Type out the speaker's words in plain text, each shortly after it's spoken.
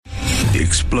the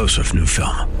explosive new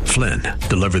film, Flynn,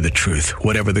 Deliver the Truth,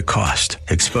 Whatever the Cost,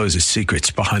 exposes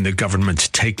secrets behind the government's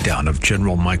takedown of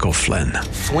General Michael Flynn.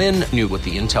 Flynn knew what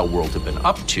the intel world had been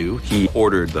up to. He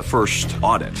ordered the first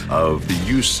audit of the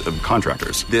use of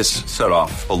contractors. This set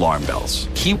off alarm bells.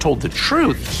 He told the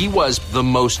truth. He was the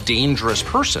most dangerous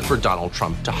person for Donald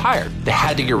Trump to hire. They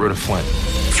had to get rid of Flynn.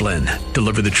 Flynn,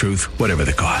 Deliver the Truth, Whatever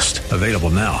the Cost. Available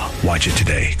now. Watch it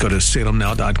today. Go to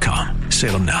salemnow.com.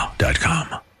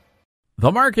 salemnow.com.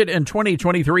 The market in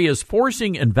 2023 is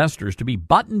forcing investors to be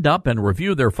buttoned up and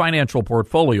review their financial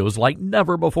portfolios like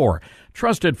never before.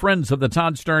 Trusted friends of the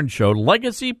Todd Stern Show,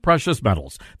 Legacy Precious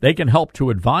Metals. They can help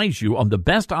to advise you on the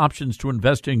best options to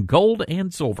invest in gold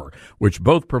and silver, which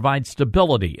both provide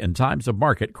stability in times of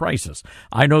market crisis.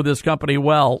 I know this company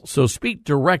well, so speak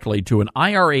directly to an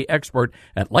IRA expert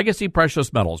at Legacy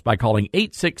Precious Metals by calling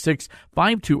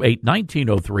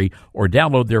 866-528-1903 or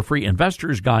download their free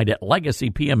investor's guide at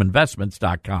legacypminvestments.com. Live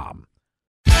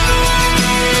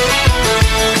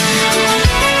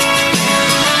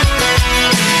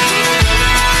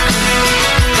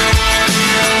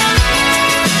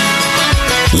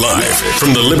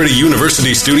from the Liberty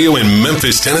University studio in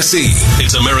Memphis, Tennessee,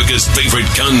 it's America's favorite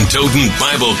gun-toting,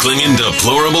 Bible-clinging,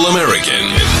 deplorable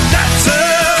American. That's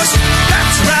us.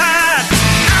 That's right.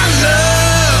 I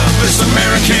love this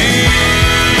American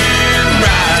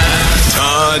ride.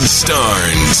 Todd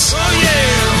Starnes. Oh,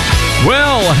 yeah.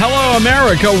 Well, hello,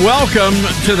 America. Welcome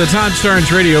to the Todd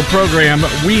Starnes radio program.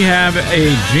 We have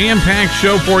a jam-packed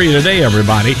show for you today,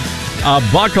 everybody.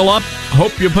 Buckle up.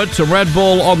 Hope you put some Red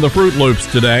Bull on the Fruit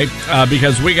Loops today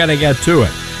because we got to get to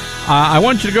it. I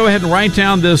want you to go ahead and write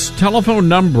down this telephone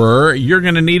number. You're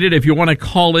going to need it if you want to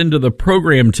call into the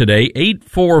program today,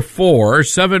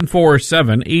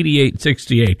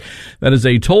 844-747-8868. That is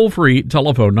a toll-free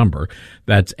telephone number.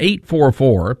 That's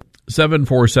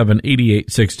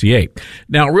 844-747-8868.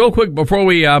 Now, real quick, before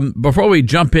we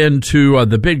jump into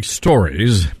the big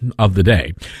stories of the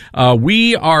day,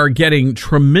 we are getting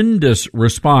tremendous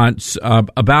response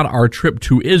about our trip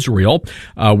to Israel.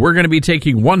 We're going to be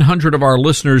taking 100 of our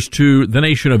listeners to the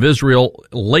nation of Israel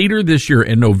later this year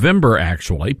in November,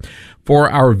 actually,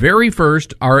 for our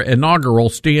inaugural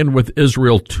Stand With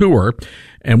Israel tour.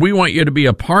 And we want you to be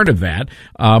a part of that.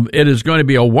 It is going to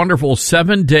be a wonderful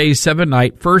 7-day,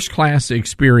 7-night first-class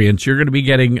experience. You're going to be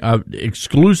getting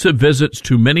exclusive visits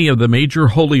to many of the major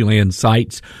Holy Land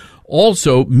sites.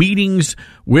 Also, meetings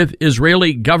with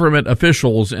Israeli government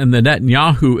officials in the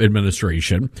Netanyahu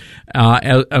administration.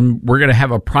 And we're going to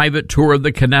have a private tour of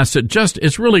the Knesset.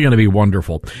 It's really going to be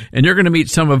wonderful. And you're going to meet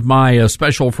some of my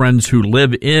special friends who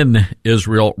live in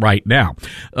Israel right now.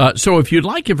 So if you'd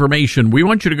like information, we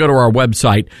want you to go to our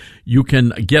website. You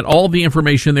can get all the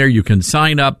information there. You can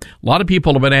sign up. A lot of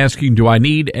people have been asking, do I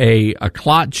need a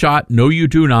clot shot? No, you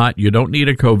do not. You don't need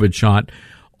a COVID shot.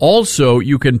 Also,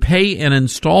 you can pay in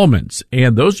installments.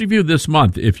 And those of you this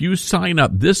month, if you sign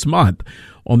up this month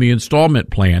on the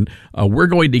installment plan, we're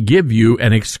going to give you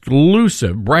an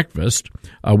exclusive breakfast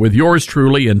with yours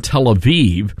truly in Tel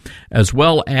Aviv, as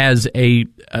well as a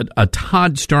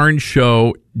Todd Stern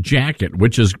Show jacket,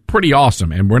 which is pretty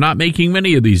awesome. And we're not making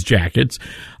many of these jackets,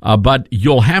 but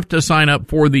you'll have to sign up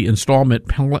for the installment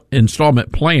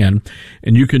plan,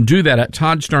 and you can do that at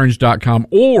ToddStarnes.com,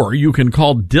 or you can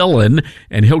call Dylan,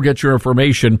 and he'll get your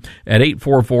information at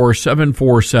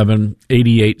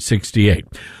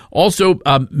 844-747-8868. Also,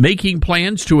 making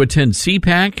plans to attend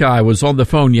CPAC. I was on the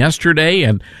phone yesterday,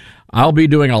 and I'll be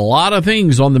doing a lot of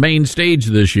things on the main stage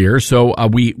this year, so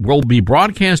we will be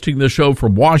broadcasting the show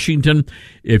from Washington.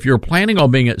 If you're planning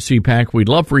on being at CPAC, we'd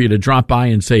love for you to drop by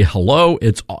and say hello.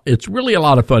 It's really a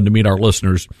lot of fun to meet our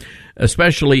listeners,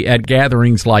 especially at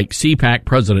gatherings like CPAC.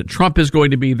 President Trump is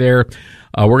going to be there.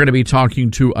 We're going to be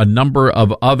talking to a number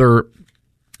of other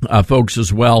folks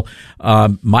as well.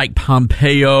 Mike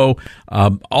Pompeo,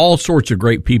 all sorts of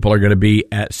great people are going to be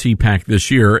at CPAC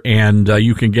this year, and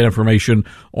you can get information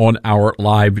on our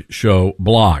live show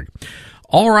blog.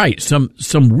 All right, some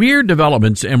weird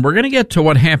developments, and we're going to get to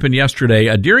what happened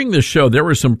yesterday. During this show, there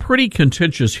were some pretty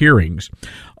contentious hearings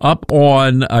up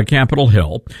on Capitol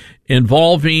Hill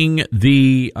involving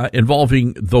the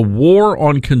war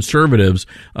on conservatives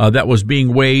that was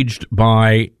being waged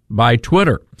by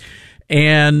Twitter.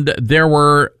 And there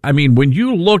were, when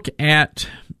you look at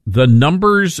the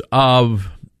numbers of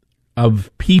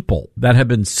people that have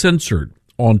been censored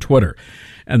on Twitter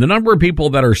and the number of people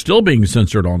that are still being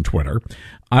censored on Twitter,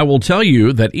 I will tell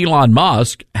you that Elon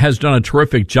Musk has done a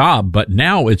terrific job, but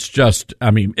now it's just,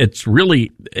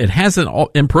 it hasn't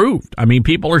improved.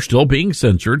 People are still being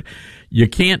censored. You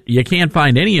can't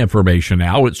find any information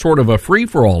now. It's sort of a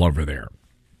free-for-all over there.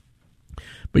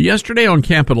 But yesterday on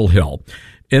Capitol Hill,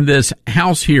 in this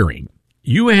House hearing,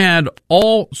 you had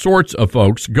all sorts of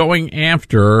folks going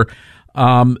after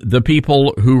the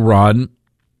people who run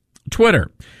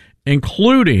Twitter,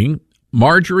 including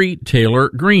Marjorie Taylor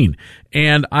Greene.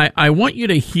 And I want you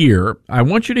to hear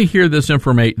this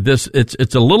information.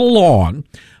 It's a little long,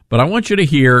 but I want you to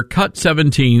hear cut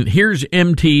 17. Here's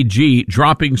MTG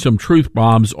dropping some truth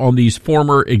bombs on these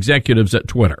former executives at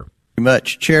Twitter. Very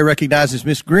much. Chair recognizes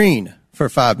Ms. Greene for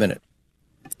 5 minutes.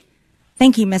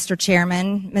 Thank you, Mr.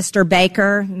 Chairman, Mr.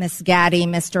 Baker, Ms. Gaddy,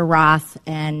 Mr. Roth,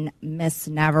 and Ms.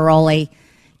 Navaroli.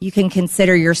 You can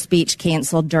consider your speech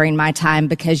canceled during my time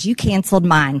because you canceled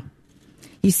mine.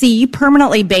 You see, you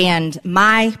permanently banned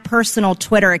my personal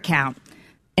Twitter account,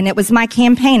 and it was my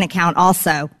campaign account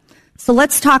also. So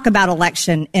let's talk about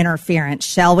election interference,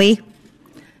 shall we?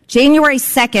 January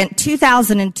 2nd,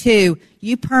 2002,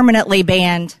 you permanently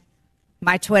banned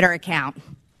my Twitter account.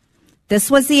 This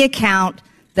was the account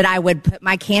that I would put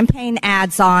my campaign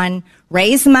ads on,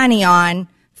 raise money on,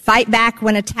 fight back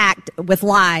when attacked with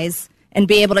lies, and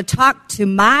be able to talk to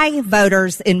my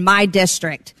voters in my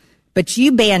district. But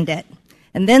you banned it.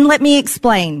 And then let me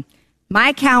explain. My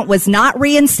account was not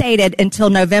reinstated until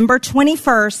November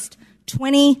 21st,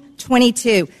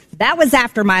 2022. That was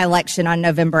after my election on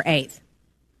November 8th.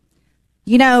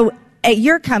 You know, at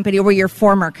your company or your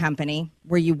former company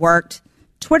where you worked,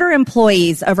 Twitter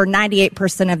employees, over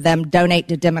 98% of them donate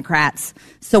to Democrats.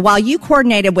 So while you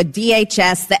coordinated with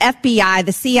DHS, the FBI,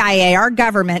 the CIA, our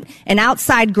government, and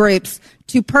outside groups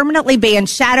to permanently ban,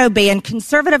 shadow ban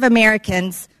conservative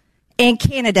Americans and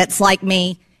candidates like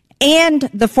me and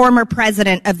the former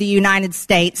president of the United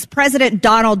States, President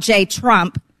Donald J.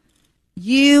 Trump,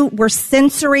 you were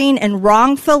censoring and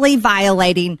wrongfully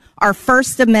violating our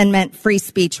First Amendment free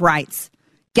speech rights.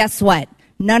 Guess what?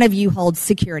 None of you hold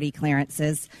security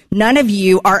clearances. None of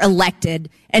you are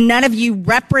elected, and none of you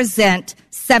represent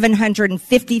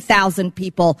 750,000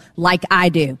 people like I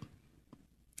do.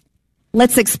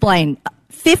 Let's explain.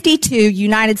 52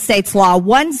 United States Law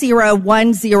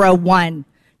 10101.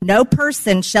 No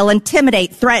person shall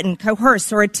intimidate, threaten,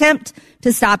 coerce, or attempt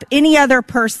to stop any other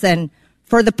person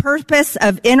for the purpose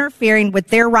of interfering with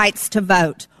their rights to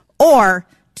vote or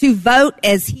to vote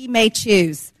as he may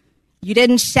choose. You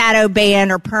didn't shadow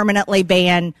ban or permanently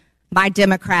ban my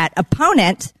Democrat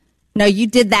opponent. No, you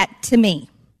did that to me.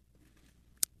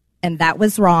 And that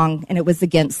was wrong, and it was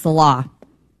against the law.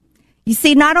 You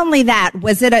see, not only that,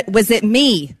 was it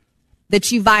me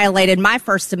that you violated my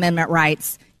First Amendment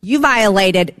rights? You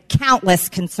violated countless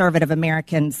conservative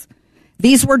Americans.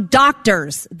 These were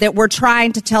doctors that were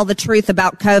trying to tell the truth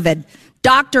about COVID,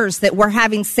 doctors that were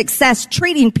having success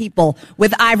treating people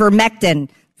with ivermectin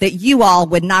that you all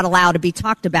would not allow to be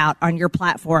talked about on your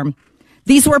platform.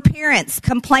 These were parents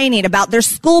complaining about their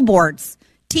school boards,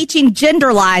 teaching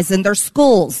gender lies in their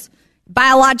schools,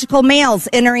 biological males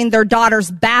entering their daughters'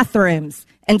 bathrooms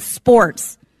and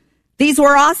sports. These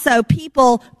were also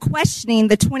people questioning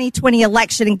the 2020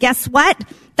 election. And guess what?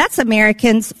 That's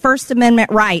Americans' First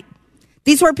Amendment right.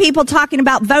 These were people talking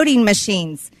about voting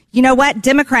machines. You know what?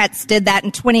 Democrats did that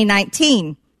in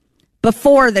 2019,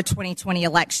 before the 2020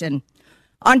 election.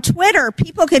 On Twitter,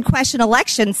 people could question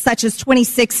elections such as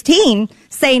 2016,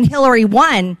 saying Hillary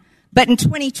won. But in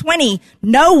 2020,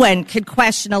 no one could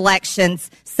question elections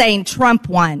saying Trump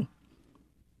won.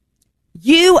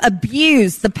 You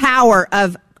abuse the power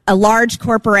of a large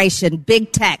corporation,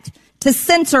 big tech, to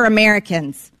censor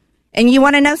Americans. And you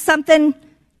want to know something?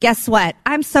 Guess what?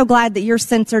 I'm so glad that you're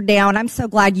censored down. I'm so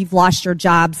glad you've lost your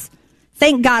jobs.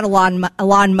 Thank God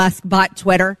Elon Musk bought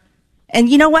Twitter. And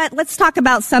you know what? Let's talk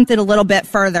about something a little bit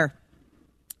further.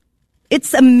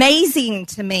 It's amazing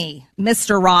to me,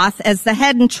 Mr. Roth, as the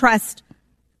head and trust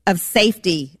of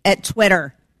safety at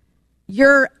Twitter,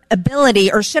 your ability,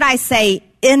 or should I say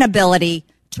inability,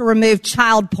 to remove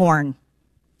child porn.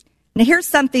 Now, here's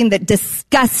something that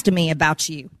disgusts me about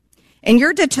you. In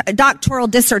your doctoral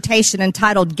dissertation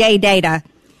entitled Gay Data,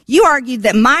 you argued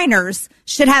that minors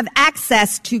should have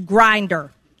access to Grindr,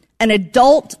 an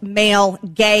adult male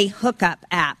gay hookup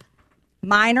app.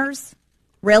 Minors?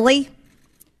 Really?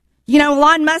 You know,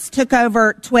 Elon Musk took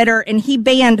over Twitter and he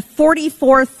banned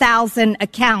 44,000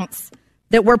 accounts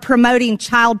that were promoting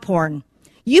child porn.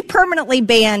 You permanently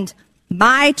banned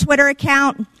my Twitter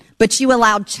account, but you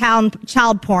allowed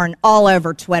child porn all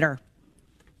over Twitter.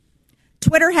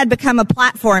 Twitter had become a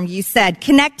platform, you said,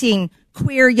 connecting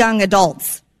queer young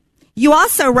adults. You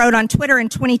also wrote on Twitter in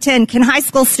 2010, can high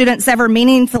school students ever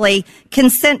meaningfully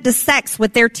consent to sex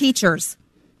with their teachers?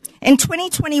 In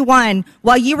 2021,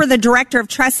 while you were the director of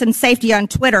trust and safety on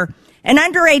Twitter, An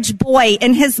underage boy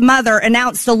and his mother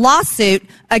announced a lawsuit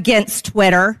against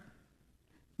Twitter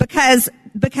because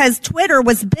Twitter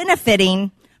was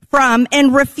benefiting from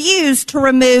and refused to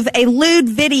remove a lewd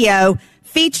video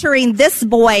featuring this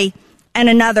boy and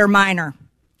another minor.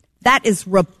 That is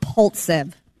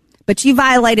repulsive. But you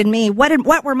violated me.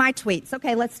 What were my tweets?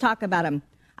 Okay, let's talk about them.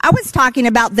 I was talking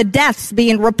about the deaths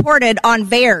being reported on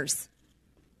VAERS.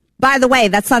 By the way,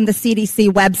 that's on the CDC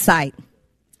website.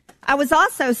 I was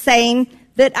also saying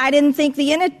that I didn't think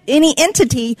any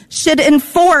entity should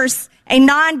enforce a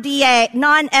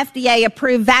non-FDA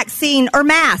approved vaccine or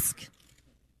mask.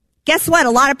 Guess what?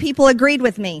 A lot of people agreed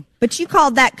with me, but you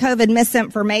called that COVID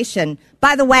misinformation.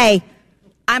 By the way,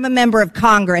 I'm a member of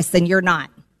Congress and you're not.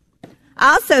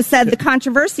 I also said the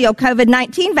controversial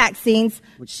COVID-19 vaccines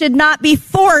should not be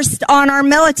forced on our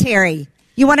military.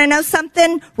 You want to know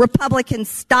something? Republicans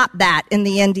stopped that in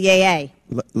the NDAA.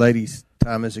 Ladies,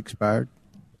 time has expired.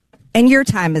 And your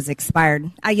time has expired.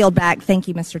 I yield back. Thank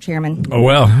you, Mr. Chairman.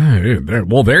 Well,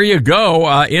 there you go.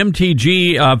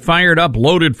 MTG fired up,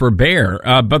 loaded for bear.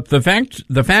 But the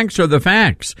facts are the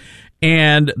facts.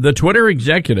 And the Twitter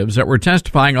executives that were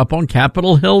testifying up on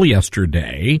Capitol Hill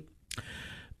yesterday,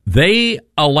 they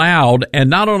allowed, and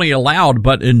not only allowed,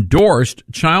 but endorsed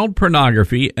child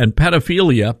pornography and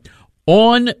pedophilia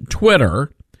on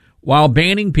Twitter while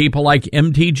banning people like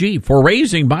MTG for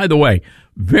raising, by the way,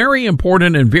 very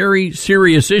important and very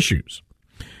serious issues.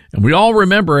 And we all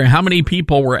remember how many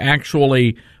people were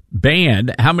actually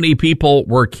banned, how many people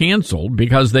were canceled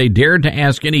because they dared to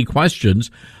ask any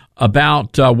questions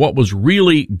about what was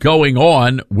really going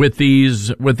on with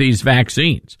these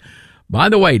vaccines. By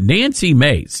the way, Nancy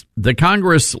Mace, the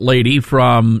Congress lady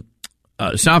from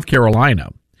South Carolina,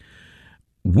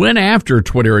 went after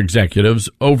Twitter executives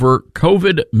over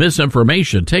COVID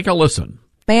misinformation. Take a listen.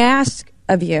 May I ask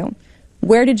of you,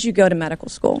 where did you go to medical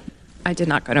school? I did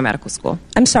not go to medical school.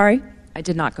 I'm sorry? I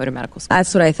did not go to medical school.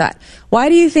 That's what I thought. Why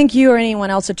do you think you or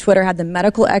anyone else at Twitter had the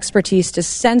medical expertise to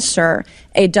censor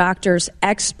a doctor's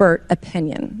expert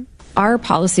opinion? Our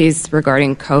policies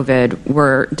regarding COVID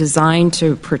were designed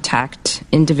to protect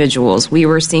individuals. We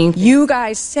were seeing... You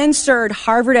guys censored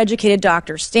Harvard-educated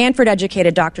doctors,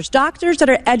 Stanford-educated doctors, doctors that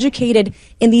are educated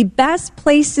in the best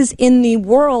places in the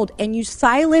world, and you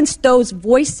silenced those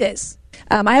voices.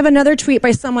 I have another tweet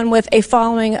by someone with a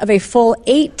following of a full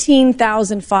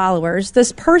 18,000 followers.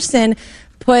 This person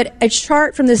put a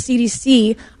chart from the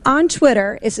CDC on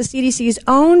Twitter. It's the CDC's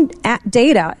own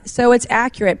data, so it's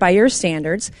accurate by your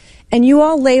standards. And you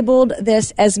all labeled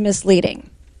this as misleading.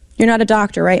 You're not a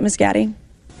doctor, right, Ms. Gaddy?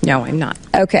 No, I'm not.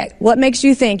 Okay. What makes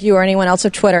you think you or anyone else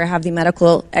at Twitter have the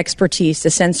medical expertise to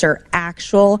censor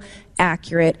actual,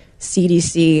 accurate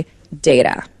CDC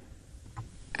data?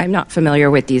 I'm not familiar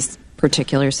with these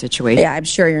particular situations. Yeah, I'm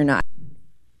sure you're not.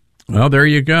 Well, there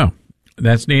you go.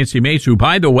 That's Nancy Mace, who,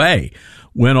 by the way,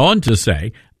 went on to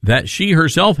say that she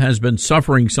herself has been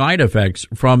suffering side effects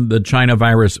from the China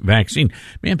virus vaccine.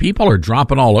 Man, people are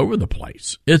dropping all over the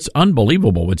place. It's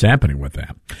unbelievable what's happening with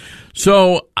that.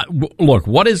 So, look,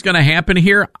 what is going to happen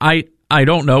here? I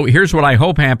don't know. Here's what I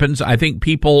hope happens. I think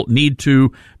people need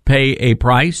to pay a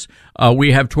price.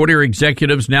 We have Twitter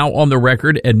executives now on the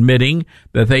record admitting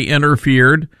that they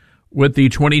interfered with the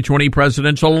 2020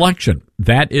 presidential election.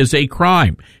 That is a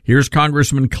crime. Here's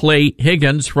Congressman Clay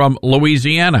Higgins from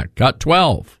Louisiana. Cut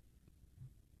 12.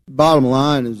 Bottom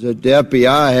line is that the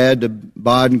FBI had the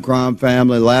Biden crime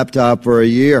family laptop for a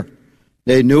year.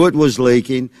 They knew it was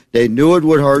leaking. They knew it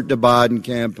would hurt the Biden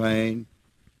campaign.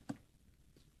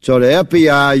 So the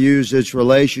FBI used its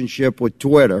relationship with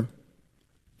Twitter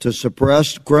to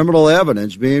suppress criminal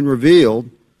evidence being revealed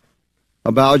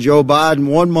about Joe Biden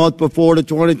 1 month before the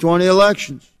 2020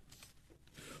 elections.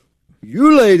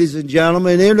 You, ladies and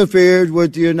gentlemen, interfered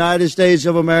with the United States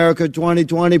of America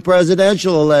 2020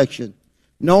 presidential election,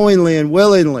 knowingly and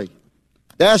willingly.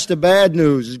 That's the bad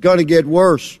news. It's going to get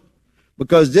worse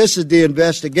because this is the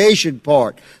investigation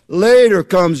part. Later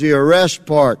comes the arrest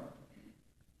part.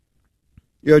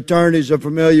 Your attorneys are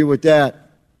familiar with that.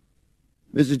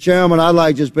 Mr. Chairman, I'd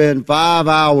like to spend 5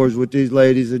 hours with these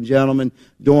ladies and gentlemen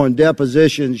doing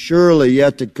depositions surely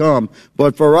yet to come.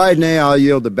 But for right now, I'll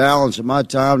yield the balance of my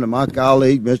time to my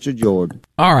colleague, Mr. Jordan.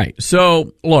 All right.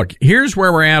 So, look, here's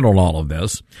where we're at on all of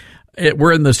this.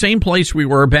 We're in the same place we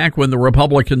were back when the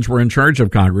Republicans were in charge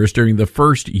of Congress during the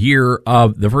first 2 years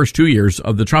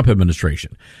of the Trump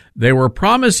administration. They were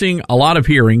promising a lot of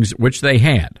hearings, which they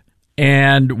had.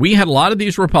 And we had a lot of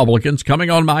these Republicans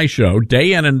coming on my show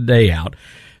day in and day out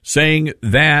saying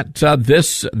that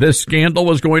this scandal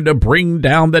was going to bring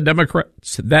down the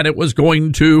Democrats, that it was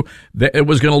going to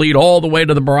lead all the way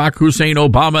to the Barack Hussein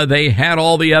Obama. They had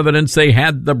all the evidence. They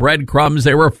had the breadcrumbs.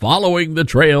 They were following the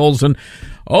trails. And,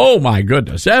 oh, my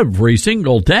goodness, every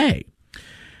single day.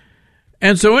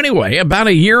 And so anyway, about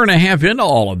a year and a half into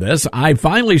all of this, I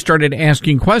finally started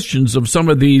asking questions of some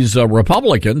of these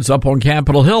Republicans up on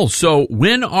Capitol Hill. So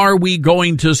when are we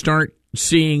going to start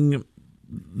seeing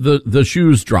the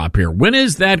shoes drop here? When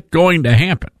is that going to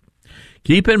happen?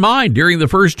 Keep in mind, during the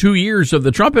first 2 years of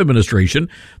the Trump administration,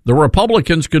 the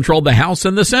Republicans controlled the House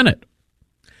and the Senate.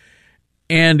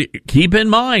 And keep in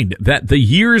mind that the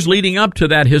years leading up to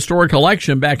that historic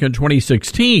election back in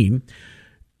 2016,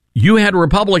 you had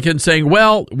Republicans saying,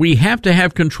 well, we have to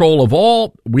have control of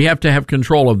all. We have to have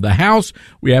control of the House.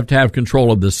 We have to have control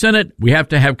of the Senate. We have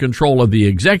to have control of the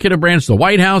executive branch, the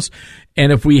White House.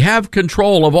 And if we have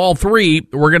control of all three,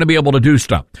 we're going to be able to do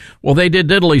stuff. Well, they did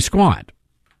diddly squat.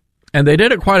 And they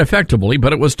did it quite effectively,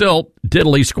 but it was still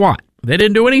diddly squat. They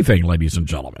didn't do anything, ladies and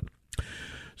gentlemen.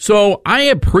 So I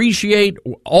appreciate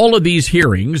all of these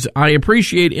hearings. I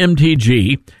appreciate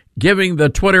MTG giving the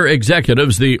Twitter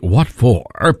executives the what for.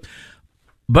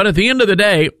 But at the end of the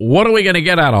day, what are we going to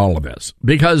get out of all of this?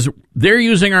 Because they're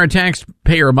using our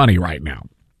taxpayer money right now.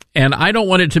 And I don't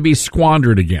want it to be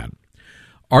squandered again.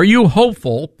 Are you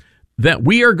hopeful that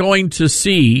we are going to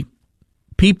see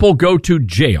people go to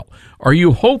jail? Are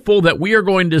you hopeful that we are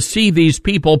going to see these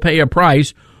people pay a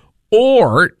price?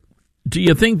 Or do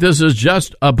you think this is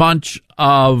just a bunch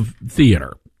of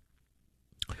theater?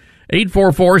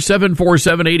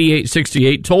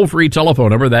 844-747-8868, toll-free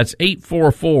telephone number. That's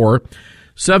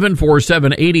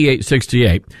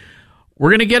 844-747-8868. We're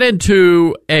going to get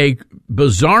into a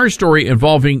bizarre story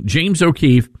involving James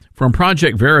O'Keefe from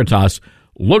Project Veritas.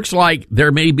 Looks like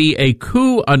there may be a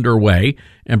coup underway,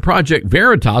 and Project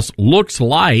Veritas looks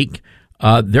like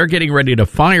they're getting ready to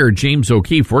fire James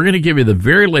O'Keefe. We're going to give you the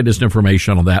very latest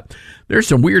information on that. There's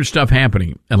some weird stuff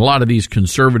happening in a lot of these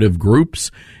conservative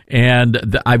groups,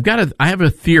 and I have a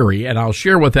theory, and I'll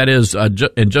share what that is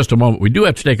in just a moment. We do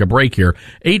have to take a break here.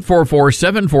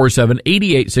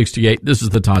 844-747-8868. This is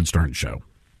the Todd Starnes Show.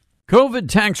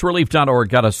 COVIDtaxrelief.org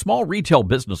got a small retail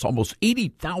business almost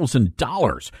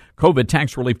 $80,000.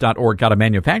 COVIDtaxrelief.org got a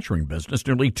manufacturing business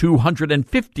nearly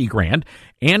 $250,000,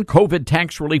 and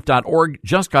COVIDtaxrelief.org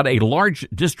just got a large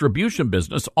distribution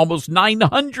business almost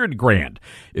 $900,000.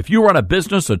 If you run a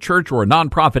business, a church, or a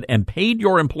nonprofit and paid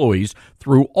your employees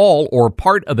through all or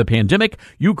part of the pandemic,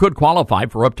 you could qualify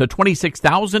for up to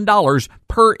 $26,000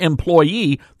 per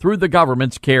employee through the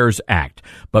government's CARES Act.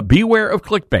 But beware of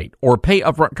clickbait or pay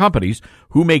upfront companies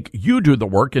who make you do the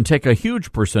work and take a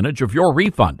huge percentage of your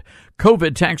refund.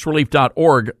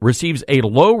 COVIDtaxrelief.org receives a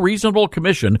low reasonable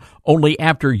commission only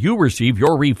after you receive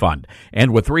your refund.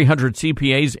 And with 300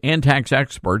 CPAs and tax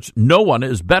experts, no one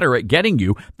is better at getting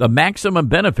you the maximum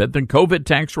benefit than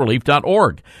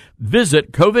COVIDtaxrelief.org.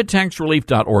 Visit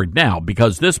COVIDtaxrelief.org now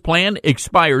because this plan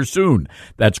expires soon.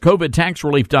 That's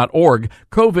COVIDtaxrelief.org,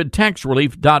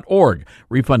 COVIDtaxrelief.org.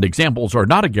 Refund examples are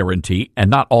not a guarantee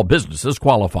and not all businesses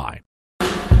qualify.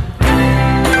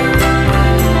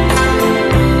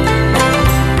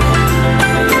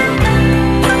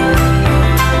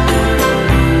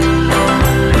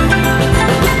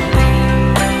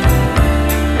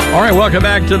 All right, welcome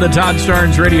back to the Todd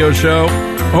Starnes Radio Show.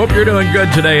 Hope you're doing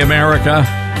good today, America.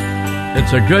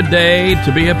 It's a good day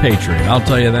to be a patriot, I'll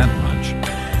tell you that much.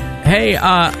 Hey,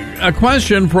 a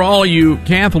question for all you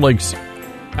Catholics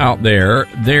out there.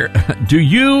 Do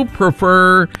you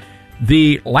prefer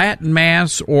the Latin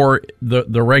Mass or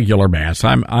the regular Mass?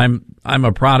 I'm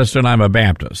a Protestant, I'm a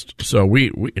Baptist, so we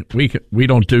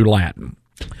don't do Latin.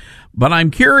 But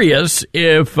I'm curious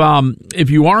if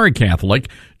you are a Catholic,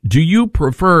 do you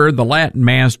prefer the Latin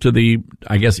Mass to the,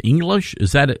 I guess, English?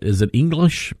 Is it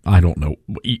English? I don't know.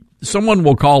 Someone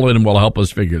will call in and will help us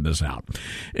figure this out.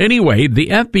 Anyway, the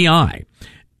FBI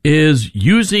is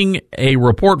using a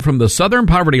report from the Southern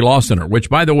Poverty Law Center,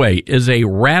 which, by the way, is a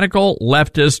radical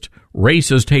leftist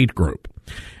racist hate group.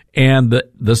 And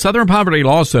the Southern Poverty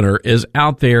Law Center is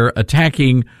out there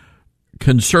attacking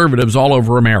conservatives all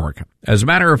over America. As a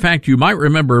matter of fact, you might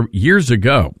remember years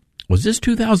ago, was this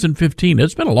 2015?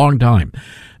 It's been a long time.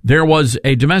 There was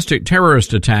a domestic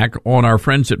terrorist attack on our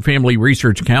friends at Family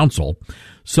Research Council.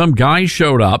 Some guy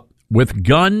showed up with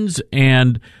guns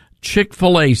and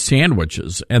Chick-fil-A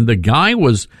sandwiches, and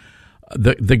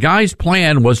the guy's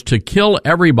plan was to kill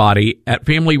everybody at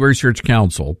Family Research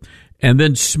Council and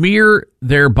then smear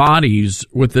their bodies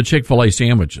with the Chick-fil-A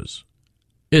sandwiches.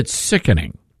 It's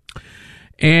sickening.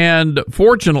 And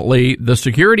fortunately, the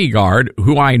security guard,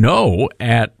 who I know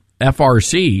at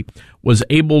FRC, was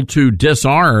able to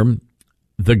disarm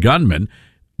the gunman.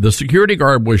 The security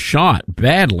guard was shot,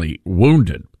 badly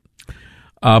wounded,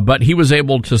 but he was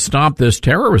able to stop this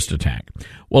terrorist attack.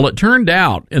 Well, it turned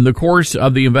out in the course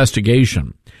of the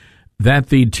investigation that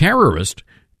the terrorist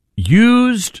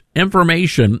used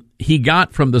information he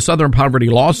got from the Southern Poverty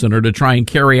Law Center to try and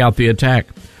carry out the attack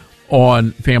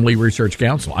on Family Research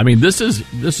Council. I mean, this is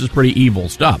pretty evil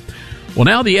stuff. Well,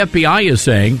 now the FBI is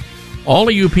saying, all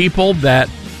of you people that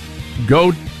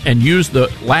go and use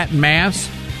the Latin Mass,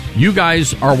 you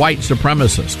guys are white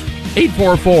supremacists.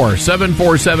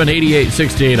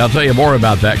 844-747-8868. I'll tell you more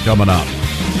about that coming up.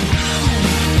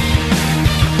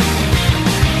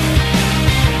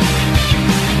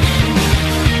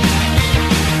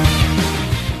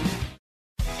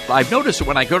 I've noticed that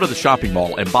when I go to the shopping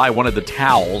mall and buy one of the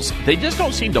towels, they just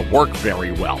don't seem to work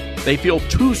very well. They feel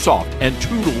too soft and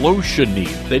too lotiony.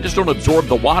 They just don't absorb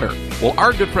the water. Well,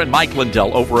 our good friend Mike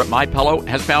Lindell over at MyPillow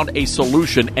has found a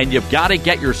solution, and you've got to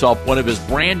get yourself one of his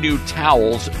brand new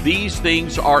towels. These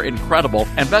things are incredible,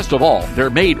 and best of all, they're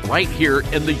made right here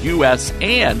in the U.S.,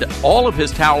 and all of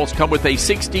his towels come with a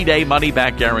 60-day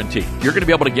money-back guarantee. You're going to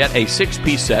be able to get a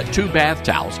 6-piece set, 2 bath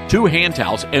towels, 2 hand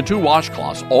towels, and 2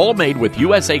 washcloths, all made with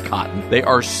USA cotton. They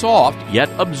are soft yet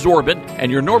absorbent,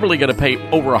 and you're normally going to pay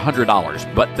over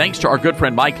 $100. But thanks to our good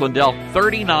friend Mike Lindell,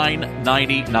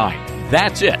 $39.99.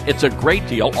 That's it. It's a great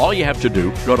deal. All you have to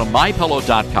do, go to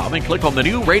MyPillow.com and click on the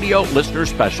new radio listener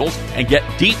specials and get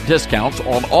deep discounts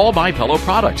on all MyPillow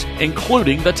products,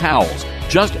 including the towels.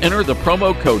 Just enter the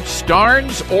promo code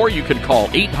STARNS, or you can call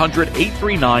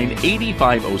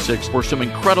 800-839-8506 for some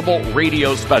incredible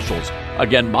radio specials.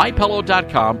 Again,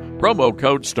 MyPillow.com, promo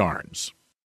code STARNS.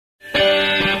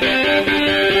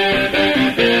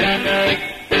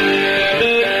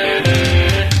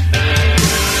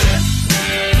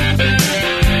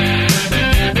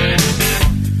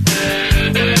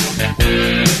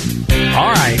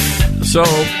 All right, so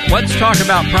let's talk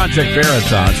about Project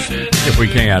Veritas, if we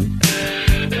can.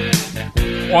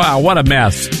 Wow, what a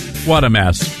mess. What a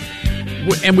mess.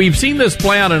 And we've seen this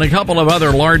play out in a couple of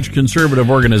other large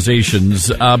conservative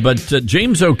organizations, but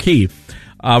James O'Keefe,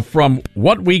 from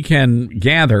what we can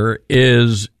gather,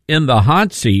 is in the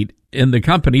hot seat in the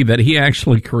company that he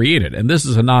actually created, and this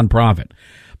is a nonprofit.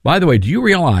 By the way, do you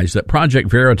realize that Project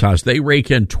Veritas, they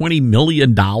rake in $20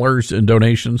 million in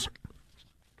donations?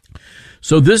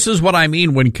 So this is what I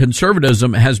mean when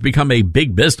conservatism has become a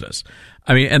big business.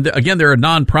 I mean, and again, they're a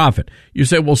nonprofit. You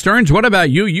say, well, Stearns, what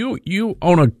about you? You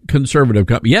own a conservative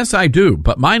company. Yes, I do,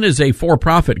 but mine is a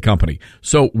for-profit company.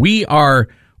 So we are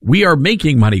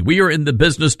making money. We are in the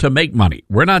business to make money.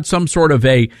 We're not some sort of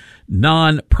a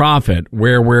non-profit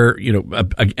where we're,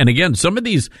 and again, some of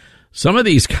these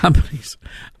companies,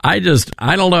 I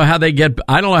don't know how they get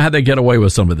away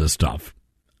with some of this stuff.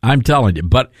 I'm telling you,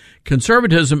 but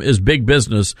conservatism is big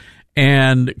business,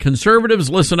 and conservatives,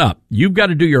 listen up. You've got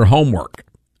to do your homework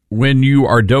when you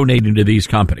are donating to these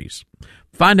companies.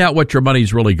 Find out what your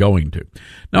money's really going to.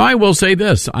 Now, I will say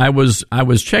this. I was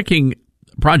checking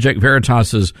Project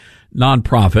Veritas's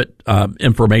nonprofit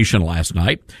information last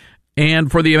night, and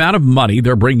for the amount of money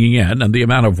they're bringing in and the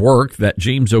amount of work that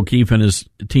James O'Keefe and his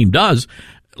team does,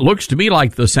 looks to me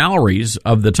like the salaries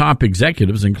of the top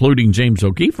executives, including James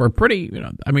O'Keefe, are pretty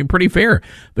fair.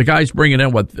 The guy's bringing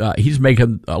in he's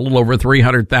making a little over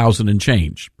 $300,000 and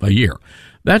change a year.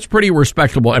 That's pretty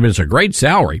respectable. I mean, it's a great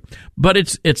salary, but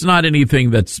it's not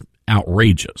anything that's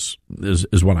outrageous,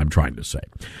 is what I'm trying to say.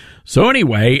 So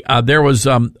anyway, there was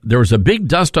a big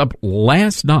dust up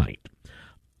last night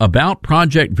about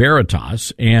Project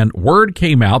Veritas, and word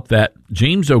came out that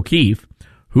James O'Keefe,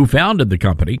 who founded the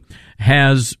company,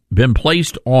 has been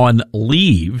placed on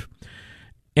leave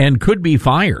and could be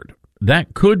fired.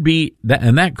 That could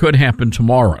happen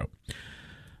tomorrow.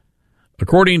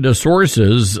 According to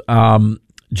sources,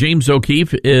 James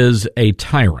O'Keefe is a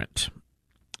tyrant,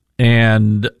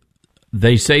 and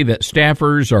they say that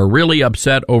staffers are really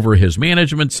upset over his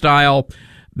management style.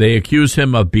 They accuse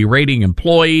him of berating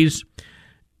employees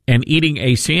and eating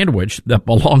a sandwich that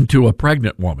belonged to a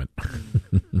pregnant woman.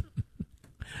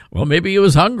 Well, maybe he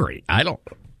was hungry. I don't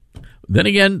know. Then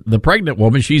again, the pregnant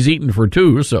woman, she's eating for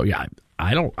two. So yeah,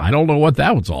 I don't know what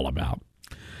that was all about.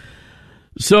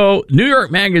 So New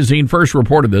York Magazine first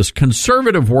reported this.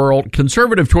 Conservative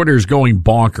Twitter is going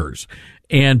bonkers,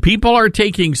 and people are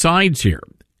taking sides here.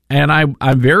 And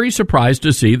I'm very surprised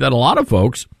to see that a lot of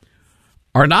folks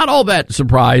are not all that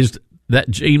surprised that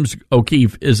James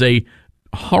O'Keefe is a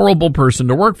horrible person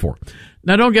to work for.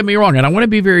 Now, don't get me wrong, and I want to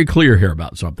be very clear here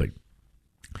about something.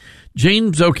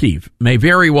 James O'Keefe may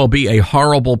very well be a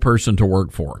horrible person to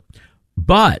work for,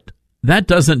 but that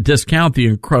doesn't discount the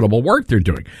incredible work they're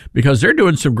doing, because they're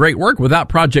doing some great work. Without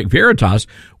Project Veritas,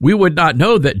 we would not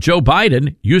know that Joe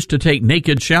Biden used to take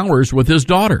naked showers with his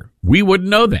daughter. We wouldn't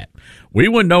know that. We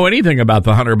wouldn't know anything about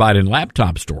the Hunter Biden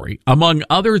laptop story, among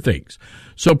other things.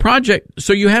 So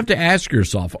you have to ask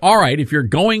yourself, all right, if you're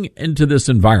going into this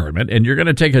environment and you're going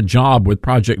to take a job with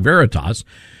Project Veritas,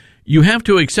 you have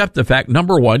to accept the fact,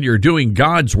 number one, you're doing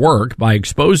God's work by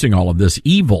exposing all of this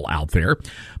evil out there.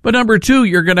 But number two,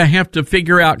 you're going to have to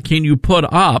figure out, can you put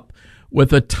up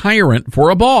with a tyrant for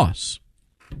a boss?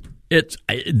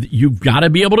 You've got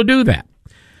to be able to do that.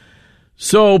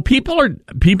 So people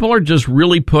are just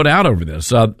really put out over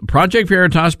this. Project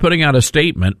Veritas putting out a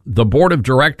statement, the board of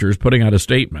directors putting out a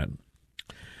statement.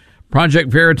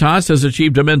 Project Veritas has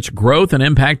achieved immense growth and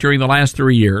impact during the last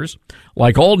 3 years.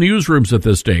 Like all newsrooms at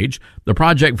this stage, the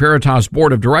Project Veritas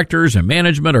board of directors and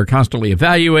management are constantly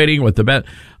evaluating what the best.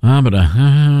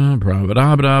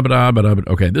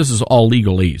 Okay, this is all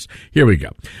legalese. Here we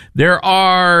go. There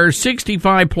are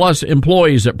 65 plus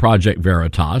employees at Project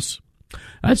Veritas.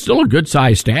 That's still a good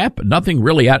sized staff, but nothing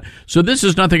really out. So this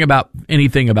is nothing about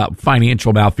anything about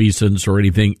financial malfeasance or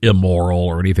anything immoral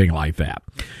or anything like that.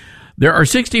 There are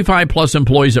 65 plus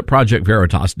employees at Project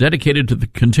Veritas dedicated to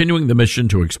continuing the mission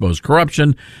to expose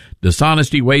corruption,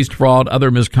 dishonesty, waste, fraud, other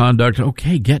misconduct.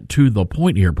 Okay, get to the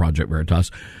point here, Project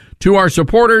Veritas. To our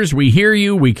supporters, we hear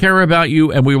you, we care about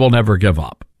you, and we will never give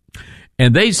up.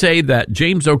 And they say that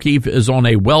James O'Keefe is on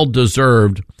a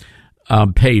well-deserved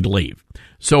paid leave.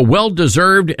 So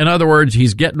well-deserved, in other words,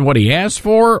 he's getting what he asked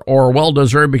for, or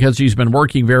well-deserved because he's been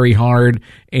working very hard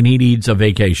and he needs a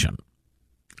vacation?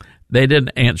 They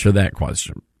didn't answer that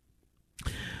question.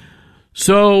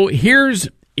 So here's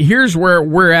where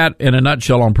we're at in a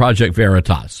nutshell on Project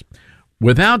Veritas.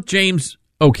 Without James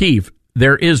O'Keefe,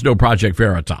 there is no Project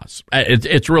Veritas.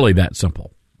 It's really that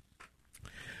simple.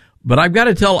 But I've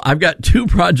got two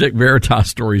Project Veritas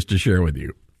stories to share with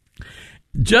you.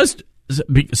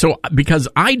 Because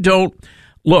I don't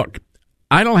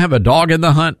have a dog in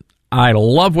the hunt. I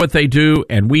love what they do,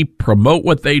 and we promote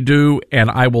what they do, and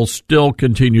I will still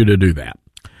continue to do that.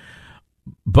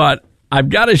 But I've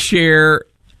got to share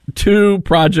two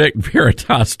Project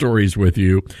Veritas stories with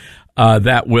you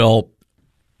that will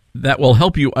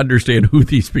help you understand who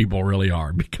these people really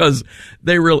are, because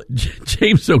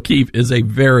James O'Keefe is a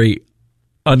very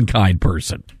unkind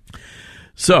person.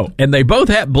 So, and they both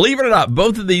have, believe it or not,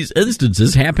 both of these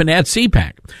instances happened at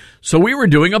CPAC. So we were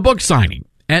doing a book signing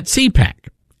at CPAC.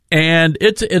 And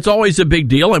it's always a big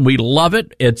deal, and we love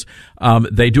it.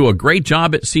 They do a great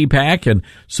job at CPAC, and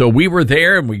so we were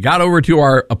there, and we got over to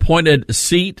our appointed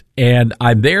seat, and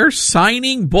I'm there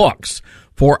signing books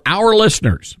for our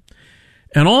listeners.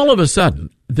 And all of a sudden,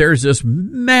 there's this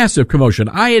massive commotion.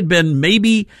 I had been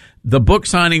maybe the book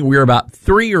signing, we were about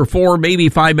 3 or 4, maybe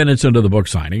 5 minutes into the book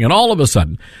signing, and all of a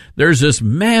sudden, there's this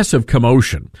massive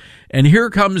commotion. And here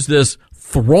comes this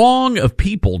throng of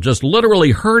people just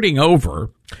literally herding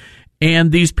over,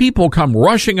 and these people come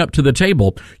rushing up to the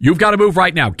table. You've got to move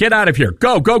right now. Get out of here.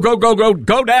 Go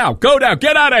now,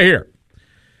 get out of here.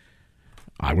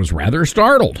 I was rather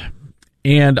startled.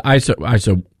 And I said,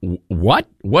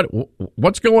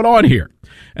 what's going on here?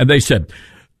 And they said,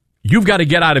 you've got to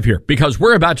get out of here because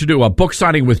we're about to do a book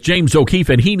signing with James O'Keefe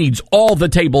and he needs all the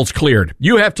tables cleared.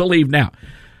 You have to leave now.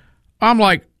 I'm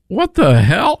like, what the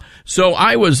hell? So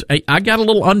I got a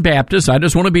little unbaptized. I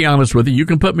just want to be honest with you. You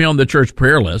can put me on the church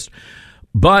prayer list.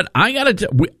 But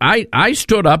I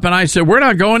stood up and I said, we're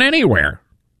not going anywhere.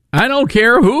 I don't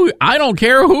care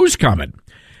who's coming.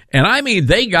 And I mean,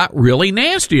 they got really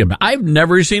nasty about it. I've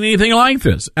never seen anything like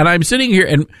this. And I'm sitting here,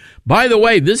 and by the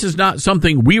way, this is not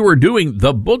something we were doing.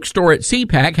 The bookstore at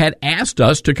CPAC had asked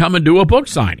us to come and do a book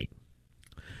signing.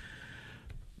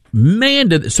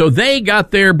 Man, so they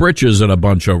got their britches in a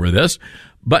bunch over this.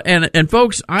 But and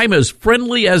folks, I'm as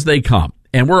friendly as they come.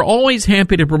 And we're always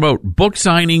happy to promote book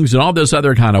signings and all this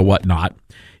other kind of whatnot.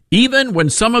 Even when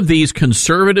some of these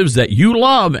conservatives that you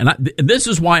love, and this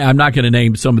is why I'm not going to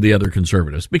name some of the other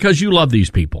conservatives, because you love these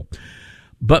people.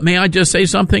 But may I just say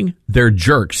something? They're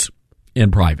jerks in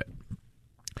private.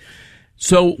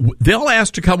 So they'll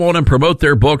ask to come on and promote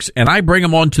their books, and I bring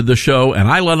them on to the show, and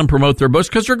I let them promote their books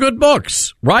because they're good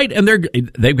books, right? And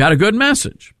they've got a good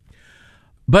message.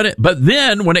 But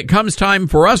then when it comes time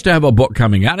for us to have a book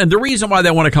coming out, and the reason why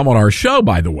they want to come on our show,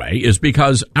 by the way, is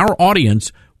because our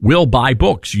audience will buy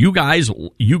books. You guys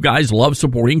love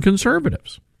supporting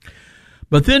conservatives.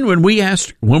 But then when we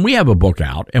have a book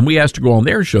out and we ask to go on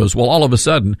their shows, well, all of a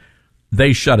sudden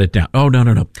they shut it down. Oh,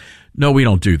 no, we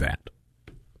don't do that.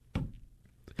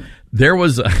 there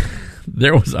was a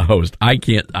host. I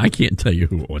can't tell you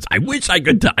who it was. I wish I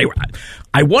could tell.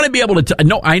 I want to be able to.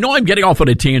 I know I'm getting off on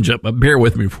a tangent, but bear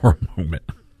with me for a moment.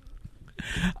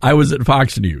 I was at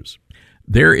Fox News.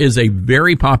 There is a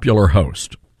very popular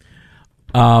host.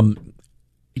 Can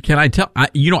I tell?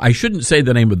 I shouldn't say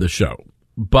the name of the show,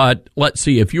 but let's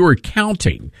see. If you were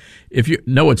counting,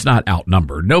 it's not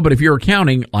outnumbered. No, but if you were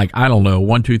counting, like, I don't know,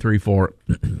 1, 2, 3, 4,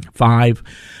 5.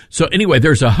 So anyway,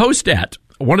 there's a hostette,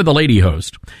 one of the lady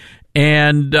hosts,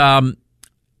 and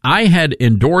I had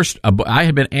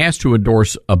been asked to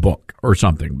endorse a book or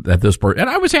something that this person, and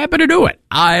I was happy to do it.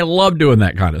 I love doing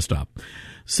that kind of stuff.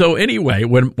 So anyway,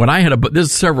 when I had a book, this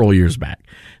is several years back,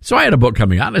 so I had a book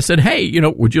coming out, and I said, hey,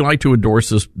 would you like to endorse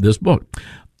this book?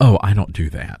 Oh, I don't do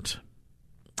that.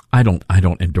 I don't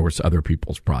endorse other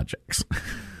people's projects.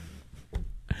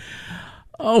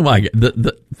 Oh my God.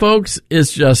 The folks,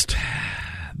 it's just,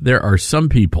 there are some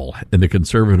people in the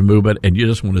conservative movement, and you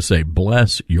just want to say,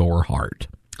 bless your heart.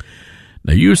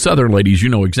 Now, you Southern ladies, you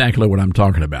know exactly what I'm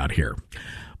talking about here.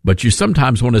 But you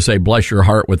sometimes want to say, bless your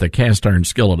heart, with a cast iron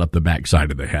skillet up the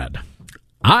backside of the head.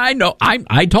 I know.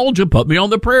 I told you, put me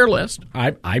on the prayer list.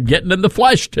 I'm getting in the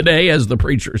flesh today, as the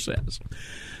preacher says.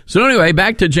 So anyway,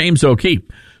 back to James O'Keefe.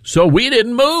 So we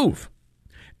didn't move.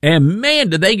 And man,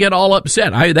 did they get all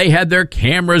upset. They had their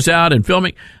cameras out and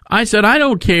filming. I said, I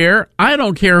don't care. I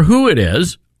don't care who it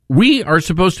is. We are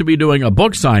supposed to be doing a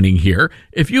book signing here.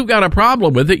 If you've got a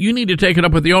problem with it, you need to take it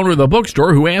up with the owner of the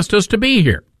bookstore who asked us to be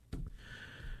here.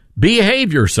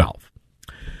 Behave yourself.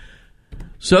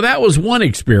 So that was one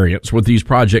experience with these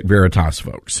Project Veritas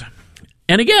folks.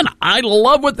 And again, I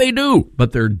love what they do,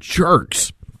 but they're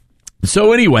jerks.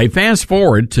 So anyway, fast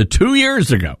forward to 2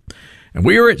 years ago, and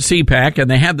we were at CPAC,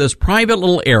 and they have this private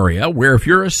little area where if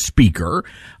you're a speaker,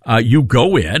 you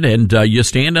go in and you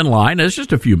stand in line. It's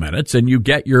just a few minutes, and you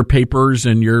get your papers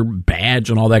and your badge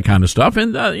and all that kind of stuff,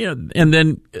 and and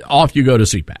then off you go to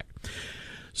CPAC.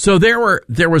 So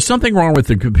there was something wrong with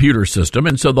the computer system,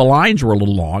 and so the lines were a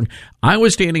little long. I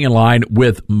was standing in line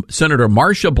with Senator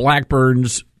Marsha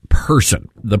Blackburn's person.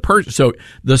 So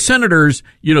the senators,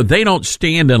 they don't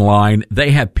stand in line.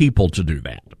 They have people to do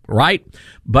that, right?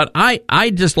 But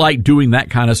I just like doing that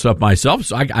kind of stuff myself.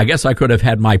 So I guess I could have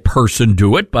had my person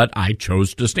do it, but I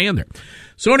chose to stand there.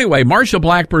 So anyway, Marsha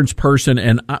Blackburn's person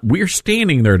and we're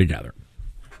standing there together.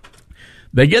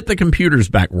 They get the computers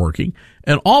back working,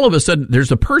 and all of a sudden,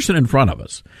 there's a person in front of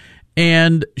us,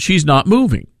 and she's not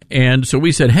moving. And so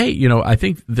we said, hey, I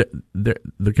think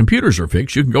the computers are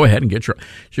fixed. You can go ahead and get your...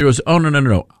 She goes, oh,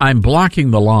 no. I'm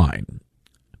blocking the line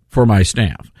for my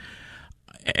staff.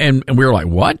 And we were like,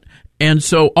 what? And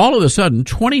so all of a sudden,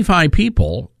 25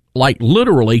 people, like,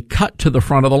 literally cut to the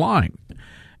front of the line.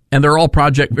 And they're all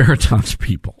Project Veritas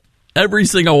people. Every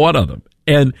single one of them.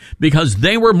 And because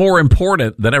they were more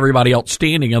important than everybody else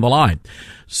standing in the line.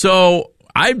 So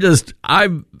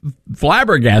I'm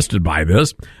flabbergasted by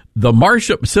this.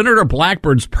 Senator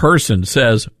Blackburn's person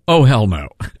says, oh, hell no.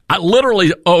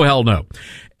 Literally, oh, hell no.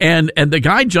 And the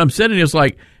guy jumps in and is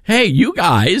like, hey, you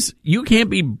guys, you can't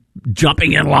be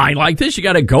jumping in line like this. You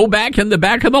got to go back in the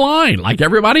back of the line like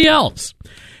everybody else.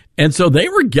 And so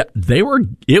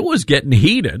it was getting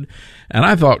heated. And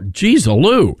I thought, geez,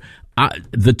 Lou.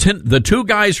 The two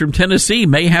guys from Tennessee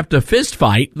may have to fist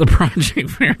fight the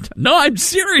Project Veritas. No, I'm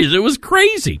serious. It was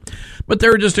crazy. But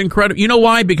they're just incredible. You know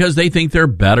why? Because they think they're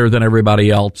better than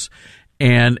everybody else.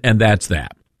 And that's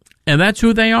that. And that's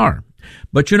who they are.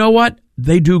 But you know what?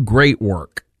 They do great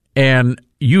work. And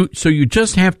you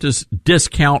just have to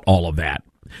discount all of that.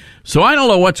 So I don't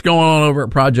know what's going on over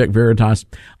at Project Veritas.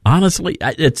 Honestly,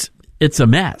 it's a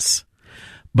mess.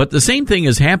 But the same thing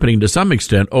is happening to some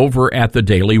extent over at the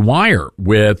Daily Wire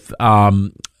with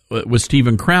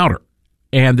Steven Crowder.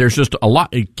 And there's just a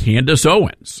lot, Candace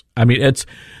Owens. I mean,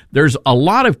 there's a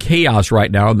lot of chaos right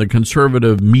now in the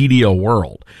conservative media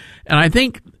world. And I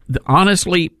think,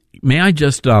 honestly, may I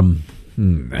just, you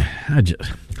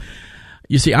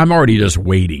see, I'm already just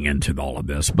wading into all of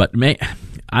this, but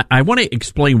I want to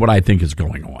explain what I think is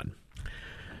going on.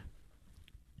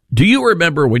 Do you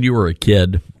remember when you were a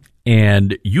kid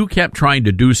and you kept trying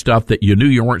to do stuff that you knew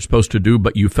you weren't supposed to do,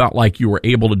 but you felt like you were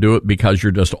able to do it because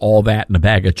you're just all that in a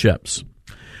bag of chips?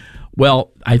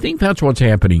 Well, I think that's what's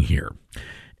happening here.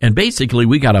 And basically,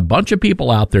 we got a bunch of people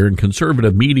out there in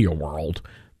conservative media world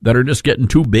that are just getting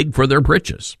too big for their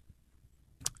britches.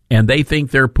 And they think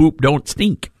their poop don't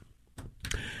stink.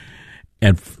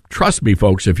 And trust me,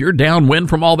 folks, if you're downwind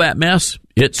from all that mess,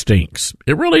 it stinks.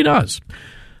 It really does.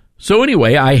 So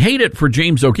anyway, I hate it for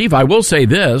James O'Keefe. I will say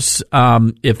this,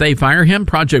 if they fire him,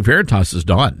 Project Veritas is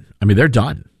done. I mean, they're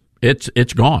done.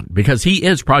 It's gone because he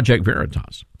is Project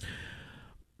Veritas.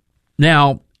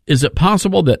 Now, is it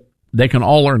possible that they can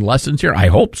all learn lessons here? I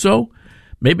hope so.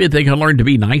 Maybe they can learn to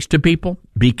be nice to people,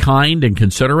 be kind and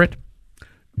considerate,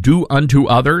 do unto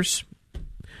others.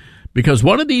 Because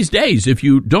one of these days, if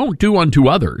you don't do unto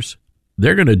others,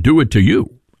 they're going to do it to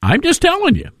you. I'm just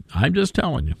telling you.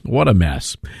 What a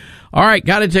mess. All right,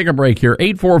 got to take a break here.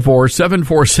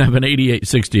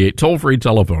 844-747-8868, toll-free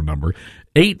telephone number,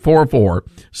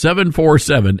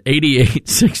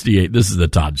 844-747-8868. This is the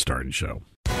Todd Starnes Show.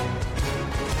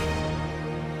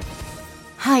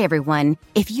 Hi, everyone.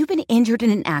 If you've been injured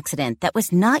in an accident that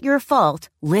was not your fault,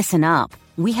 listen up.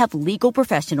 We have legal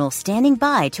professionals standing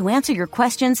by to answer your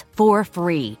questions for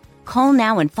free. Call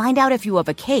now and find out if you have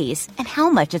a case and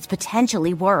how much it's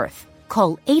potentially worth.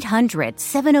 Call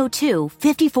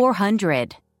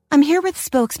 800-702-5400. I'm here with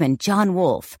spokesman John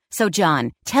Wolf. So,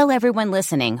 John, tell everyone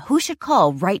listening who should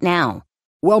call right now.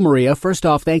 Well, Maria, first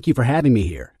off, thank you for having me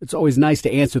here. It's always nice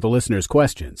to answer the listeners'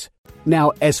 questions.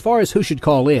 Now, as far as who should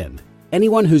call in,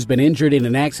 anyone who's been injured in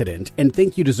an accident and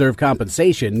think you deserve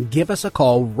compensation, give us a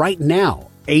call right now.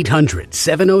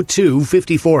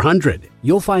 800-702-5400.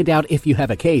 You'll find out if you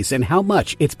have a case and how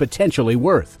much it's potentially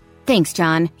worth. Thanks,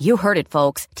 John. You heard it,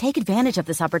 folks. Take advantage of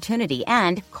this opportunity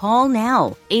and call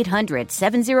now.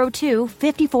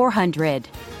 800-702-5400.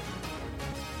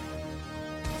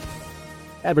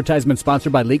 Advertisement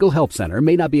sponsored by Legal Help Center.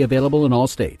 May not be available in all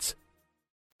states.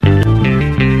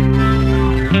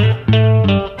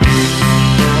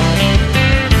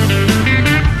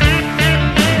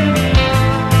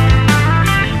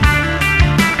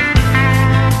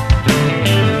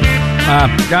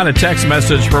 Got a text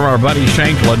message from our buddy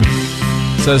Shanklin.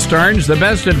 Says, Starnes, the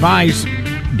best advice,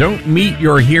 don't meet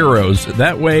your heroes.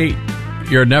 That way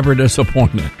you're never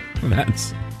disappointed.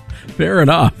 That's fair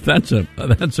enough. That's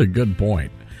a good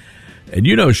point. And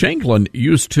you know, Shanklin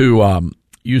used to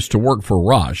work for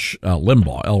Rush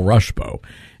Limbaugh, El Rushbo,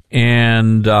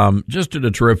 and just did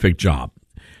a terrific job.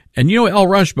 And you know, El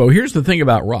Rushbo, here's the thing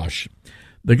about Rush.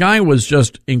 The guy was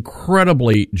just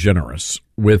incredibly generous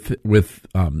with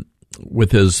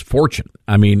his fortune.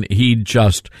 I mean, he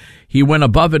went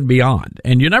above and beyond.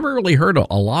 And you never really heard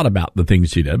a lot about the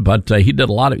things he did, but he did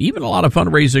a lot of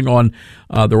fundraising on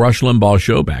the Rush Limbaugh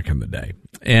show back in the day.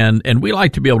 And we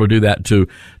like to be able to do that to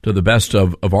the best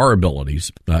of our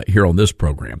abilities here on this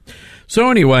program. So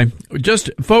anyway,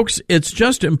 folks, it's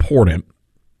just important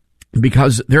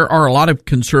because there are a lot of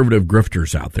conservative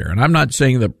grifters out there. And I'm not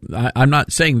saying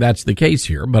that's the case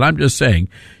here, but I'm just saying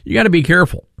you got to be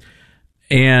careful.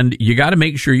 And you got to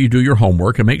make sure you do your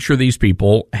homework and make sure these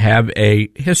people have a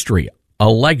history, a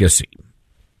legacy.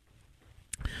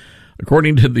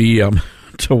 According to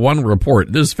to one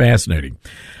report, this is fascinating.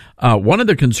 One of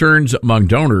the concerns among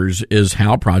donors is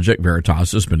how Project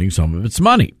Veritas is spending some of its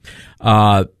money.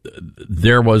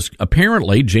 There was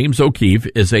apparently James O'Keefe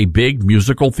is a big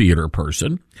musical theater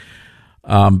person.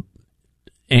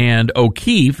 And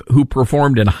O'Keefe, who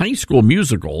performed in high school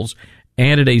musicals,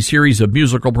 added a series of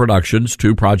musical productions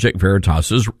to Project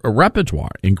Veritas's repertoire,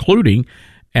 including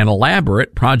an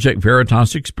elaborate Project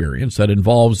Veritas experience that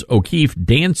involves O'Keefe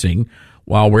dancing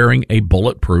while wearing a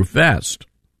bulletproof vest.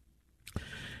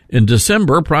 In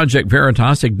December, Project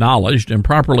Veritas acknowledged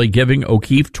improperly giving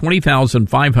O'Keefe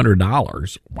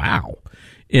 $20,500, wow,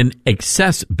 in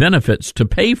excess benefits to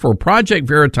pay for Project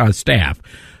Veritas staff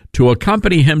to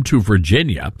accompany him to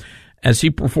Virginia as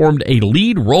he performed a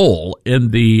lead role in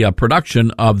the production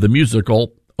of the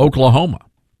musical Oklahoma.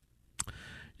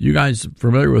 You guys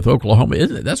familiar with Oklahoma?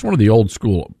 Isn't it? That's one of the old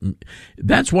school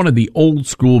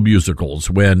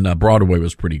musicals when Broadway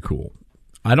was pretty cool.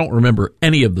 I don't remember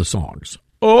any of the songs.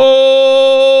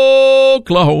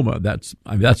 Oklahoma. That's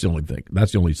the only thing.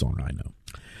 That's the only song I know.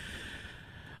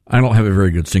 I don't have a very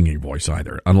good singing voice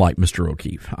either, unlike Mr.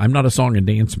 O'Keefe. I'm not a song and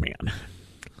dance man.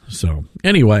 So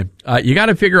anyway, you got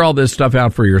to figure all this stuff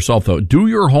out for yourself, though. Do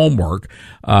your homework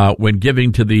when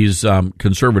giving to these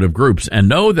conservative groups, and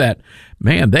know that,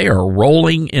 man, they are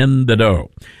rolling in the dough.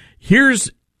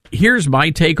 Here's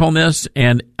my take on this,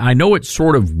 and I know it's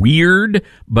sort of weird,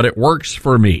 but it works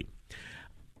for me.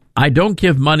 I don't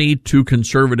give money to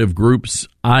conservative groups.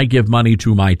 I give money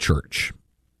to my church.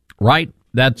 Right?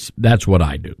 That's what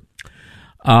I do.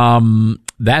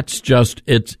 That's just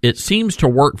it seems to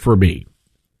work for me.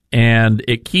 And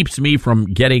it keeps me from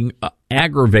getting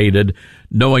aggravated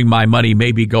knowing my money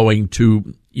may be going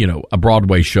to, a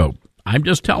Broadway show. I'm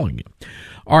just telling you.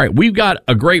 All right, we've got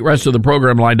a great rest of the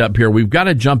program lined up here. We've got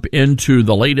to jump into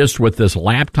the latest with this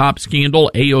laptop scandal,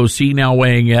 AOC now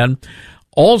weighing in.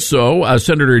 Also,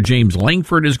 Senator James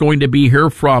Lankford is going to be here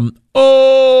from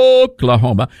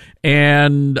Oklahoma.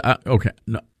 And, okay,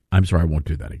 no, I'm sorry, I won't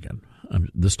do that again.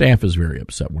 The staff is very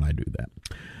upset when I do that.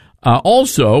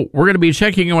 Also, we're going to be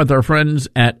checking in with our friends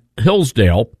at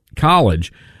Hillsdale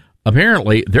College.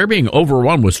 Apparently, they're being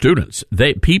overrun with students.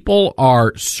 People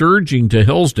are surging to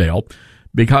Hillsdale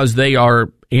because they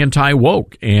are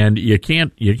anti-woke, and you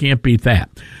can't beat that.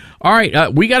 All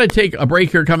right, we got to take a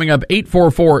break here. Coming up,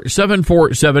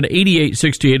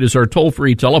 844-747-8868 is our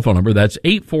toll-free telephone number. That's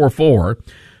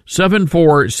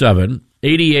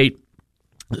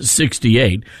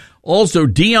 844-747-8868. Also,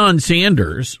 Deion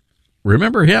Sanders,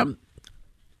 remember him?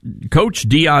 Coach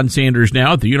Deion Sanders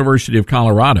now at the University of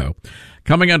Colorado,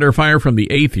 coming under fire from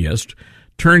the Atheist.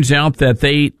 Turns out that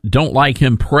they don't like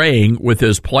him praying with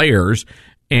his players,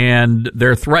 and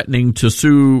they're threatening to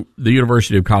sue the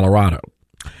University of Colorado.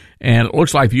 And it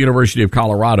looks like the University of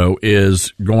Colorado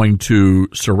is going to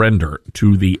surrender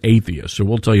to the Atheist. So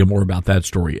we'll tell you more about that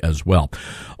story as well.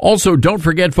 Also, don't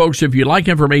forget, folks, if you'd like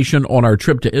information on our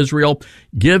trip to Israel,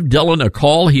 give Dylan a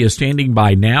call. He is standing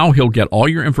by now. He'll get all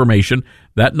your information.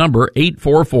 That number,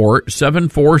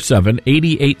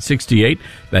 844-747-8868.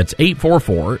 That's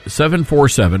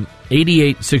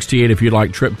 844-747-8868 if you'd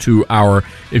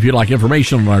like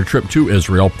information on our trip to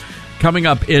Israel, coming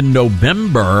up in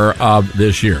November of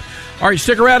this year. All right,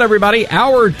 stick around, everybody.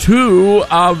 Hour 2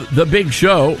 of the big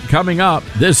show coming up.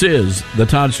 This is the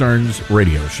Todd Starnes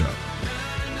Radio Show.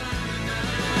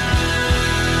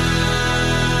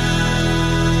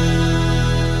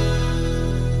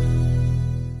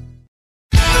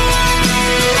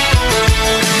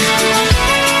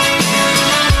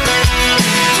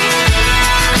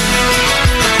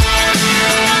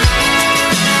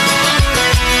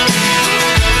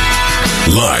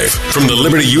 Live from the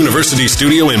Liberty University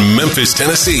studio in Memphis,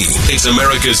 Tennessee, it's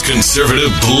America's conservative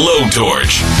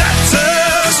blowtorch. That's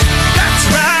us. That's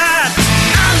right.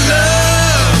 I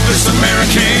love this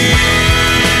American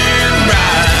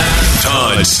ride.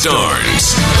 Todd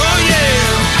Starnes. Oh,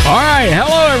 yeah. All right.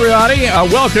 Hello, everybody.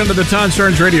 Welcome to the Todd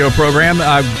Starnes radio program.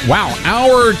 Wow.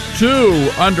 Hour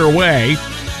 2 underway.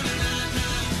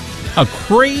 A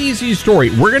crazy story.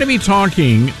 We're going to be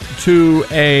talking to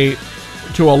a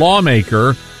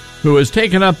lawmaker who has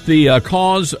taken up the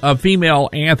cause of female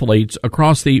athletes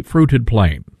across the fruited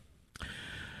plain.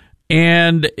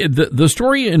 And the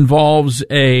story involves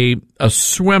a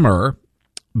swimmer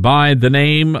by the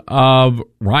name of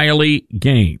Riley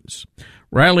Gaines.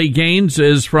 Riley Gaines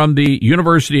is from the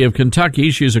University of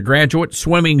Kentucky. She's a graduate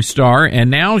swimming star, and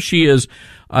now she is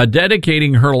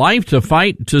dedicating her life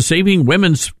to saving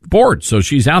women's sports. So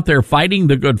she's out there fighting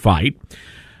the good fight.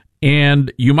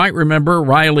 And you might remember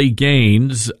Riley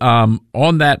Gaines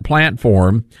on that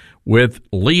platform with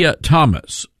Leah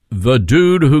Thomas, the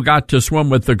dude who got to swim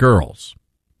with the girls.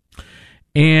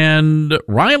 And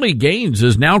Riley Gaines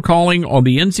is now calling on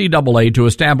the NCAA to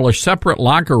establish separate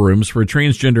locker rooms for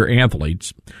transgender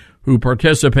athletes who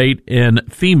participate in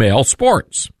female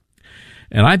sports.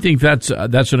 And I think that's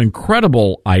an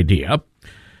incredible idea.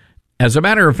 As a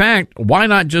matter of fact, why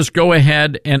not just go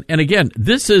ahead and again,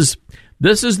 this is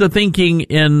the thinking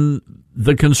in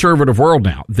the conservative world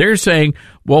now. They're saying,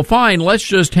 well, fine, let's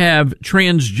just have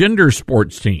transgender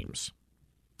sports teams.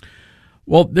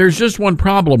 Well, there's just one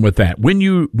problem with that. When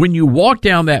you walk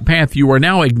down that path, you are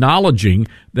now acknowledging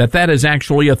that is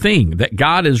actually a thing, that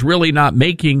God is really not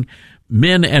making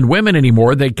men and women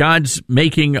anymore, that God's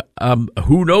making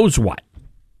who knows what.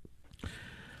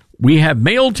 We have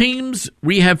male teams,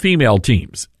 we have female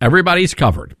teams. Everybody's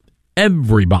covered.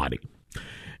 Everybody.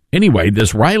 Anyway,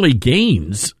 this Riley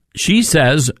Gaines, she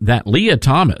says that Leah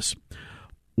Thomas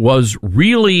was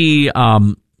really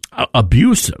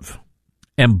abusive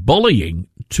and bullying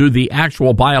to the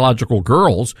actual biological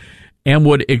girls and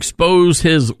would expose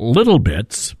his little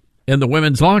bits in the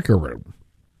women's locker room.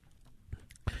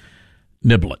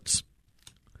 Niblets.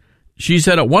 She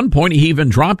said at one point he even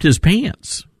dropped his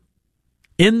pants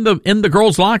in the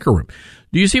girls' locker room.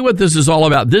 Do you see what this is all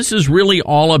about? This is really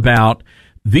all about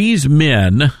these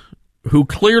men who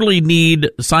clearly need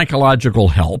psychological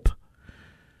help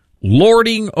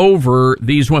lording over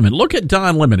these women. Look at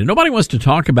Don Lemon. And nobody wants to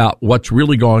talk about what's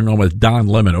really going on with Don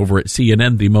Lemon over at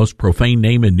CNN, the most profane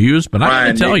name in news. But I'm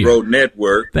going to tell you.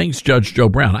 Network. Thanks, Judge Joe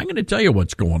Brown. I'm going to tell you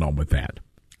what's going on with that.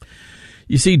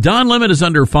 You see, Don Lemon is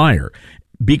under fire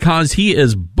because he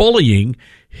is bullying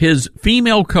his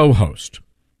female co-host.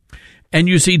 And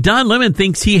you see, Don Lemon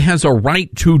thinks he has a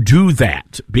right to do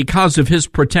that because of his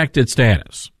protected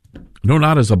status. No,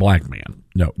 not as a black man.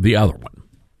 No, the other one.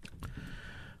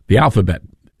 The alphabet.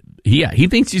 Yeah, he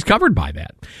thinks he's covered by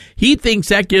that. He thinks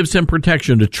that gives him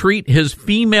protection to treat his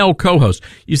female co-host.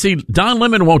 You see, Don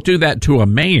Lemon won't do that to a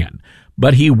man,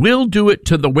 but he will do it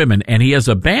to the women, and he has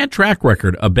a bad track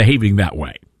record of behaving that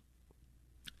way.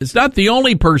 It's not the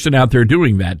only person out there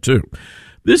doing that, too.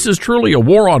 This is truly a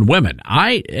war on women.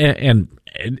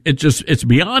 It's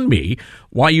beyond me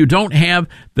why you don't have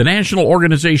the National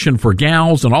Organization for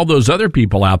Gals and all those other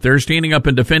people out there standing up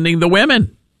and defending the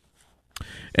women.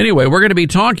 Anyway, we're going to be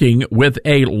talking with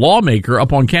a lawmaker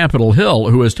up on Capitol Hill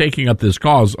who is taking up this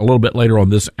cause a little bit later on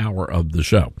this hour of the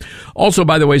show. Also,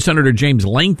 by the way, Senator James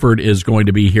Lankford is going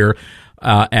to be here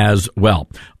as well.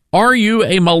 Are you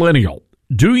a millennial?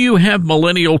 Do you have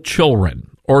millennial children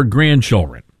or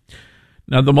grandchildren?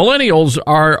 Now, the millennials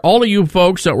are all of you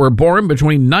folks that were born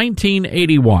between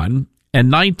 1981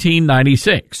 and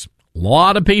 1996. A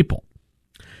lot of people.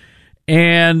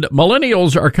 And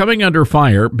millennials are coming under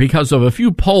fire because of a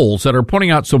few polls that are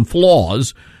pointing out some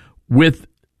flaws with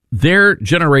their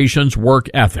generation's work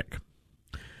ethic.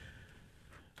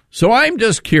 So I'm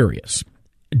just curious.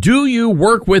 Do you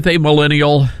work with a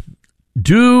millennial?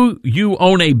 Do you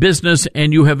own a business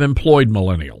and you have employed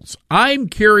millennials? I'm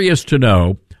curious to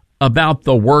know about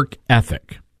the work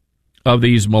ethic of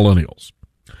these millennials.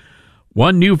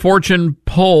 One new Fortune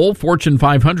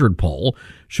 500 poll,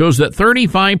 shows that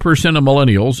 35% of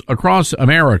millennials across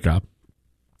America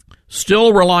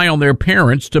still rely on their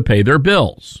parents to pay their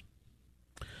bills.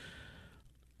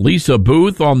 Lisa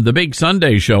Booth on the Big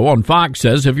Sunday Show on Fox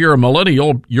says if you're a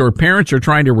millennial, your parents are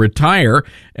trying to retire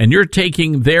and you're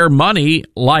taking their money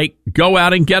like go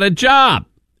out and get a job.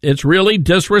 It's really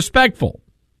disrespectful.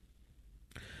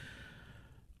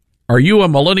 Are you a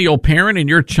millennial parent and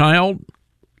your child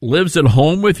lives at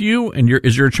home with you and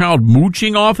is your child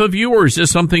mooching off of you, or is this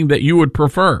something that you would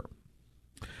prefer?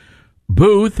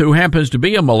 Booth, who happens to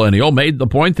be a millennial, made the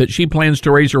point that she plans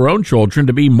to raise her own children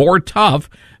to be more tough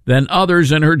than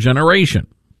others in her generation.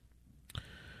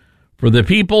 For the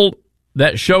people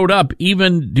that showed up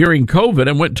even during COVID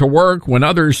and went to work when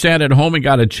others sat at home and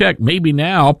got a check, maybe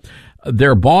now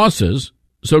they're bosses.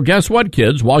 So guess what,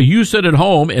 kids? While you sit at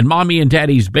home in mommy and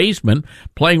daddy's basement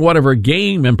playing whatever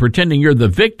game and pretending you're the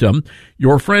victim,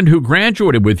 your friend who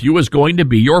graduated with you is going to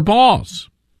be your boss.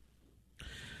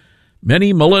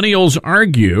 Many millennials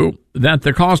argue that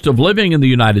the cost of living in the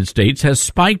United States has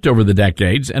spiked over the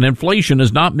decades and inflation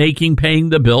is not making paying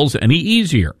the bills any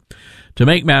easier. To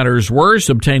make matters worse,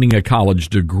 obtaining a college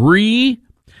degree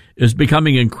is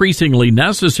becoming increasingly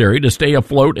necessary to stay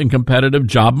afloat in competitive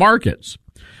job markets.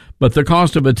 But the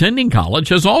cost of attending college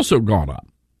has also gone up.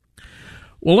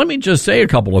 Well, let me just say a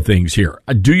couple of things here.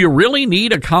 Do you really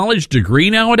need a college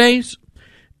degree nowadays?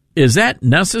 Is that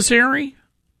necessary?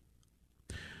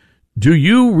 Do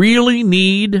you really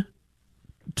need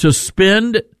to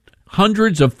spend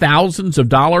hundreds of thousands of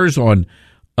dollars on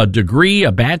a degree,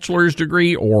 a bachelor's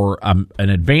degree, or an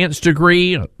advanced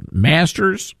degree, a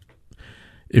master's?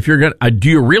 If you're going,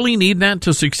 do you really need that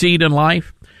to succeed in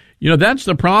life? You know, that's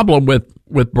the problem with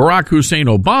Barack Hussein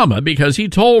Obama, because he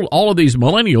told all of these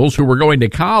millennials who were going to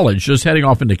college, just heading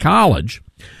off into college,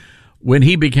 when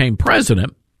he became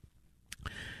president,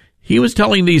 he was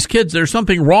telling these kids there's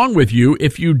something wrong with you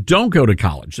if you don't go to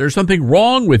college. There's something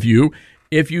wrong with you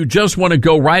if you just want to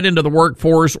go right into the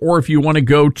workforce or if you want to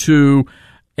go to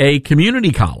a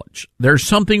community college. There's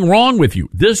something wrong with you.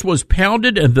 This was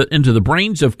pounded into the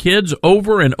brains of kids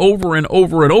over and over and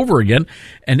over and over again.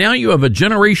 And now you have a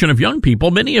generation of young people,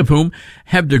 many of whom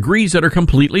have degrees that are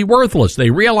completely worthless. They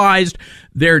realized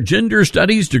their gender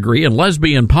studies degree in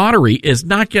lesbian pottery is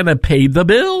not going to pay the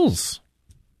bills.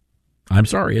 I'm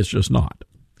sorry, it's just not.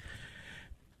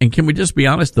 And can we just be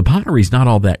honest? The pottery's not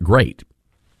all that great.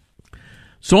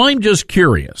 So I'm just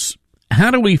curious. How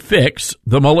do we fix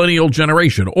the millennial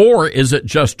generation, or is it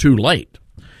just too late?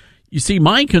 You see,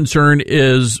 my concern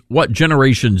is what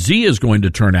Generation Z is going to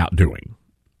turn out doing.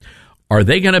 Are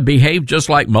they going to behave just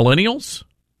like millennials?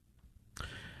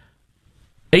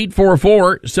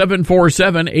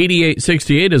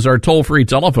 844-747-8868 is our toll-free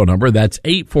telephone number. That's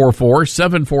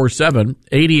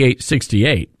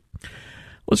 844-747-8868.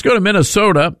 Let's go to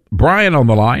Minnesota. Brian on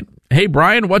the line. Hey,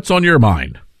 Brian, what's on your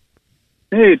mind?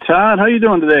 Hey, Todd, how you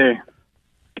doing today?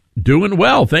 Doing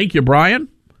well. Thank you, Brian.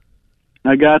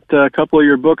 I got a couple of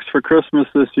your books for Christmas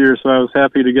this year, so I was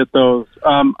happy to get those.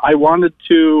 I wanted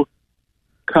to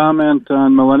comment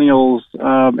on millennials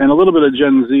and a little bit of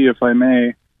Gen Z, if I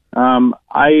may.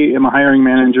 I am a hiring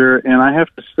manager, and I have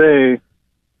to say,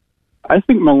 I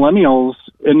think millennials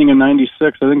ending in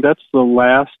 96, I think that's the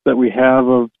last that we have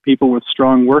of people with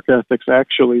strong work ethics,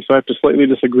 actually. So I have to slightly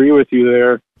disagree with you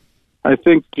there. I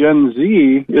think Gen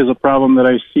Z is a problem that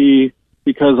I see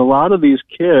because a lot of these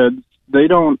kids, they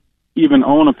don't even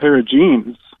own a pair of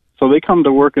jeans. So they come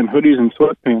to work in hoodies and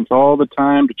sweatpants all the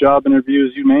time, to job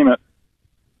interviews, you name it.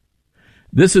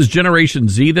 This is Generation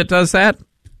Z that does that?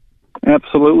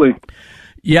 Absolutely.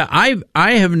 Yeah,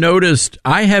 I have noticed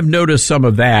some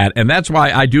of that, and that's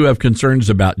why I do have concerns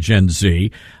about Gen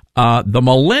Z. The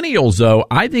millennials, though,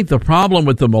 I think the problem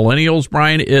with the millennials,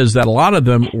 Brian, is that a lot of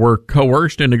them were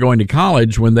coerced into going to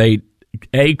college when they,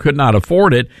 A, could not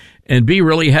afford it, and B,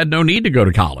 really had no need to go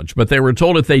to college. But they were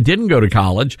told if they didn't go to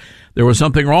college, there was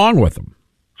something wrong with them.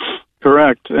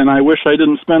 Correct. And I wish I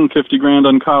didn't spend $50,000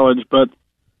 on college, but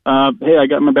hey, I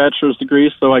got my bachelor's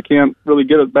degree, so I can't really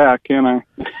get it back, can I?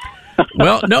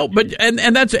 Well, no, but and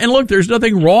look, there's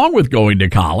nothing wrong with going to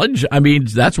college. I mean,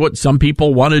 that's what some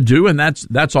people want to do, and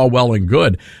that's all well and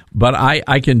good. But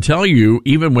I can tell you,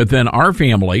 even within our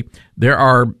family, there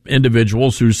are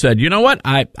individuals who said, you know what,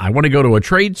 I want to go to a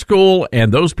trade school,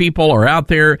 and those people are out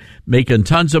there making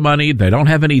tons of money. They don't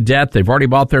have any debt. They've already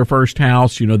bought their first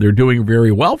house. You know, they're doing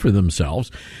very well for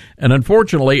themselves. And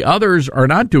unfortunately, others are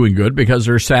not doing good because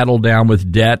they're saddled down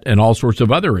with debt and all sorts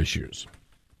of other issues.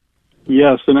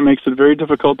 Yes, and it makes it very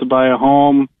difficult to buy a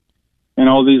home and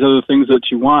all these other things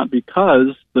that you want because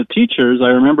the teachers, I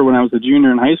remember when I was a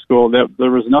junior in high school, that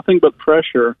there was nothing but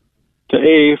pressure to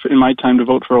A, in my time, to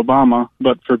vote for Obama,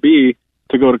 but for B,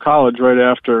 to go to college right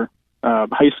after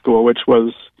high school, which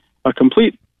was a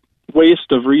complete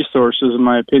waste of resources, in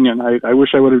my opinion. I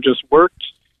wish I would have just worked,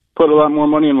 put a lot more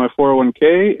money in my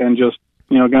 401k, and just,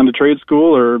 gone to trade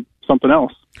school or something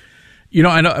else. You know,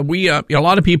 I know a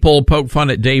lot of people poke fun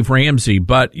at Dave Ramsey,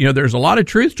 but, there's a lot of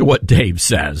truth to what Dave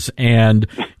says. And,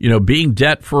 being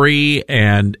debt free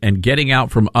and getting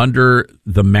out from under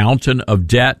the mountain of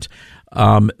debt,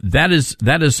 that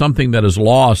is something that is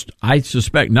lost, I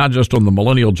suspect, not just on the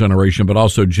millennial generation, but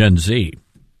also Gen Z.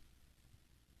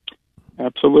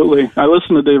 Absolutely. I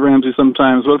listen to Dave Ramsey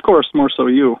sometimes, but of course, more so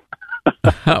you.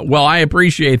 Well, I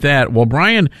appreciate that. Well,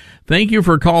 Brian, thank you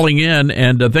for calling in,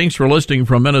 and thanks for listening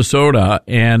from Minnesota.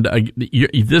 And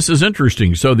this is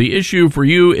interesting. So the issue for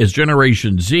you is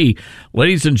Generation Z.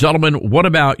 Ladies and gentlemen, what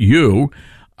about you?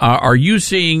 Are you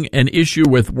seeing an issue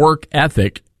with work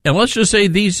ethic? And let's just say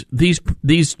these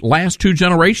last two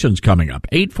generations coming up,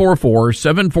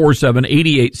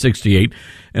 844-747-8868.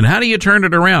 And how do you turn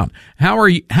it around? How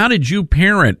did you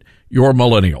parent your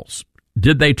millennials?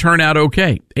 Did they turn out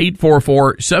okay?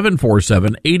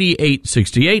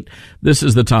 844-747-8868. This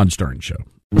is the Todd Stern Show.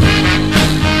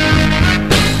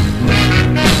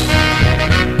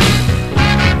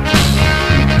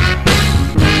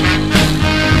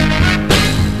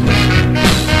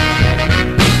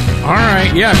 All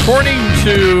right, yeah, according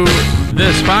to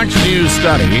this Fox News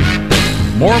study,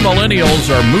 more millennials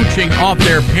are mooching off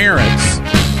their parents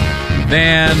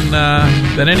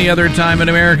than any other time in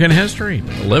American history,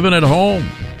 living at home.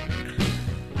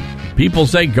 People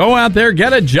say, go out there,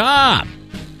 get a job.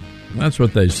 That's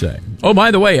what they say. Oh,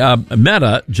 by the way,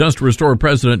 Meta just restored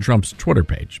President Trump's Twitter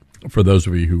page, for those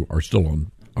of you who are still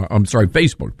on,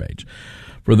 Facebook page,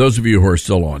 for those of you who are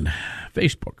still on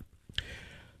Facebook.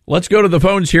 Let's go to the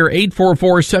phones here,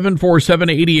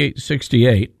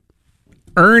 844-747-8868.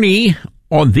 Ernie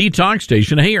on the talk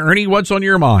station. Hey, Ernie, what's on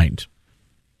your mind?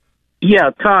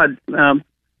 Yeah, Todd,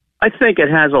 I think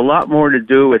it has a lot more to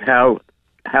do with how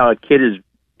a kid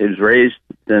is raised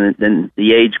than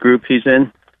the age group he's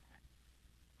in.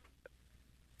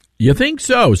 You think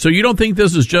so? So you don't think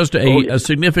this is just a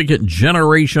significant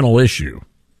generational issue?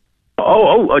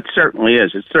 Oh, it certainly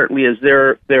is. It certainly is.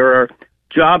 There are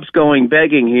jobs going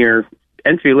begging here,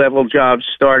 entry-level jobs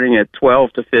starting at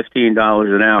 $12 to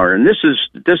 $15 an hour. And this is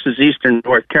Eastern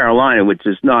North Carolina, which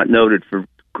is not noted for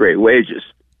great wages.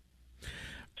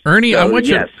 Ernie, I want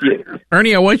you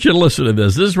to listen to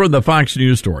this. This is from the Fox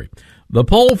News story. The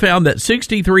poll found that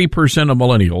 63% of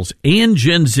millennials and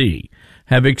Gen Z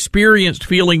have experienced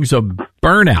feelings of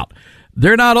burnout.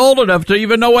 They're not old enough to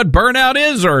even know what burnout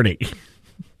is, Ernie.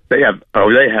 They have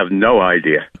no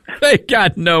idea. They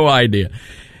got no idea.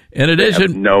 In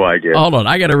addition, no idea. Hold on,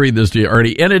 I got to read this to you,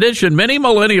 Ernie. In addition, many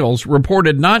millennials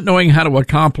reported not knowing how to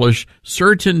accomplish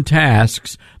certain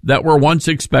tasks that were once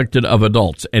expected of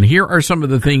adults. And here are some of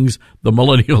the things the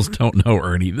millennials don't know,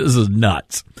 Ernie. This is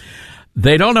nuts.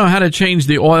 They don't know how to change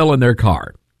the oil in their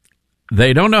car.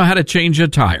 They don't know how to change a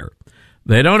tire.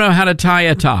 They don't know how to tie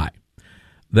a tie.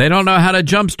 They don't know how to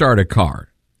jumpstart a car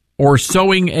or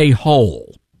sewing a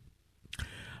hole.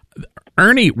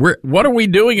 Ernie, what are we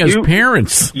doing as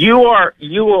parents?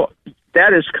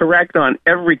 That is correct on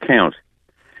every count.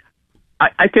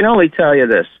 I can only tell you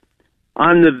this.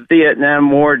 I'm the Vietnam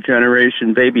War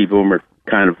generation baby boomer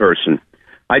kind of person.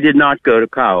 I did not go to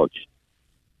college,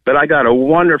 but I got a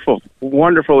wonderful,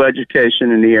 wonderful education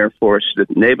in the Air Force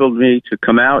that enabled me to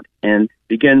come out and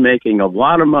begin making a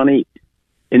lot of money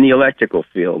in the electrical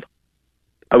field.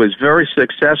 I was very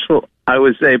successful. I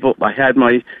had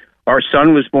my Our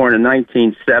son was born in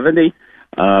 1970.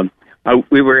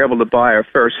 We were able to buy our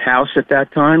first house at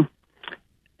that time,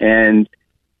 and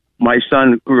my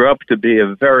son grew up to be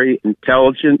a very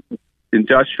intelligent,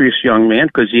 industrious young man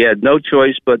because he had no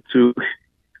choice but to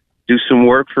do some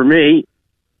work for me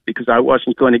because I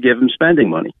wasn't going to give him spending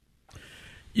money.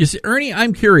 You see, Ernie,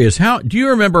 I'm curious. Do you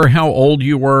remember how old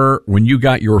you were when you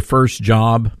got your first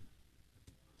job?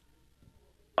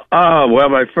 Well,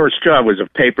 my first job was a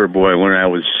paper boy when I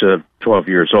was 12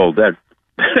 years old. But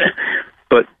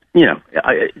you know,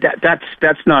 that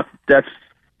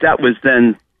was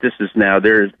then. This is now.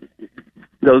 Those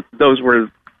were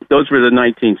the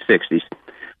 1960s.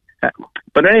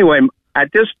 But anyway,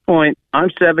 at this point, I'm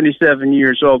 77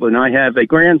 years old, and I have a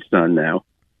grandson now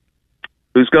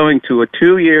who's going to a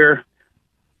 2-year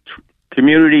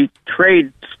community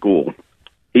trade school.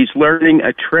 He's learning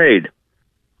a trade.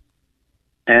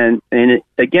 And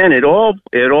again, it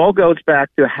all goes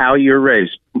back to how you're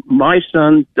raised. My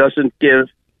son doesn't give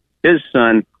his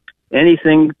son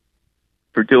anything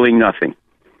for doing nothing.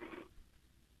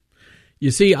 You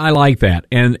see, I like that,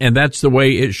 and that's the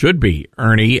way it should be,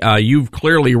 Ernie. You've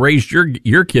clearly raised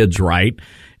your kids right,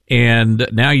 and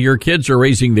now your kids are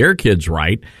raising their kids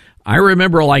right. I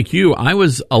remember, like you, I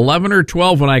was 11 or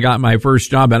 12 when I got my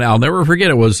first job, and I'll never forget,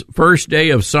 it was first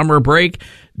day of summer break.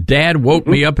 Dad woke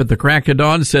me up at the crack of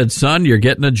dawn, said, "Son, you're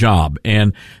getting a job."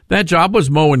 And that job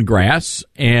was mowing grass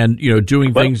and, you know,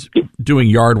 doing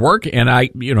yard work. And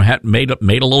I, you know, had made a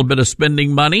little bit of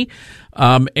spending money.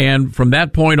 And from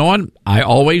that point on, I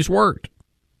always worked.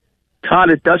 Todd,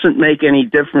 it doesn't make any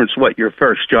difference what your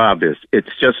first job is.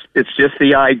 It's just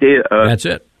the idea of that's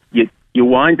it. You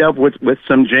wind up with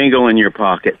some jingle in your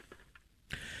pocket.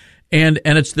 And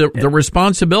it's the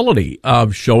responsibility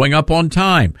of showing up on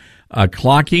time,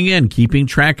 clocking in, keeping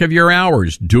track of your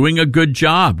hours, doing a good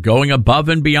job, going above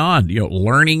and beyond, you know,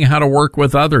 learning how to work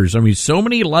with others. I mean, so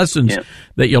many lessons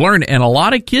that you learn. And a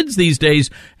lot of kids these days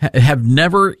have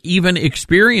never even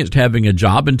experienced having a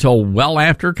job until well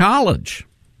after college.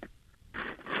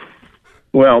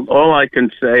 Well, all I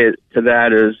can say to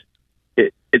that is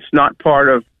it's not part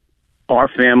of our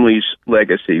family's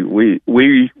legacy. We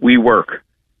work.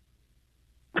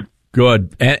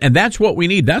 Good. And that's what we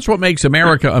need. That's what makes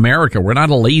America America. We're not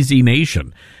a lazy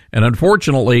nation. And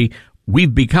unfortunately,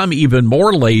 we've become even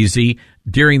more lazy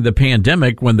during the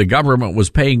pandemic when the government was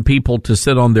paying people to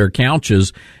sit on their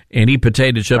couches and eat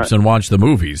potato chips and watch the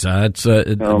movies.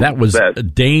 That was a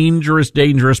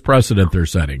dangerous precedent they're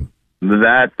setting.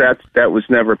 That was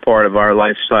never part of our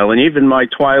lifestyle. And even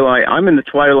I'm in the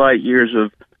twilight years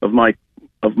of my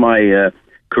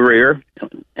career,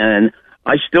 and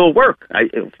I still work.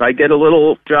 If I get a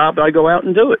little job, I go out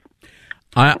and do it.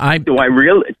 Do I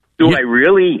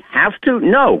really have to?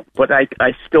 No, but I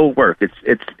still work. It's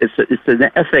an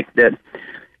ethic that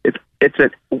it's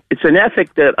an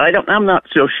ethic that I'm not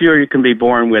so sure you can be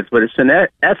born with, but it's an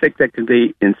ethic that can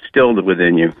be instilled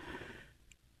within you.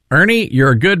 Ernie,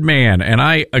 you're a good man, and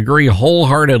I agree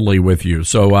wholeheartedly with you.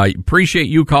 So I appreciate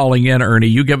you calling in, Ernie.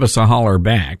 You give us a holler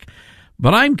back.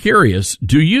 But I'm curious,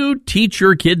 do you teach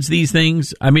your kids these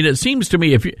things? I mean, it seems to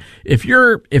me if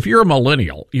you're a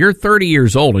millennial, you're 30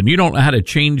 years old and you don't know how to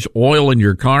change oil in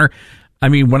your car. I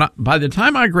mean, by the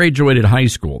time I graduated high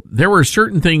school, there were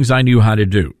certain things I knew how to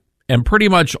do, and pretty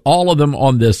much all of them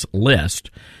on this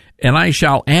list, and I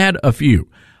shall add a few.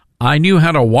 I knew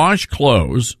how to wash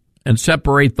clothes and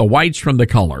separate the whites from the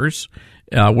colors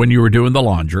when you were doing the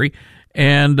laundry.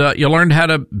 And you learned how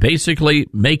to basically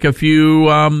make a few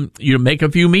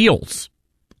meals,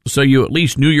 so you at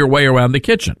least knew your way around the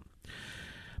kitchen.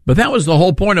 But that was the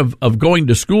whole point of going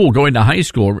to school, going to high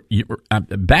school.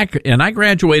 And I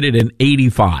graduated in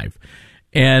 85.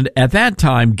 And at that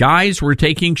time, guys were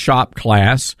taking shop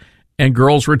class and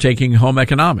girls were taking home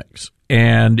economics.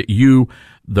 And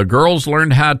the girls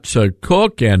learned how to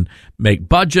cook and make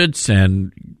budgets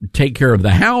and take care of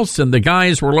the house, and the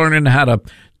guys were learning how to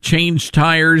change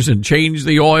tires and change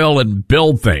the oil and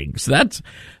build things. That's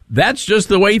just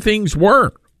the way things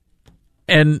were.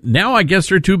 And now I guess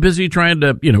they're too busy trying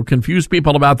to, confuse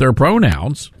people about their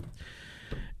pronouns.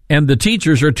 And the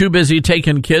teachers are too busy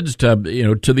taking kids to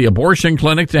the abortion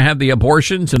clinic to have the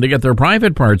abortions and to get their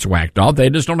private parts whacked off.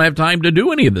 They just don't have time to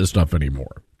do any of this stuff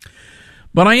anymore.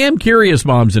 But I am curious,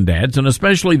 moms and dads, and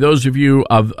especially those of you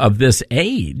of this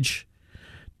age,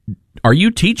 are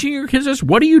you teaching your kids this?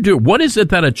 What do you do? What is it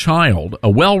that a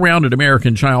well-rounded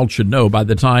American child should know by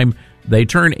the time they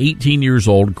turn 18 years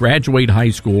old, graduate high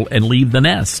school, and leave the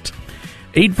nest?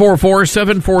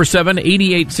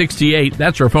 844-747-8868.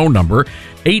 That's our phone number,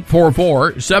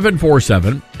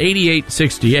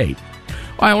 844-747-8868.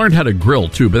 I learned how to grill,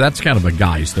 too, but that's kind of a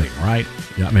guy's thing, right?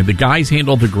 Yeah, I mean, the guys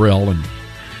handle the grill, and,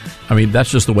 I mean,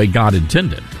 that's just the way God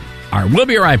intended. All right, we'll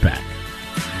be right back.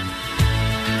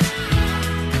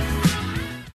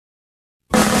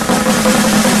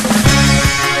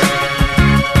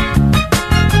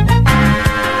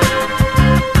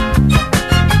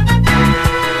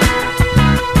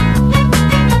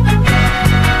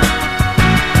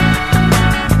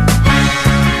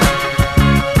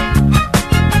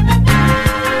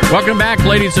 Welcome back,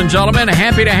 ladies and gentlemen.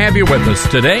 Happy to have you with us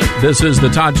today. This is the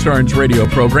Todd Starnes radio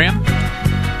program.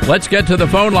 Let's get to the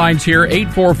phone lines here.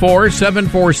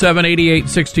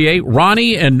 844-747-8868.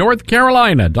 Ronnie in North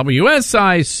Carolina,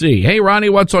 WSIC. Hey, Ronnie,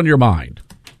 what's on your mind?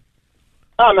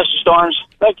 Hi, Mr. Starnes.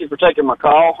 Thank you for taking my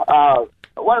call. I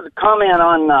wanted to comment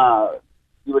on,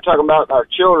 you were talking about our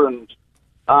children.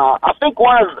 I think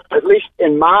at least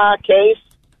in my case,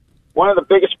 one of the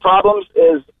biggest problems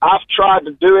is I've tried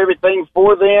to do everything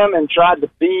for them and tried to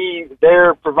be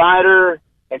their provider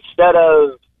instead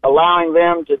of allowing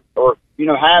them to, or,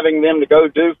 having them to go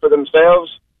do for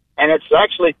themselves. And it's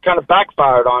actually kind of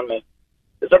backfired on me.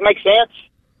 Does that make sense?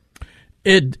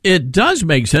 It does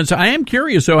make sense. I am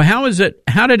curious, though, how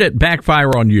did it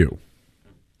backfire on you?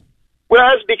 Well,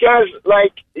 it's because,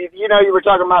 you were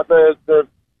talking about the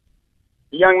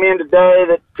young men today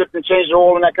that couldn't change the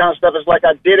oil and that kind of stuff. It's like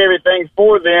I did everything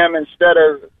for them instead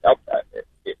of,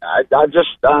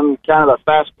 I'm kind of a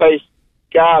fast-paced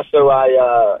guy, so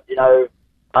I'd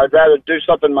rather do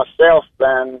something myself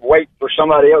than wait for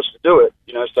somebody else to do it,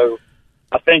 so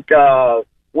I think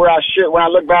when I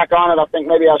look back on it, I think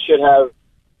maybe I should have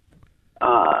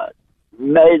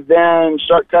made them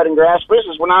start cutting grass. For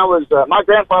instance, when I was, my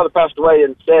grandfather passed away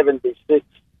in 1976,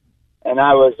 and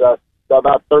I was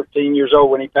about 13 years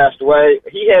old when he passed away.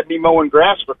 He had me mowing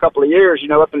grass for a couple of years,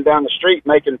 up and down the street,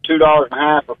 making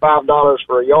 $2.50 or $5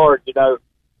 for a yard, So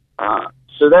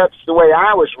that's the way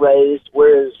I was raised,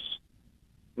 whereas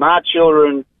my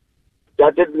children,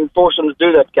 I didn't force them to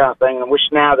do that kind of thing. And I wish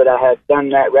now that I had done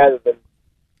that rather than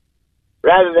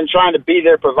trying to be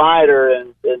their provider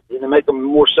and make them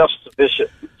more self-sufficient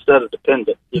instead of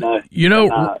dependent,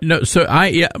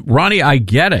 Ronnie, I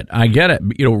get it.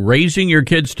 Raising your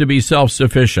kids to be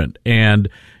self-sufficient and,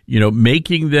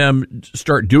 making them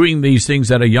start doing these things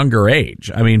at a younger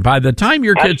age. I mean, by the time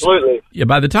your kids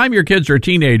are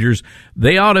teenagers,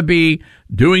 they ought to be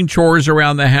doing chores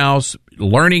around the house,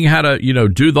 learning how to,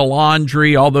 do the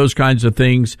laundry, all those kinds of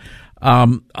things.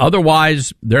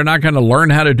 Otherwise, they're not going to learn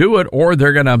how to do it, or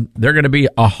they're going to be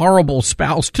a horrible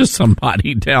spouse to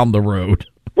somebody down the road.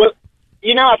 Well,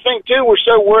 I think too we're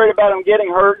so worried about them getting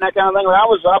hurt and that kind of thing. When I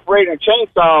was operating a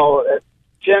chainsaw at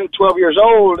 10, 12 years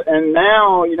old, and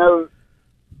now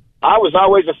I was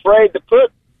always afraid to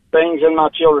put things in my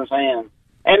children's hands.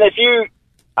 And if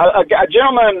a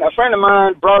friend of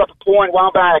mine brought up a point a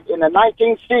while back in the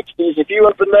 1960s. If you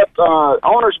opened up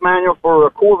owner's manual for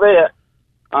a Corvette.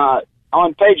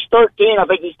 On page 13, I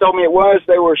think he told me it was,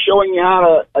 they were showing you how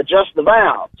to adjust the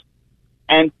valves.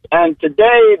 And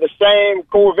today, the same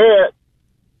Corvette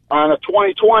on a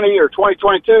 2020 or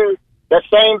 2022, that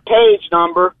same page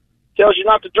number tells you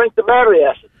not to drink the battery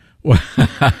acid. Where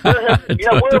have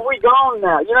we gone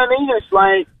now? You know what I mean?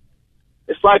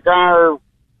 It's like our,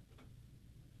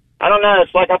 I don't know,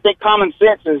 it's like I think common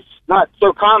sense is not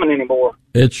so common anymore.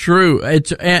 It's true.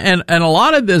 And a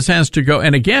lot of this has to go.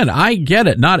 And again, I get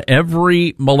it. Not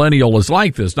every millennial is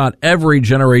like this. Not every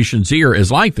Generation Zer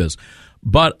is like this.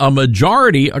 But a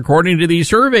majority, according to these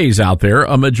surveys out there,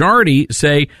 a majority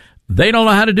say they don't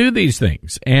know how to do these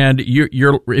things. And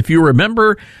if you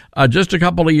remember, just a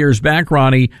couple of years back,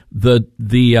 Ronnie,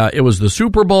 it was the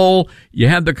Super Bowl. You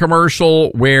had the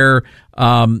commercial where,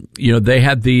 they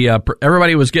had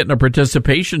everybody was getting a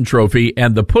participation trophy,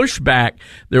 and the pushback,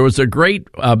 there was a great,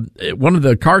 one of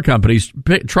the truck companies,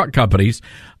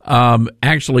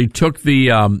 actually took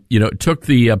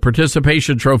the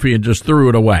participation trophy and just threw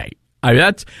it away. I mean,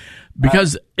 that's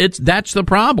the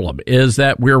problem, is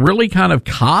that we're really kind of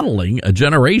coddling a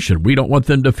generation. We don't want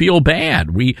them to feel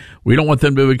bad. We don't want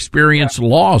them to experience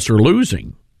loss or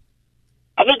losing.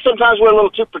 I think sometimes we're a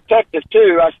little too protective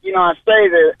too. I say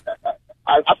that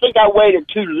I think I waited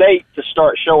too late to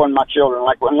start showing my children.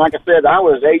 Like I said, I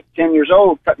was 8, 10 years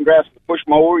old cutting grass with a push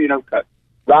mower.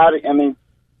 Riding. I mean,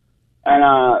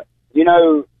 and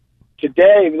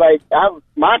today,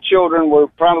 my children were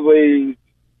probably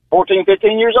 14,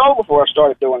 15 years old before I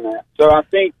started doing that. So I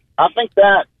think we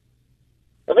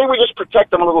just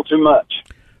protect them a little too much.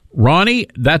 Ronnie,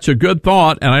 that's a good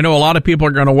thought, and I know a lot of people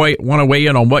are going to want to weigh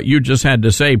in on what you just had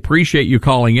to say. Appreciate you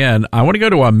calling in. I want to go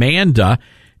to Amanda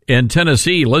in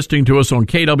Tennessee, listening to us on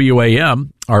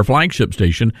KWAM, our flagship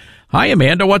station. Hi,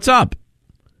 Amanda. What's up?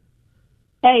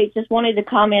 Hey, just wanted to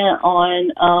comment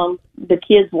on the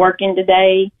kids working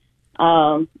today.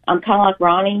 I'm kind of like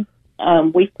Ronnie.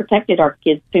 We've protected our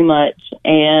kids too much.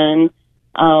 And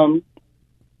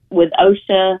with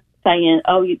OSHA saying,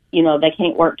 oh, you know, they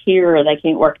can't work here or they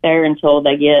can't work there until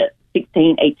they get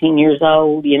 16, 18 years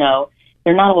old, you know,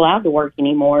 they're not allowed to work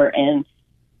anymore. And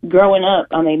growing up,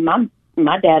 I mean,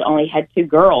 my dad only had 2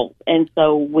 girls, and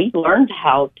so we learned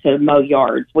how to mow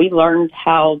yards. We learned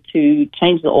how to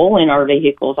change the oil in our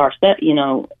vehicles, you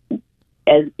know,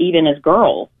 even as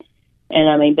girls. And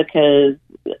I mean, because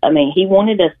he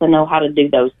wanted us to know how to do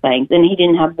those things, and he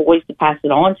didn't have boys to pass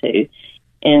it on to.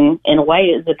 And in a way,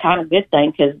 it's a kind of good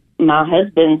thing, because my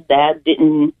husband's dad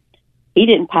didn't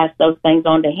pass those things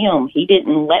on to him. He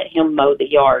didn't let him mow the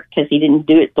yard because he didn't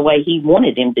do it the way he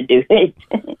wanted him to do it.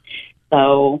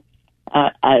 So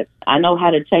I know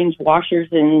how to change washers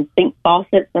and sink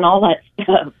faucets and all that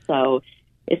stuff. So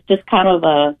it's just kind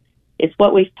of it's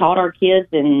what we've taught our kids.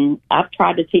 And I've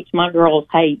tried to teach my girls,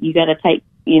 hey, you got to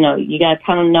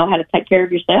kind of know how to take care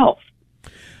of yourself.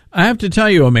 I have to tell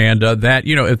you, Amanda, that,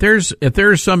 you know, if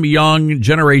there's some young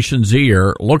Generation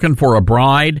Zer looking for a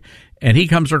bride, and he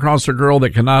comes across a girl that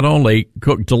can not only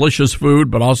cook delicious food,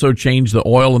 but also change the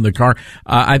oil in the car,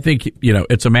 I think, you know,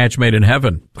 it's a match made in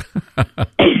heaven.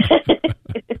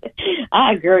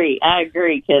 I agree,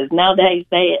 because nowadays,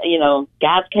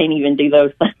 guys can't even do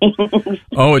those things.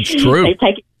 Oh, it's true.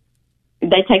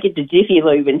 They take it to Jiffy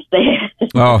Lube instead.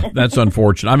 Oh, that's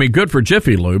unfortunate. I mean, good for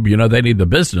Jiffy Lube. You know, they need the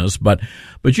business. But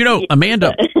you know,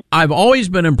 Amanda, I've always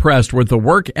been impressed with the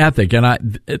work ethic,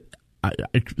 and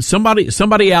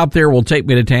somebody out there will take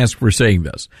me to task for saying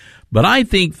this, but I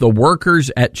think the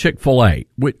workers at Chick-fil-A,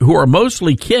 who are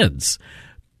mostly kids,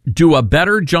 do a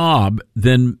better job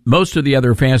than most of the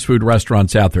other fast food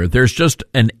restaurants out there. There's just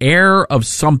an air of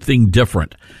something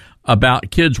different about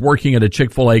kids working at a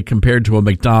Chick-fil-A compared to a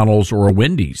McDonald's or a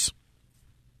Wendy's.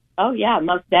 Oh, yeah,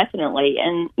 most definitely.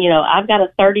 And, you know, I've got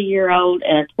a 30-year-old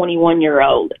and a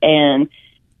 21-year-old, and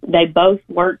they both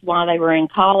worked while they were in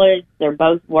college. They're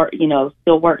both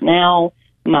still work now.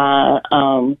 My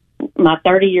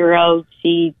 30-year-old,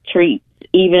 she treats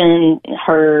even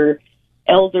her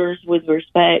elders with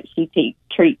respect. She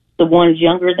treats the ones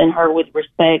younger than her with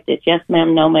respect. It's yes,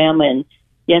 ma'am, no, ma'am, and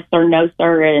yes, sir, no,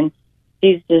 sir. And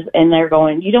and they're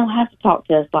going, you don't have to talk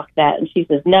to us like that. And she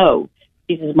says, no.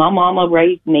 She says, my mama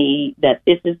raised me that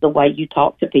this is the way you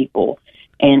talk to people,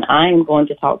 and I am going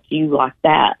to talk to you like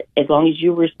that. As long as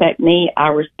you respect me, I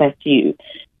respect you.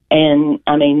 And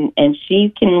I mean, and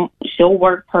she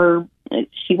works her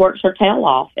tail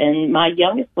off. And my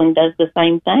youngest one does the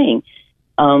same thing.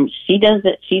 She does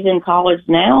it. She's in college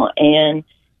now, and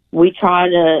we try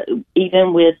to,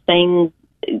 even with things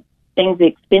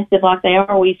expensive like they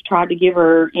are, we've tried to give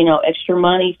her, extra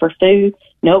money for food.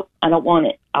 Nope, I don't want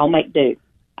it. I'll make do.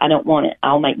 I don't want it.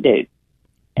 I'll make do.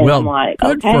 And well, I'm like,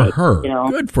 good okay, for her.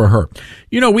 Good for her.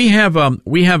 You know, we have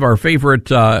our favorite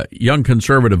young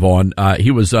conservative on.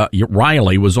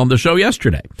 Riley was on the show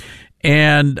yesterday,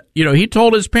 and you know, he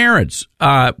told his parents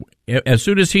as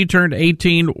soon as he turned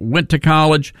 18, went to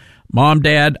college, Mom,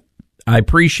 Dad, I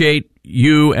appreciate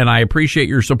you and I appreciate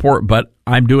your support, but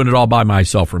I'm doing it all by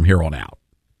myself from here on out.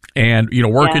 And, you know,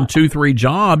 working 2-3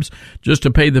 jobs just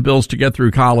to pay the bills to get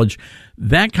through college,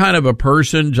 that kind of a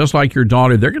person, just like your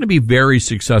daughter, they're going to be very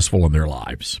successful in their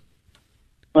lives.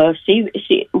 Well,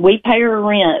 we pay her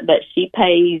rent, but she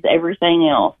pays everything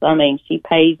else. I mean, she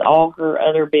pays all her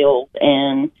other bills,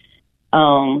 and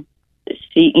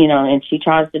she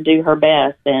tries to do her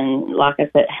best. And like I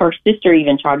said, her sister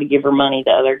even tried to give her money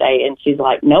the other day, and she's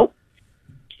like, nope.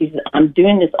 I'm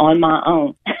doing this on my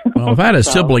own. Well, if I had a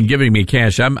sibling giving me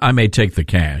cash, I may take the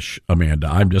cash, Amanda.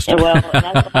 I'm just... Well,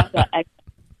 that's what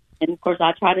and of course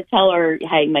I try to tell her,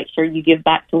 hey, make sure you give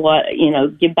back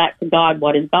to give back to God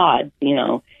what is God,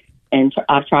 and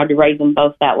I've tried to raise them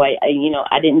both that way.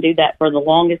 I didn't do that for the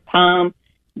longest time,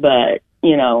 but,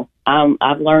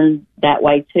 I've learned that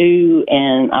way too,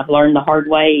 and I've learned the hard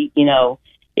way,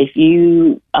 if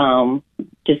you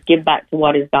just give back to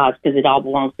what is God's, because it all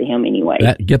belongs to Him anyway.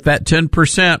 Get that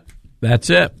 10%. That's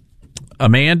it.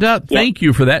 Amanda, thank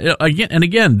you for that.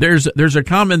 Again, there's a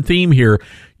common theme here.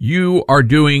 You are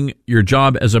doing your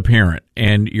job as a parent,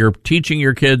 and you're teaching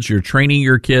your kids, you're training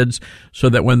your kids so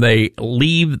that when they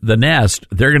leave the nest,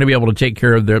 they're going to be able to take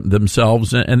care of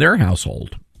themselves and their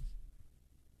household.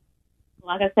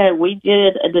 Like I said, we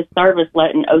did a disservice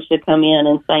letting OSHA come in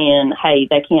and saying, hey,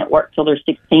 they can't work till they're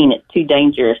 16. It's too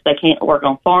dangerous. They can't work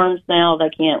on farms now. They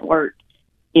can't work,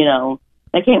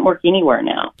 they can't work anywhere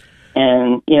now.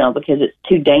 And, because it's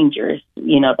too dangerous,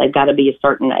 they've got to be a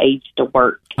certain age to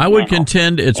work. I would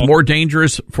contend it's more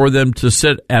dangerous for them to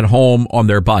sit at home on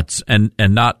their butts and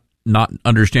not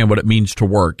understand what it means to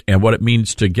work and what it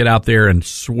means to get out there and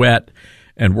sweat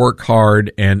and work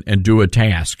hard and do a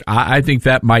task. I think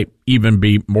that might even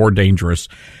be more dangerous.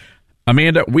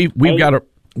 Amanda, we've got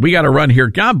to run here.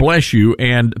 God bless you,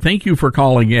 and thank you for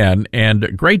calling in,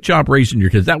 and great job raising your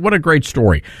kids. What a great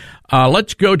story.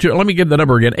 Let me give the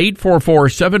number again,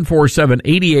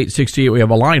 844-747-8868. We have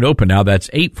a line open now. That's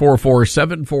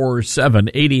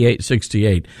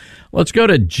 844-747-8868. Let's go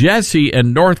to Jesse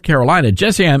in North Carolina.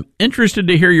 Jesse, I'm interested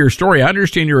to hear your story. I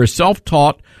understand you're a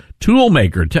self-taught tool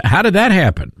maker. How did that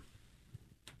happen?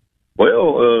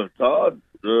 Well, Todd,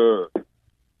 I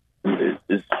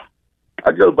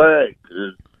go back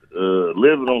to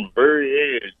living on the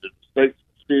very edge of the state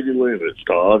city limits,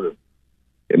 Todd.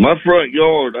 In my front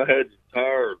yard, I had the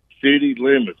entire city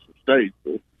limits of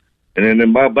Statesville. And then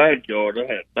in my backyard, I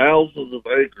had thousands of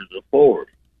acres of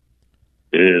forest.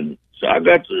 And so I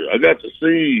got to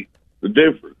see the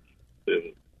difference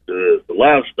in the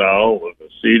lifestyle of the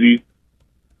city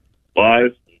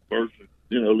life versus,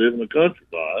 living the country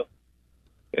life,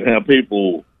 and how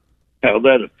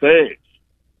that affects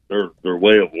their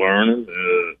way of learning,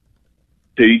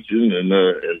 teaching,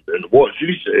 and what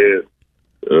she said,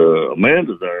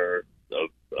 Amanda there.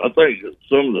 I think that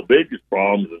some of the biggest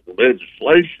problems is the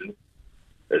legislation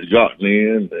has gotten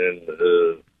in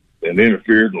and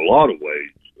interfered in a lot of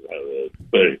ways.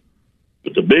 But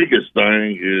the biggest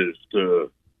thing is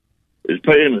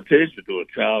paying attention to a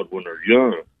child when they're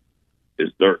young.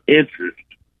 Is their interest,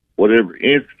 whatever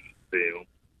interests them,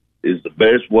 is the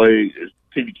best way is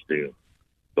to teach them,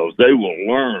 because they will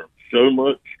learn so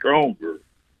much stronger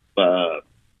by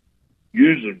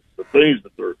using the things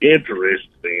that they're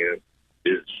interested in.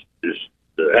 Is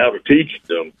how to teach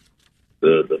them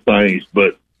the things.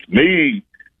 But to me,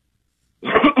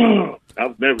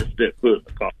 I've never stepped foot in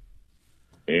the car,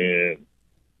 and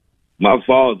my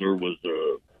father was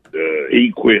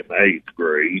he quit in 8th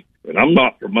grade. And I'm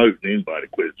not promoting anybody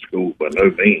to quit school by no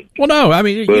means. Well, no, I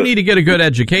mean, you need to get a good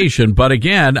education. But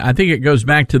again, I think it goes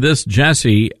back to this,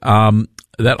 Jesse,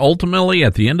 that ultimately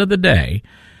at the end of the day,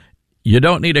 you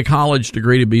don't need a college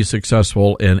degree to be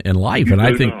successful in life. And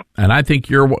I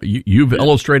think you've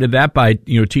illustrated that by,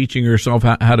 teaching yourself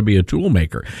how to be a tool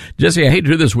maker. Jesse, I hate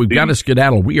to do this. We've got to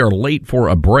skedaddle. We are late for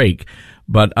a break.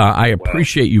 But I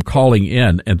appreciate you calling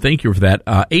in, and thank you for that.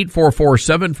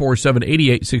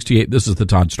 844-747-8868. This is the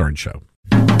Todd Starnes Show.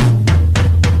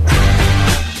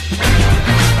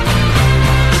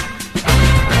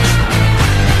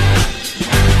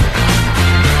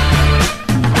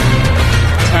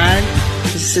 Todd,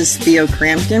 this is Theo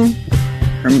Crampton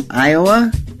from Iowa.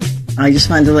 I just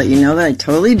wanted to let you know that I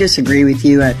totally disagree with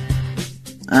you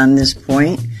on this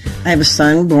point. I have a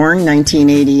son born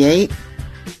 1988.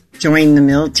 Joined the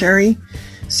military,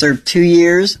 served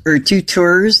 2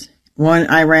 tours, one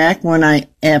Iraq, one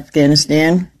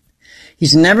Afghanistan.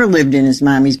 He's never lived in his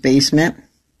mommy's basement.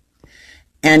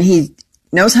 And he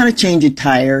knows how to change a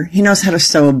tire. He knows how to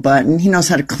sew a button. He knows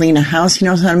how to clean a house. He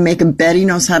knows how to make a bed. He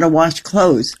knows how to wash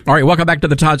clothes. All right, welcome back to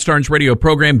the Todd Starnes radio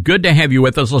program. Good to have you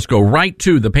with us. Let's go right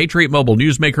to the Patriot Mobile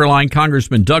Newsmaker line.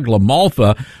 Congressman Doug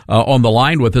LaMalfa on the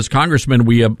line with us. Congressman,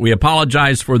 we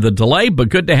apologize for the delay, but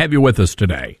good to have you with us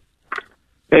today.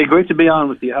 Hey, great to be on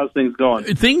with you. How's things going?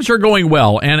 Things are going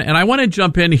well, and I want to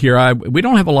jump in here. We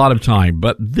don't have a lot of time,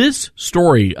 but this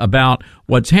story about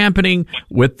what's happening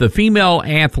with the female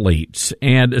athletes,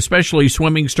 and especially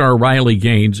swimming star Riley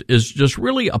Gaines, is just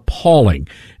really appalling.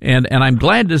 And I'm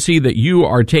glad to see that you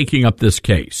are taking up this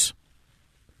case.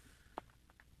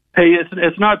 Hey,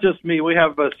 it's not just me. We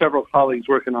have several colleagues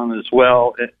working on it as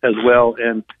well.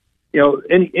 And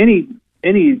any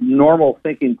normal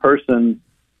thinking person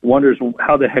wonders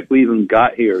how the heck we even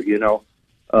got here.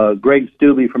 Greg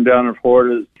Stubbe from down in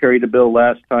Florida carried a bill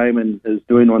last time and is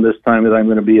doing one this time that I'm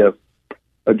going to be a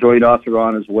joint author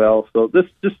on as well. So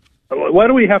why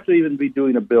do we have to even be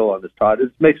doing a bill on this, Todd?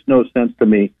 It makes no sense to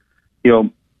me.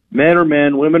 Men are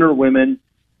men, women are women.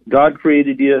 God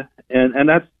created you, and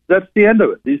that's the end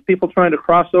of it. These people trying to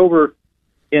cross over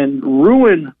and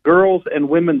ruin girls and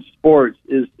women's sports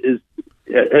is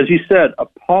as you said,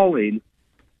 appalling.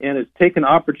 And it's taken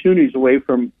opportunities away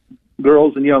from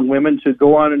girls and young women to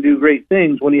go on and do great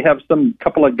things when you have some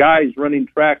couple of guys running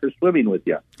track or swimming with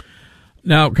you.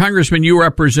 Now, Congressman, you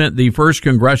represent the 1st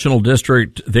Congressional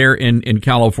District there in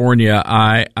California.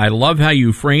 I love how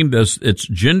you framed this. It's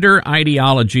gender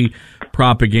ideology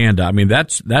propaganda. I mean,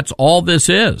 that's all this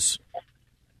is.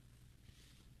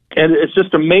 And it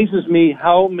just amazes me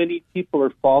how many people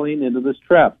are falling into this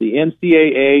trap. The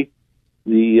NCAA,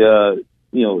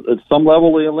 at some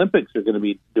level, the Olympics are going to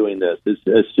be doing this.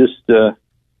 It's just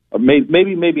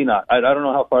maybe not. I don't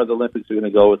know how far the Olympics are going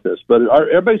to go with this, but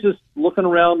everybody's just looking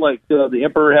around like the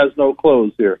emperor has no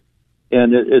clothes here,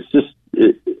 and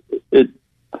it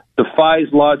defies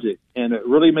logic, and it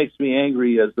really makes me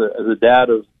angry as a dad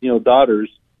of daughters.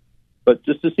 But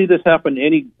just to see this happen,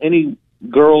 any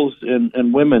girls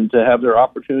and women to have their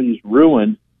opportunities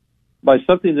ruined by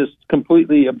something that's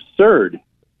completely absurd.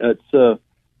 And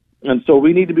so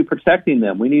we need to be protecting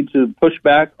them. We need to push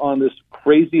back on this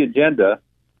crazy agenda.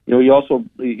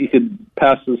 You could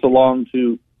pass this along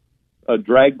to a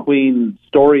drag queen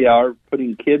story hour,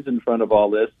 putting kids in front of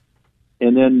all this,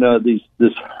 and then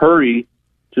this hurry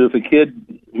to, if a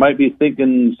kid might be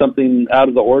thinking something out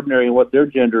of the ordinary in what their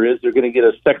gender is, they're going to get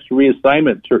a sex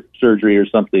reassignment surgery or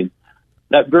something.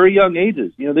 At very young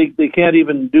ages, they can't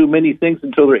even do many things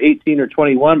until they're 18 or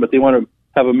 21, but they want to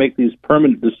have them make these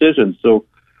permanent decisions. So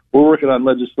we're working on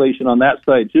legislation on that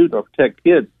side too to protect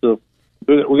kids. So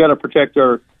we got to protect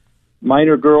our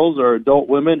minor girls, our adult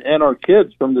women, and our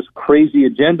kids from this crazy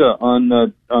agenda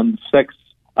on sex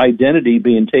identity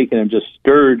being taken and just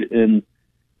stirred in.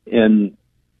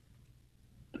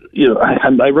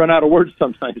 I run out of words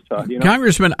sometimes, Todd.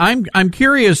 Congressman, I'm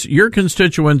curious. Your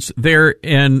constituents there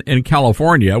in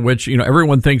California, which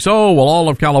everyone thinks, all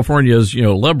of California is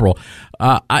liberal.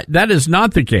 That is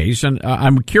not the case, and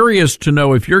I'm curious to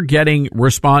know if you're getting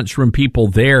response from people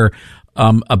there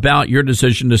about your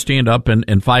decision to stand up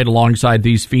and fight alongside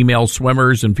these female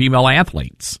swimmers and female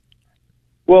athletes.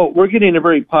 Well, we're getting a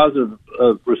very positive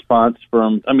response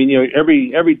from.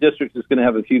 Every district is going to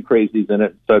have a few crazies in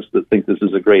it, such that think this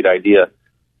is a great idea.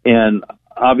 And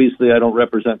obviously, I don't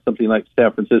represent something like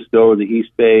San Francisco or the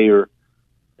East Bay or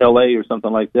L.A. or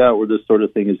something like that, where this sort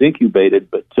of thing is incubated.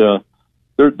 But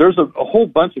there's a whole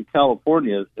bunch of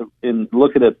California. And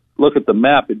look at the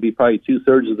map. It'd be probably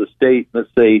 2/3 of the state. Let's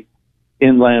say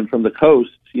inland from the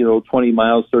coast. 20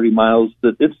 miles, 30 miles.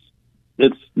 That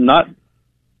it's not.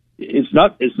 It's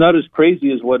not as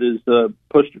crazy as what is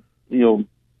pushed,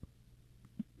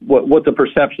 what the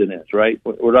perception is, right?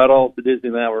 We're not all to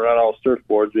Disneyland. We're not all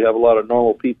surfboards. We have a lot of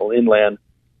normal people inland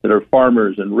that are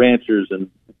farmers and ranchers and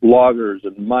loggers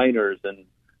and miners, and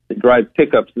they drive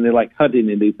pickups and they like hunting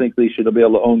and they think they should be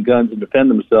able to own guns and defend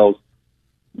themselves.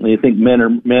 And they think men are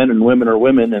men and women are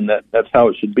women, and that's how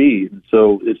it should be. And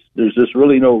so there's just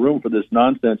really no room for this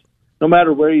nonsense, no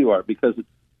matter where you are, because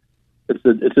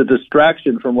it's a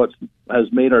distraction from what has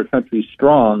made our country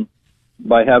strong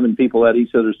by having people at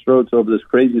each other's throats over this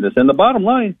craziness. And the bottom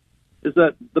line is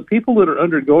that the people that are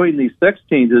undergoing these sex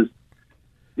changes,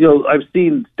 I've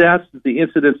seen stats that the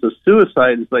incidence of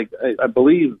suicide is I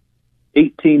believe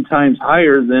 18 times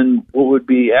higher than what would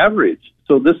be average.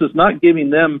 So this is not giving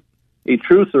them a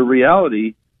truth or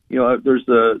reality. There's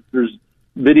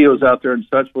videos out there and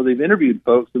such where they've interviewed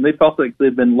folks and they felt like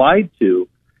they've been lied to.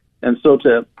 And so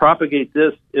to propagate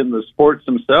this in the sports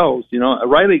themselves,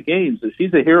 Riley Gaines,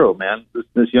 she's a hero, man.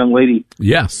 This young lady,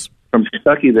 yes, from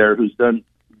Kentucky there, who's done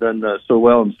so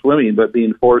well in swimming, but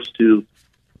being forced to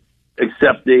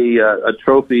accept a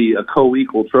trophy, a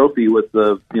co-equal trophy with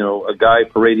a guy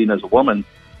parading as a woman,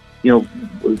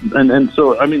 and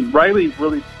so Riley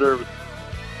really deserves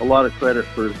a lot of credit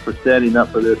for standing up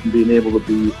for this and being able to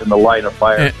be in the line of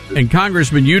fire. And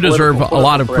Congressman, you deserve a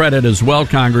lot of credit as well,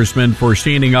 Congressman, for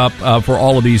standing up for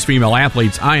all of these female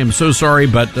athletes. I am so sorry,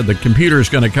 but the computer's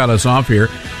going to cut us off here.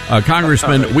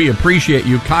 Congressman, we appreciate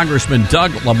you. Congressman Doug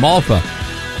LaMalfa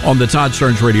on the Todd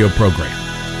Starnes radio program.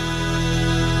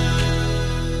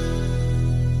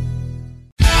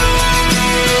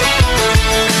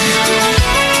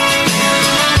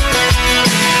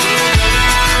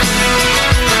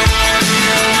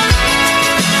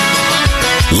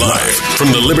 Live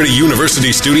from the Liberty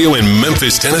University studio in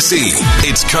Memphis, Tennessee,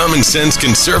 it's Common Sense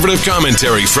Conservative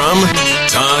Commentary from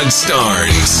Todd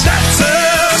Starnes. That's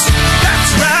us.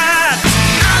 That's right.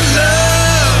 I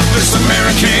love this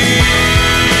American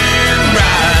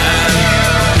ride.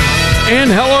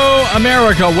 And hello,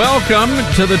 America. Welcome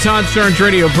to the Todd Starnes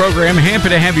radio program. Happy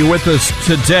to have you with us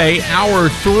today. Hour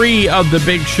 3 of the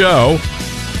big show.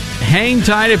 Hang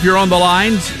tight if you're on the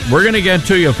lines. We're going to get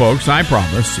to you, folks, I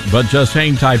promise, but just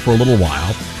hang tight for a little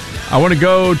while. I want to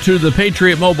go to the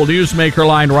Patriot Mobile Newsmaker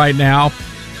line right now.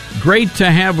 Great to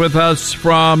have with us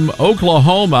from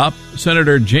Oklahoma,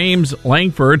 Senator James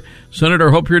Lankford.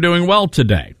 Senator, hope you're doing well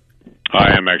today.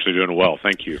 I am actually doing well.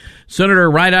 Thank you. Senator,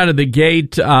 right out of the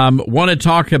gate, want to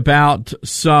talk about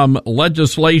some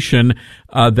legislation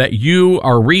that you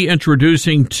are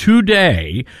reintroducing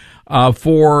today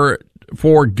for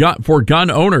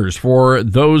gun owners, for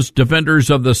those defenders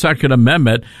of the Second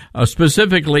Amendment,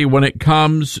 specifically when it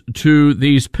comes to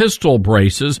these pistol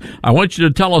braces. I want you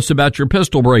to tell us about your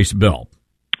pistol brace bill.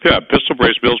 Yeah, pistol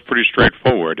brace bill is pretty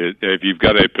straightforward. If you've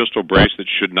got a pistol brace that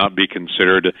should not be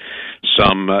considered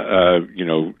some,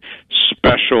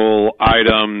 special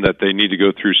item that they need to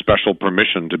go through special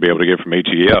permission to be able to get from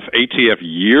ATF. ATF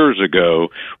years ago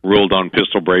ruled on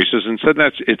pistol braces and said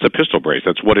it's a pistol brace.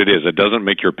 That's what it is. It doesn't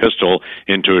make your pistol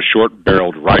into a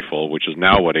short-barreled rifle, which is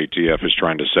now what ATF is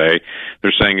trying to say.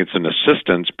 They're saying it's an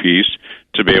assistance piece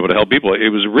to be able to help people. It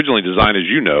was originally designed, as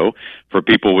you know, for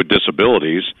people with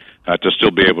disabilities to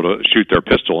still be able to shoot their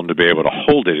pistol and to be able to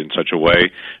hold it in such a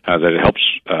way that it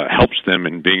helps them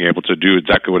in being able to do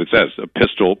exactly what it says, a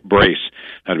pistol brace,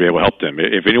 to be able to help them.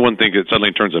 If anyone thinks it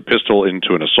suddenly turns a pistol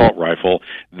into an assault rifle,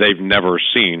 they've never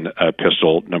seen a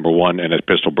pistol, number one, and a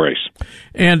pistol brace.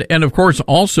 And of course,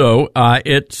 also,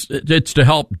 it's to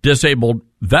help disabled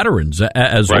veterans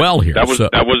as right. well here. That was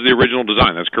the original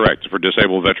design. That's correct. For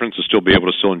disabled veterans to still be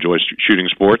able to still enjoy shooting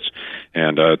sports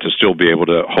and to still be able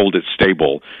to hold it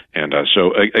stable. And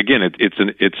so again, it's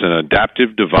an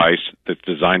adaptive device that's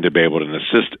designed to be able to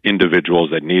assist individuals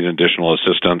that need additional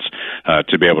assistance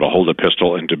to be able to hold a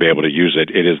pistol and to be able to use it.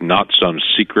 It is not some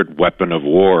secret weapon of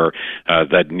war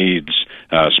that needs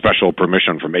special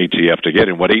permission from ATF to get.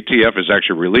 And what ATF is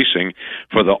actually releasing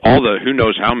for all the who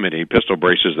knows how many pistol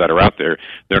braces that are out there,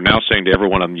 they're now saying to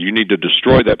everyone, you need to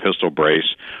destroy that pistol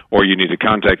brace, or you need to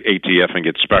contact ATF and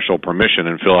get special permission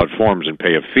and fill out forms and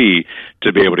pay a fee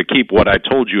to be able to keep what I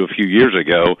told you a few years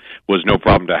ago was no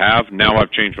problem to have. Now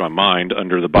I've changed my mind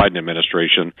under the Biden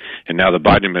administration, and now the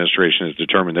Biden administration has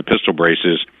determined that pistol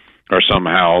braces are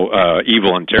somehow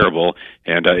evil and terrible,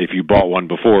 and if you bought one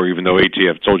before, even though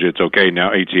ATF told you it's okay,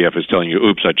 now ATF is telling you,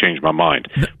 oops, I changed my mind.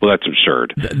 Well, that's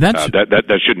absurd.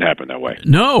 That shouldn't happen that way.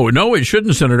 No, it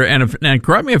shouldn't, Senator. And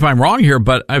correct me if I'm wrong here,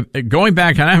 but going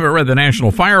back, and I haven't read the National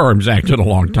Firearms Act in a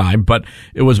long time, but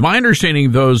it was my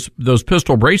understanding those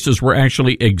pistol braces were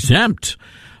actually exempt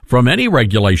from any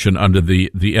regulation under the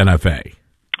NFA.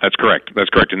 That's correct.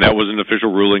 And that was an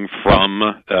official ruling from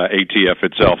ATF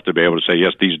itself to be able to say,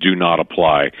 yes, these do not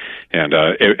apply, and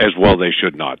as well they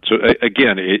should not. So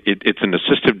again, it's an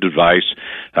assistive device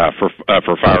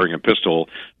for firing a pistol.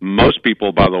 Most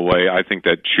people, by the way, I think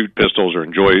that shoot pistols or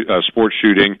enjoy sports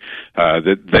shooting,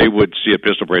 that they would see a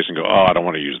pistol brace and go, oh, I don't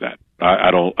want to use that.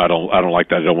 I don't like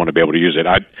that. I don't want to be able to use it.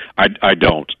 I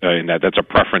don't, and that's a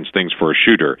preference thing for a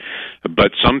shooter.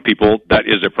 But some people, that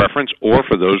is a preference, or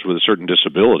for those with a certain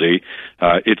disability,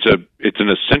 it's an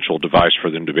essential device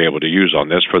for them to be able to use on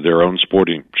this for their own sport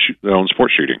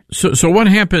shooting. So what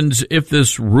happens if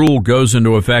this rule goes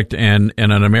into effect and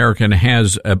an American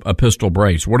has a pistol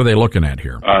brace? What are they looking at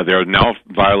here? They're now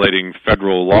violating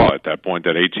federal law at that point.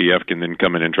 That ATF can then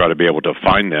come in and try to be able to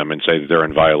fine them and say that they're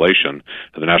in violation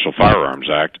of the National Firearms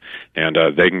Act, and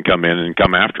they can come in and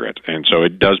come after it. And so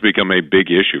it does become a big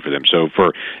issue for them. So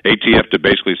for ATF to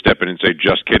basically step in and say,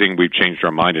 just kidding, we've changed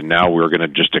our mind, and now we're going to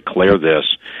just declare this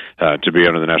to be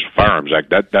under the National Firearms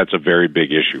Act, that's a very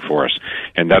big issue for us.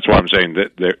 And that's why I'm saying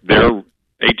that their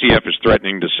ATF is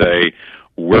threatening to say,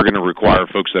 we're going to require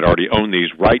folks that already own these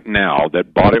right now,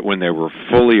 that bought it when they were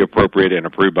fully appropriate and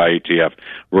approved by ATF,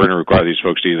 we're going to require these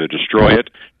folks to either destroy it,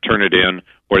 turn it in,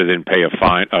 or to then pay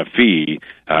a fee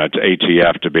to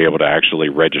ATF to be able to actually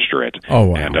register it. Oh,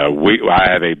 wow. And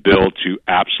I have a bill to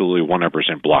absolutely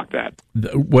 100% block that.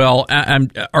 Well,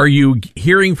 are you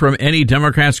hearing from any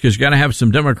Democrats? Because you got to have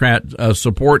some Democrat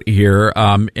support here.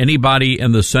 Anybody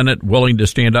in the Senate willing to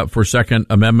stand up for Second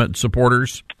Amendment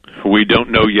supporters? We don't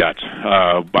know yet.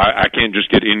 I can't just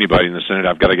get anybody in the Senate.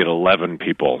 I've got to get 11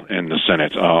 people in the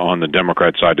Senate on the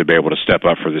Democrat side to be able to step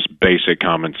up for this basic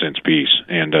common sense piece.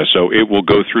 And so it will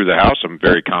go through the House. I'm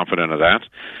very confident of that.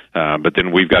 But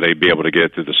then we've got to be able to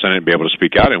get to the Senate and be able to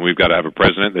speak out. And we've got to have a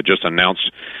president that just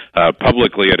announced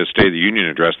publicly at his State of the Union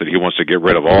address that he wants to get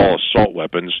rid of all assault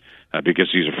weapons because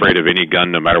he's afraid of any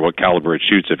gun, no matter what caliber it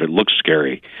shoots, if it looks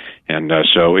scary. And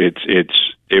so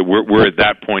we're at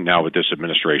that point now with this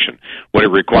administration. What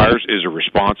it requires is a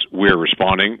response. We're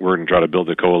responding. We're going to try to build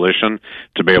a coalition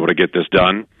to be able to get this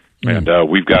done. And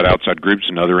we've got outside groups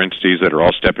and other entities that are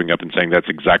all stepping up and saying that's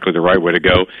exactly the right way to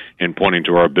go and pointing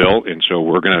to our bill. And so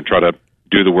we're going to try to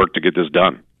do the work to get this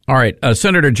done. All right.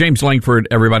 Senator James Lankford,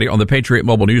 everybody, on the Patriot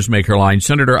Mobile Newsmaker line.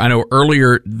 Senator, I know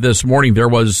earlier this morning there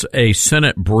was a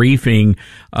Senate briefing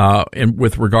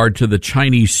with regard to the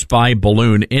Chinese spy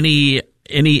balloon. Any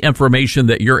information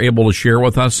that you're able to share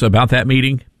with us about that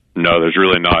meeting? No, there's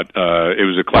really not. It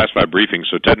was a classified briefing,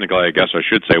 so technically I guess I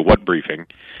should say what briefing.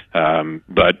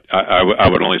 But I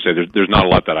would only say there's not a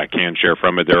lot that I can share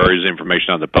from it. There is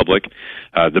information on the public.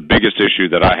 The biggest issue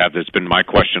that I have that's been my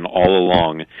question all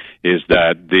along is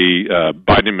that the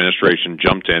Biden administration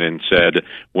jumped in and said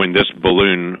when this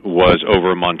balloon was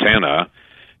over Montana,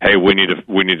 hey, we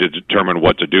need to determine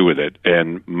what to do with it.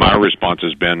 And my response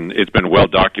has been, it's been well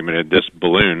documented. This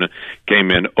balloon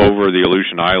came in over the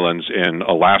Aleutian Islands in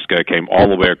Alaska, came all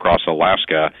the way across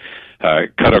Alaska,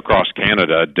 cut across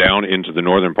Canada, down into the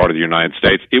northern part of the United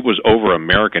States. It was over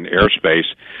American airspace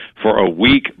for a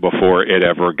week before it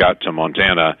ever got to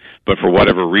Montana. But for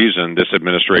whatever reason, this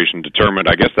administration determined,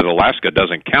 I guess, that Alaska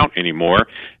doesn't count anymore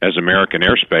as American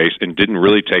airspace and didn't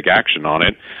really take action on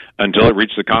it until it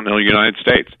reached the continental United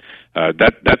States.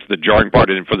 That's the jarring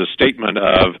part. And for the statement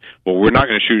of, well, we're not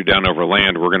going to shoot it down over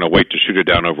land, we're going to wait to shoot it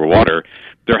down over water,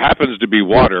 there happens to be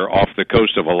water off the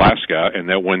coast of Alaska, and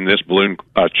that when this balloon,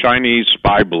 a Chinese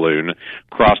spy balloon,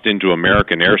 crossed into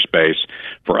American airspace,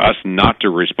 for us not to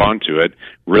respond to it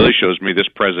really shows me this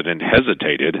president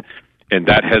hesitated. And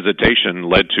that hesitation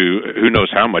led to who knows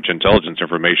how much intelligence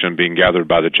information being gathered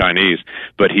by the Chinese,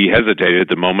 but he hesitated at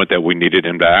the moment that we needed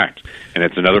him to act. And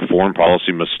it's another foreign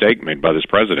policy mistake made by this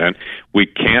president. We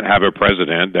can't have a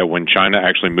president that when China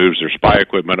actually moves their spy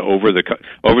equipment over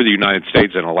the United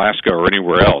States and Alaska or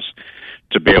anywhere else,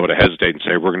 to be able to hesitate and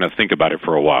say, we're going to think about it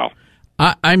for a while.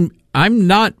 I'm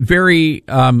not very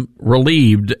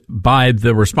relieved by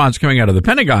the response coming out of the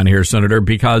Pentagon here, Senator,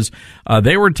 because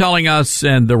they were telling us,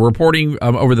 and the reporting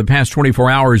over the past 24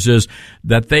 hours is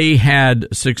that they had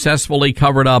successfully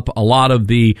covered up a lot of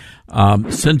the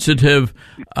sensitive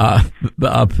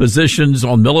positions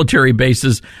on military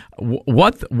bases.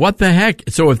 What the heck?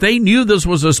 So if they knew this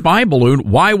was a spy balloon,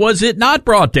 why was it not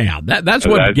brought down? That's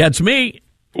what gets me.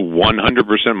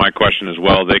 100% my question as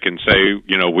well. They can say,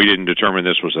 we didn't determine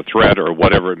this was a threat or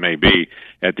whatever it may be.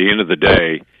 At the end of the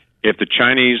day, if the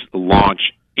Chinese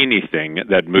launch anything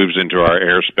that moves into our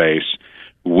airspace,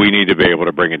 we need to be able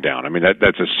to bring it down. I mean,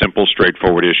 that's a simple,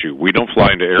 straightforward issue. We don't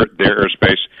fly into their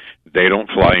airspace. They don't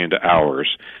fly into ours.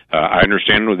 I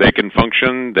understand they can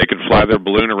function. They can fly their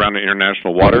balloon around the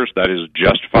international waters. That is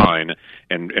just fine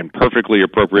and perfectly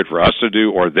appropriate for us to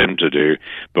do or them to do.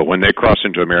 But when they cross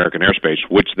into American airspace,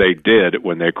 which they did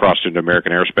when they crossed into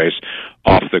American airspace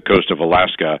off the coast of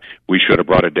Alaska, we should have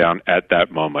brought it down at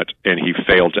that moment. And he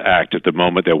failed to act at the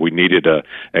moment that we needed a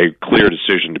clear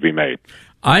decision to be made.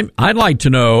 I'd like to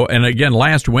know, and again,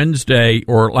 last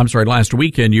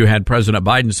weekend, you had President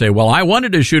Biden say, well, I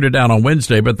wanted to shoot it down on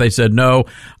Wednesday, but they said, no,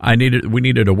 we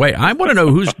needed to wait. I want to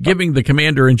know who's giving the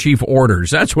commander-in-chief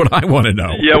orders. That's what I want to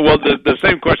know. Yeah, well, the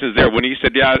same question is there. When he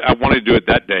said, yeah, I wanted to do it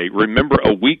that day, remember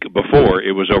a week before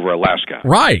it was over Alaska.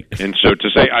 Right. And so to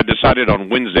say, I decided on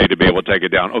Wednesday to be able to take it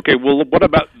down. Okay, well, what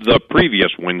about the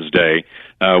previous Wednesday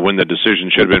when the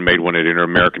decision should have been made when it entered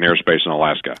American airspace in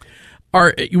Alaska?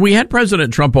 We had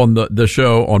President Trump on the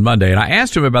show on Monday, and I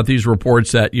asked him about these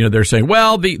reports that, they're saying,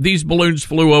 well, these balloons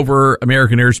flew over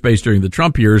American airspace during the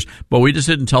Trump years, but we just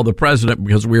didn't tell the president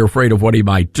because we were afraid of what he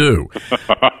might do.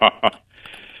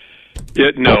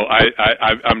 No,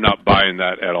 I'm not buying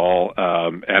that at all.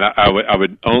 And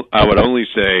I would only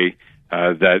say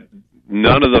that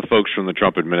none of the folks from the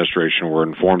Trump administration were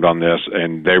informed on this,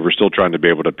 and they were still trying to be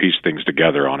able to piece things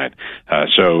together on it.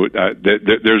 So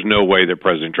there's no way that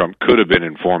President Trump could have been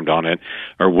informed on it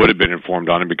or would have been informed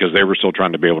on it because they were still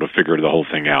trying to be able to figure the whole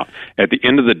thing out. At the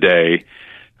end of the day,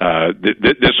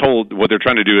 this whole, what they're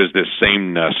trying to do is this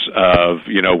sameness of,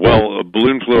 a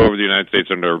balloon flew over the United States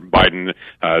under Biden.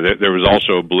 There was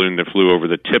also a balloon that flew over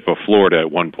the tip of Florida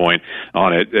at one point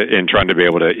on it, and trying to be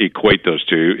able to equate those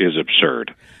two is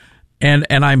absurd. And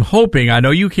I'm hoping, I know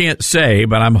you can't say,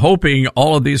 but I'm hoping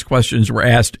all of these questions were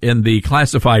asked in the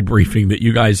classified briefing that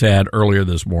you guys had earlier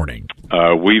this morning.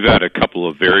 We've had a couple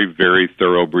of very, very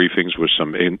thorough briefings with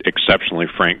some exceptionally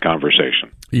frank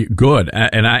conversation. Good.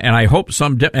 And I hope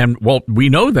we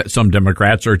know that some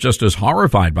Democrats are just as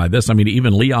horrified by this. I mean,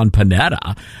 even Leon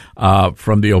Panetta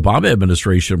from the Obama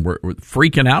administration were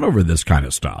freaking out over this kind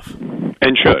of stuff.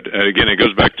 And should. Again, it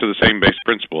goes back to the same base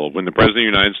principle. When the President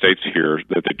of the United States hears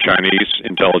that the Chinese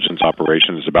intelligence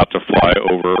operation is about to fly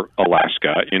over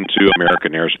Alaska into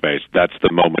American airspace, that's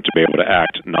the moment to be able to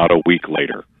act, not a week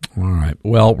later. All right.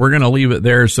 Well, we're going to leave it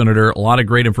there, Senator. A lot of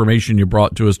great information you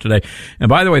brought to us today. And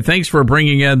by the way, thanks for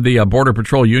bringing in the Border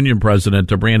Patrol Union President,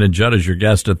 Brandon Judd, as your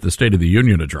guest at the State of the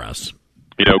Union address.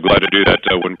 Glad to do that.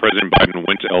 When President Biden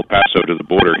went to El Paso to the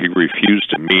border, he refused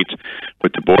to meet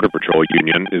with the Border Patrol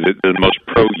Union. The most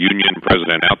pro-union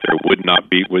president out there would not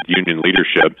meet with union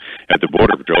leadership at the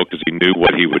Border Patrol because he knew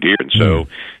what he would hear. And so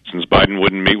since Biden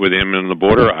wouldn't meet with him on the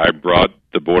border, I brought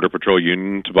the Border Patrol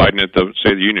Union to Biden at the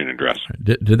State of the Union address.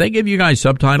 Did they give you guys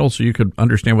subtitles so you could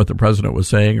understand what the president was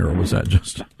saying, or was that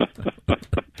just...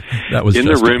 That was in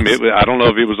the room. I don't know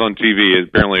if it was on TV.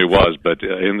 Apparently it was, but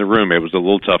in the room it was a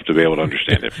little tough to be able to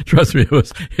understand it. Trust me,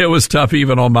 it was tough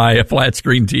even on my flat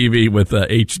screen TV with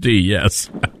HD. Yes.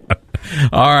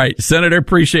 All right, Senator,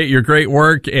 appreciate your great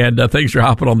work, and thanks for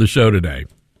hopping on the show today.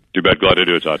 Too bad. Glad to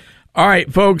do it, Todd. All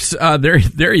right, folks,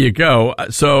 there you go.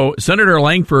 So Senator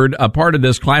Lankford, a part of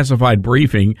this classified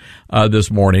briefing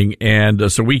this morning, and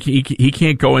so he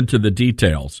can't go into the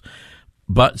details.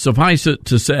 But suffice it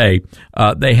to say,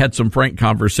 they had some frank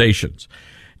conversations.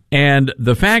 And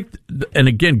the fact, and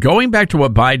again, going back to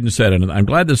what Biden said, and I'm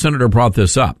glad the senator brought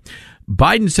this up,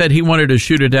 Biden said he wanted to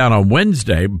shoot it down on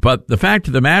Wednesday, but the fact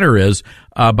of the matter is,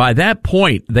 by that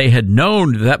point, they had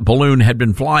known that balloon had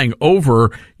been flying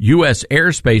over U.S.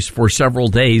 airspace for several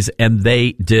days, and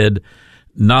they did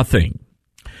nothing.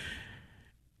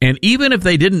 And even if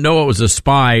they didn't know it was a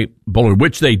spy balloon,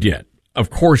 which they did, of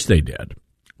course they did,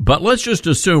 but let's just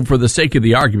assume for the sake of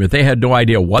the argument, they had no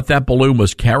idea what that balloon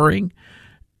was carrying.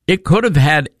 It could have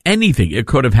had anything. It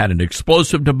could have had an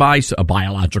explosive device, a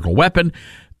biological weapon.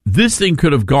 This thing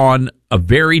could have gone a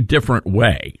very different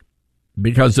way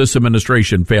because this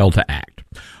administration failed to act.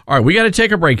 All right, we got to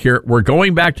take a break here. We're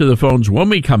going back to the phones when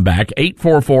we come back,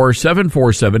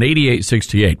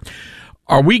 844-747-8868.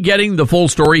 Are we getting the full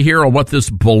story here on what this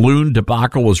balloon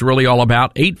debacle was really all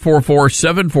about?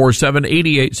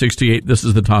 844-747-8868. This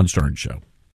is the Todd Starnes Show.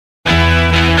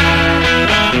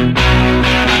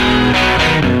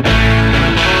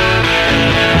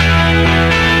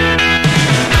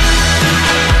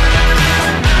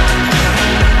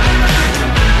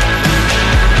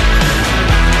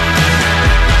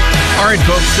 All right,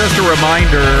 folks, just a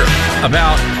reminder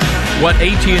about what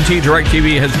AT&T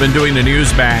DirecTV has been doing to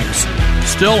Newsmax.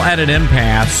 Still at an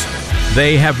impasse.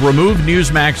 They have removed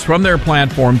Newsmax from their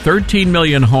platform. 13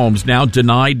 million homes now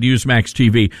denied Newsmax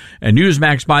TV. And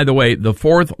Newsmax, by the way, the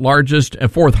fourth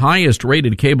highest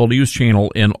rated cable news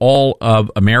channel in all of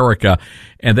America.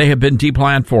 And they have been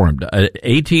deplatformed.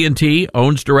 AT&T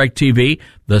owns DirecTV,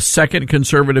 the second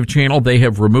conservative channel they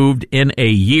have removed in a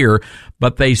year,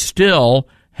 but they still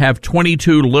have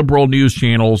 22 liberal news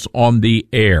channels on the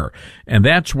air. And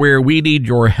that's where we need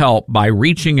your help by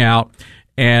reaching out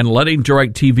and letting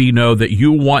DirecTV know that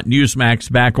you want Newsmax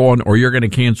back on or you're going to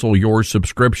cancel your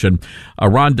subscription.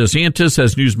 Ron DeSantis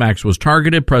says Newsmax was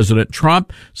targeted. President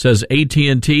Trump says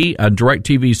AT&T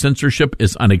DirecTV censorship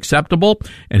is unacceptable,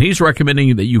 and he's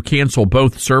recommending that you cancel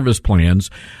both service plans.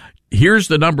 Here's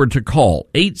the number to call,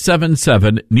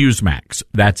 877-NEWSMAX.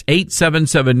 That's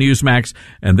 877-NEWSMAX,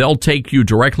 and they'll take you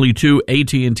directly to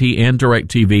AT&T and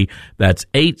DirecTV. That's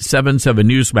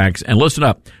 877-NEWSMAX. And listen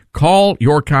up, call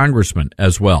your congressman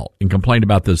as well and complain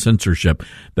about the censorship.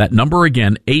 That number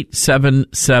again,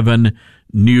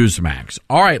 877-NEWSMAX.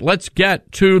 All right, let's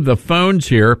get to the phones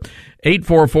here.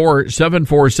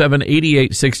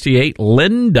 844-747-8868.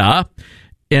 Linda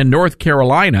in North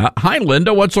Carolina. Hi,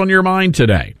 Linda. What's on your mind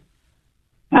today?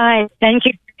 Hi, thank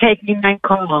you for taking my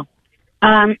call.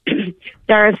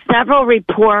 There are several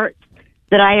reports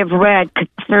that I have read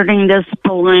concerning this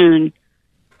balloon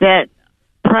that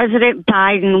President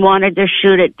Biden wanted to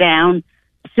shoot it down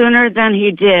sooner than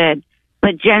he did,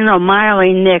 but General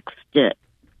Milley nixed it.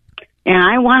 And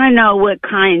I want to know what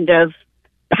kind of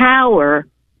power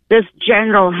this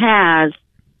general has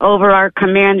over our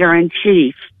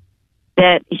commander-in-chief,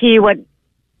 that he would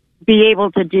be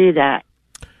able to do that.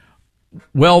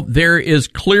 Well, there is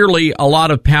clearly a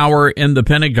lot of power in the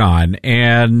Pentagon,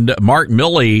 and Mark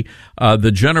Milley,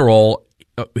 the general,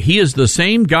 he is the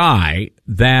same guy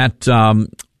that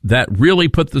really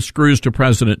put the screws to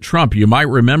President Trump. You might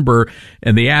remember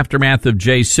in the aftermath of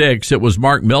J6, it was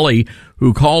Mark Milley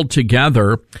who called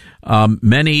together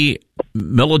many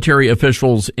military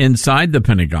officials inside the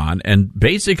Pentagon and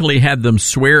basically had them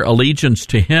swear allegiance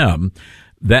to him,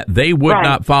 that they would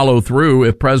not follow through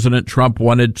if President Trump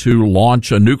wanted to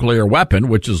launch a nuclear weapon,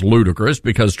 which is ludicrous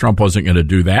because Trump wasn't going to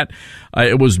do that.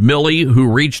 It was Milley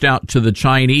who reached out to the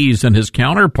Chinese and his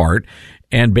counterpart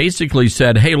and basically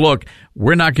said, hey, look,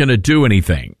 we're not going to do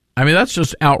anything. I mean, that's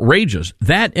just outrageous.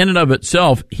 That in and of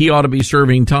itself, he ought to be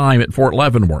serving time at Fort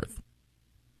Leavenworth.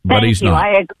 But he's not.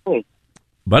 I agree.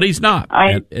 But he's not.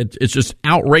 It's just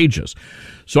outrageous.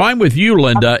 So I'm with you,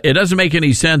 Linda. It doesn't make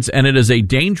any sense, and it is a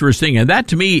dangerous thing. And that,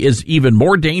 to me, is even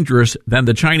more dangerous than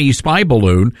the Chinese spy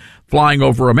balloon flying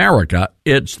over America.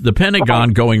 It's the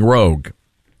Pentagon going rogue.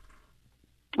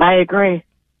 I agree.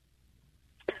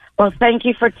 Well, thank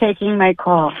you for taking my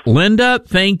call. Linda,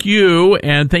 thank you,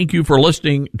 and thank you for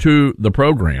listening to the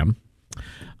program.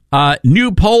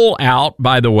 New poll out,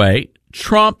 by the way.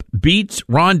 Trump beats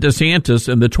Ron DeSantis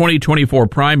in the 2024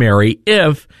 primary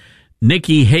if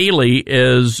Nikki Haley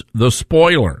is the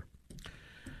spoiler.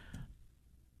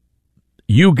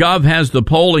 YouGov has the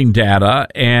polling data,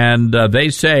 and they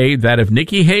say that if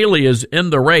Nikki Haley is in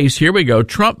the race, here we go,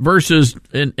 Trump versus,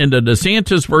 in the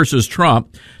DeSantis versus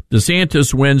Trump,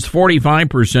 DeSantis wins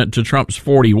 45% to Trump's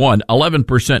 41,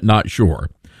 11% not sure.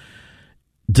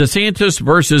 DeSantis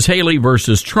versus Haley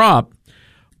versus Trump,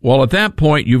 well, at that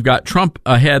point, you've got Trump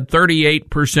ahead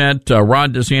 38%,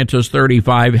 Ron DeSantis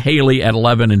 35%, Haley at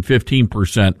 11%, and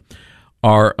 15%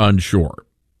 are unsure.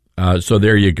 So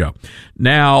there you go.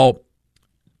 Now,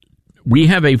 we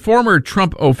have a former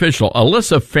Trump official,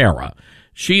 Alyssa Farah.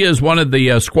 She is one of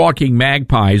the squawking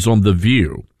magpies on The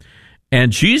View,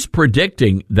 and she's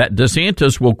predicting that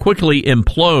DeSantis will quickly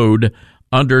implode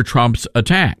under Trump's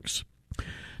attacks.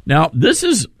 Now, this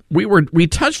is we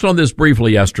touched on this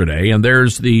briefly yesterday, and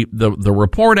there's the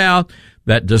report out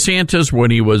that DeSantis,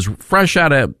 when he was fresh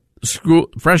out of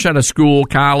school,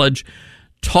 college,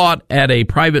 taught at a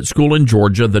private school in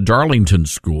Georgia, the Darlington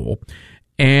School,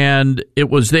 and it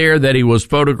was there that he was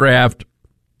photographed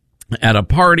at a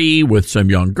party with some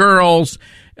young girls.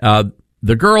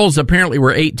 The girls apparently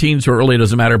were 18, so it really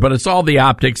doesn't matter, but it's all the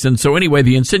optics. And so anyway,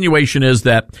 the insinuation is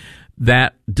that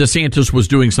DeSantis was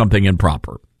doing something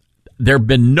improper. There have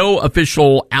been no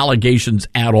official allegations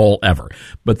at all ever,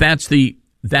 but that's the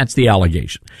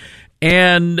allegation.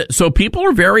 And so people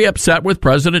are very upset with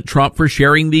President Trump for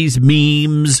sharing these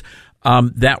memes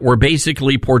that were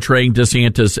basically portraying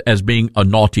DeSantis as being a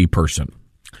naughty person.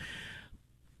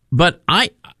 But I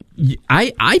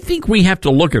think we have to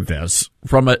look at this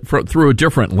through a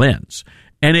different lens.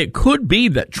 And it could be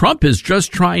that Trump is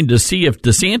just trying to see if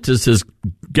DeSantis is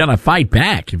going to fight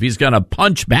back, if he's going to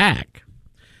punch back.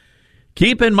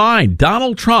 Keep in mind,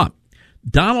 Donald Trump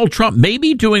may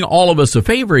be doing all of us a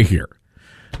favor here,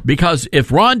 because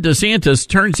if Ron DeSantis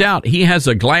turns out he has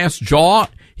a glass jaw,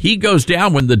 he goes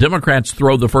down when the Democrats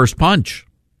throw the first punch.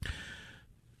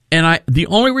 And the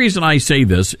only reason I say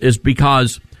this is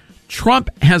because Trump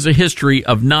has a history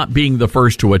of not being the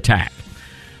first to attack.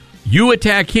 You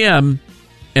attack him,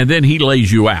 and then he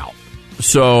lays you out.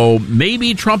 So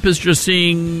maybe Trump is just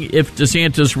seeing if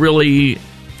DeSantis really,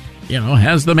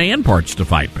 has the man parts to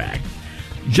fight back.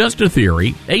 Just a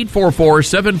theory.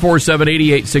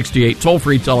 844-747-8868,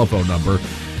 toll-free telephone number.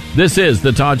 This is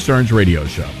the Todd Starnes Radio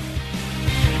Show.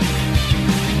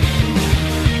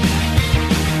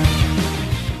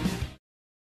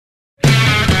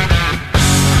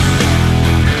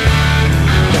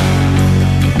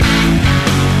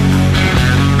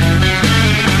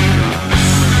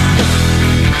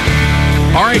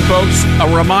 All right, folks, a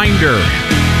reminder.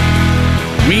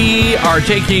 We are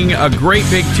taking a great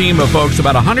big team of folks,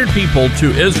 about 100 people,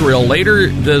 to Israel later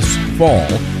this fall,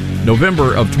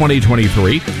 November of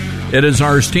 2023. It is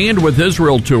our Stand With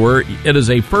Israel tour. It is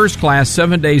a first-class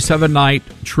 7-day, 7-night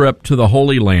trip to the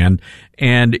Holy Land,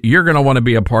 and you're going to want to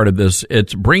be a part of this.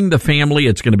 It's bring the family.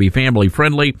 It's going to be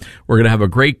family-friendly. We're going to have a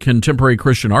great contemporary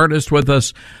Christian artist with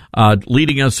us,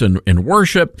 leading us in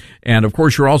worship. And, of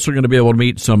course, you're also going to be able to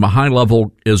meet some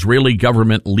high-level Israeli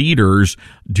government leaders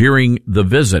during the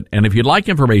visit. And if you'd like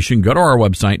information, go to our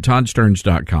website,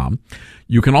 ToddStarnes.com.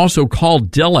 You can also call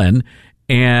Dylan,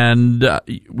 and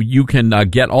you can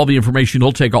get all the information.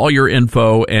 He'll take all your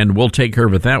info, and we'll take care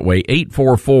of it that way.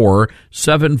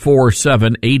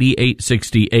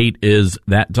 844-747-8868 is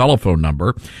that telephone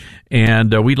number.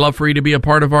 And we'd love for you to be a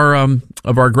part of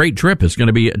our great trip. It's going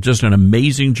to be just an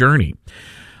amazing journey.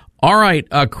 All right,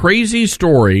 a crazy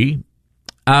story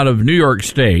out of New York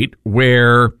State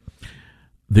where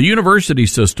the university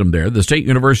system there, the State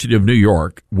University of New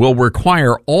York, will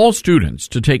require all students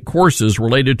to take courses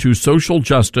related to social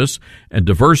justice and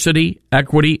diversity,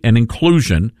 equity, and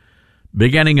inclusion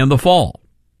beginning in the fall.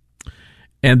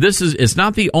 And it's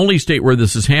not the only state where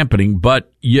this is happening,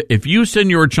 but if you send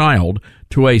your child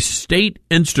to a state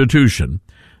institution,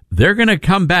 they're going to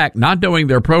come back not knowing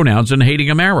their pronouns and hating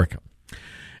America.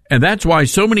 And that's why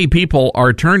so many people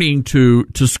are turning to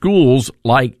schools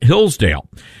like Hillsdale.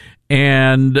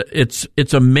 And it's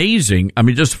amazing. I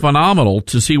mean, just phenomenal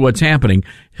to see what's happening.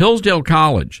 Hillsdale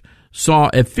College saw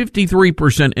a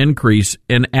 53% increase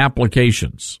in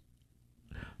applications.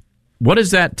 What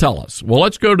does that tell us? Well,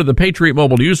 let's go to the Patriot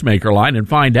Mobile Newsmaker line and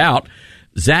find out.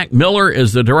 Zach Miller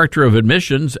is the director of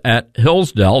admissions at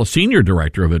Hillsdale, senior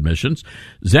director of admissions.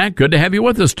 Zach, good to have you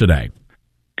with us today.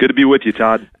 Good to be with you,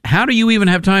 Todd. How do you even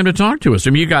have time to talk to us?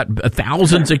 I mean, you got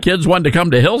thousands of kids wanting to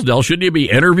come to Hillsdale. Shouldn't you be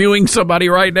interviewing somebody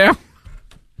right now?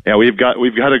 Yeah, we've got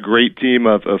a great team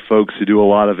of folks who do a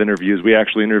lot of interviews. We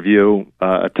actually interview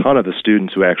a ton of the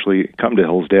students who actually come to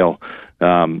Hillsdale.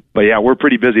 But yeah, we're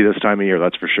pretty busy this time of year,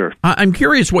 that's for sure. I'm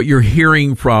curious what you're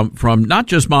hearing from not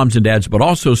just moms and dads, but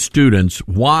also students.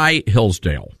 Why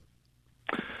Hillsdale?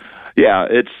 Yeah,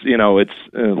 it's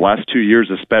the last 2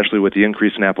 years, especially with the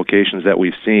increase in applications that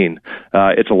we've seen,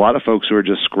 it's a lot of folks who are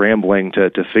just scrambling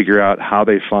to figure out how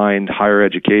they find higher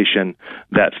education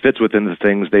that fits within the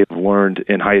things they've learned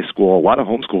in high school. A lot of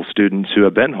homeschool students who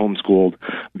have been homeschooled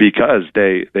because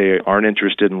they aren't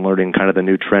interested in learning kind of the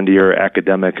new trendier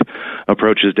academic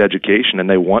approaches to education, and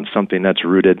they want something that's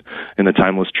rooted in the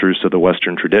timeless truths of the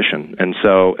Western tradition. And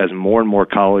so as more and more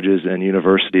colleges and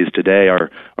universities today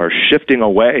are shifting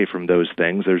away from those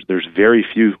things, there's very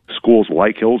few schools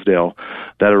like Hillsdale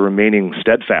that are remaining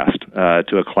steadfast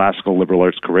to a classical liberal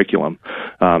arts curriculum.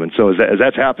 And so as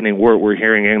that's happening, we're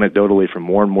hearing anecdotally from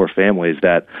more and more families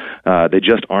that they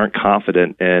just aren't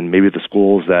confident in maybe the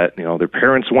schools that their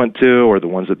parents went to or the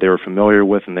ones that they were familiar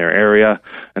with in their area,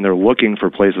 and they're looking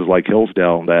for places like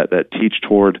Hillsdale that teach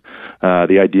toward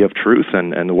the idea of truth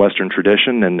and the Western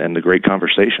tradition and the great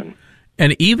conversation.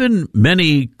 And even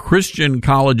many Christian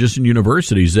colleges and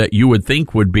universities that you would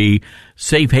think would be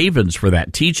safe havens for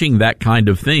that, teaching that kind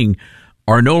of thing,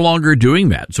 are no longer doing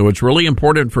that. So it's really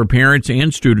important for parents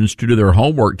and students to do their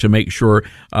homework to make sure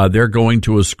they're going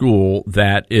to a school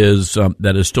that is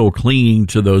still clinging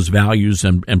to those values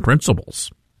and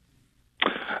principles.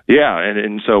 Yeah,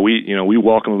 and so we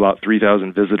welcome about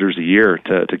 3,000 visitors a year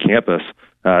to campus.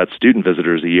 Student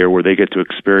visitors a year where they get to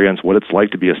experience what it's like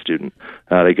to be a student.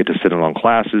 They get to sit in on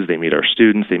classes, they meet our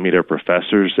students, they meet our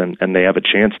professors, and they have a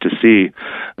chance to see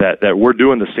that we're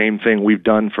doing the same thing we've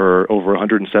done for over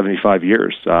 175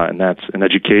 years, and that's an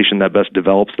education that best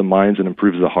develops the minds and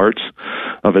improves the hearts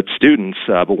of its students,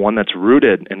 but one that's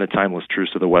rooted in the timeless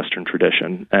truths of the Western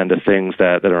tradition and the things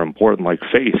that are important like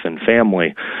faith and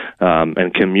family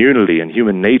and community and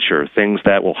human nature, things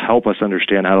that will help us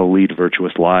understand how to lead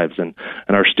virtuous lives. And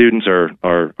our students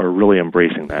are really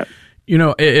embracing that.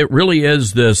 It really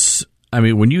is this. I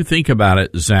mean, when you think about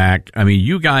it, Zach, I mean,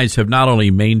 you guys have not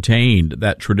only maintained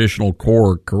that traditional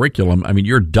core curriculum, I mean,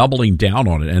 you're doubling down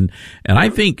on it. And I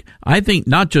think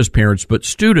not just parents, but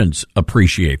students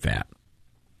appreciate that.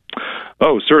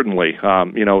 Oh, certainly.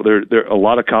 There a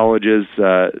lot of colleges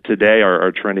today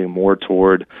are trending more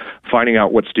toward finding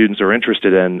out what students are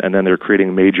interested in, and then they're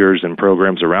creating majors and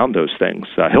programs around those things.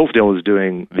 Hillsdale is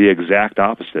doing the exact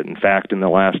opposite. In fact, in the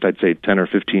last, I'd say, 10 or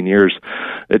 15 years,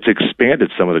 it's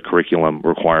expanded some of the curriculum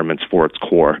requirements for its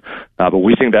core. But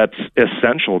we think that's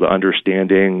essential to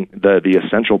understanding the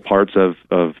essential parts of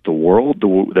the world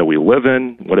that we live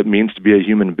in, what it means to be a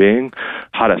human being,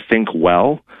 how to think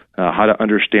well, how to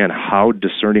understand how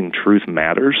discerning truth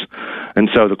matters. And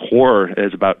so the core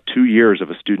is about 2 years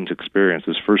of a student's experience.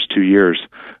 Those first 2 years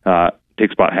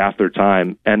takes about half their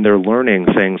time, and they're learning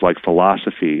things like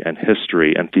philosophy and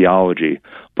history and theology,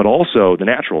 but also the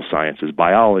natural sciences,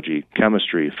 biology,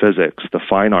 chemistry, physics, the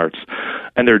fine arts.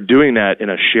 And they're doing that in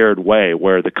a shared way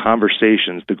where the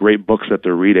conversations, the great books that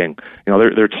they're reading,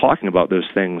 they're talking about those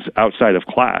things outside of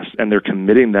class, and they're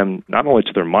committing them not only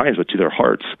to their minds, but to their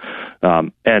hearts.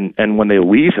 And when they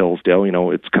leave Hillsdale,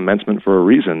 it's commencement for a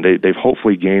reason. They've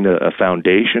hopefully gained a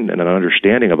foundation and an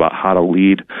understanding about how to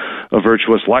lead a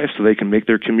virtuous life so they can make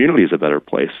their communities a better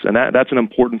place. And that's an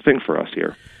important thing for us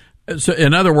here. So,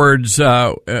 in other words,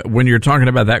 when you're talking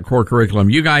about that core curriculum,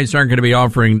 you guys aren't going to be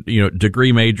offering,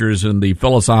 degree majors in the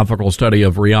philosophical study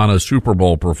of Rihanna's Super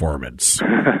Bowl performance.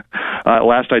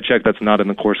 Last I checked, that's not in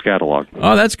the course catalog.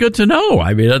 Oh, that's good to know.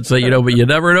 I mean, that's but you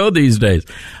never know these days.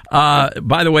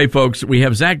 By the way, folks, we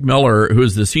have Zach Miller, who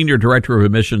is the Senior Director of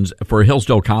Admissions for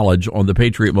Hillsdale College on the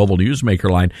Patriot Mobile Newsmaker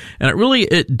line. And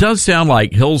it does sound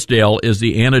like Hillsdale is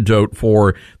the antidote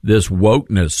for this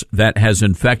wokeness that has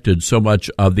infected so much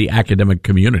of the academic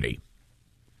community.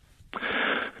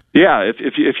 Yeah,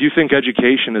 if you think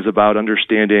education is about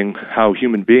understanding how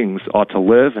human beings ought to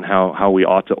live and how we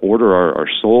ought to order our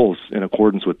souls in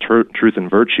accordance with truth and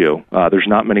virtue, there's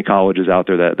not many colleges out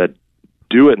there that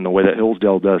do it in the way that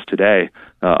Hillsdale does today,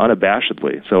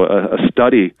 unabashedly. So a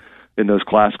study in those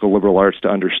classical liberal arts to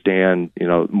understand,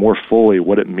 more fully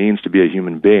what it means to be a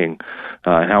human being,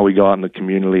 and how we go out in the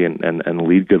community and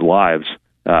lead good lives,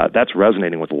 that's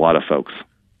resonating with a lot of folks.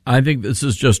 I think this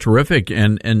is just terrific.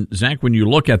 And Zach, when you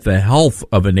look at the health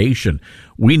of a nation,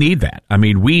 we need that. I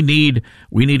mean, we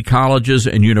need colleges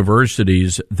and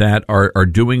universities that are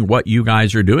doing what you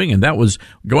guys are doing. And that was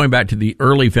going back to the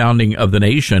early founding of the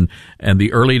nation and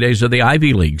the early days of the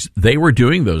Ivy Leagues. They were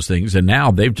doing those things, and now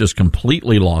they've just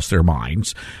completely lost their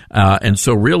minds. And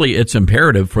so really it's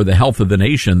imperative for the health of the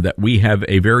nation that we have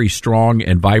a very strong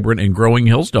and vibrant and growing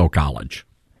Hillsdale College.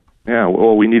 Yeah,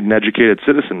 well, we need an educated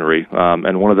citizenry,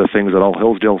 and one of the things that all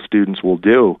Hillsdale students will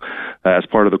do as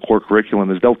part of the core curriculum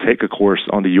is they'll take a course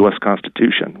on the U.S.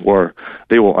 Constitution, where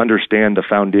they will understand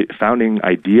the founding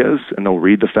ideas, and they'll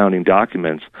read the founding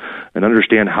documents and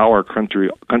understand how our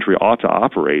country ought to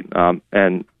operate.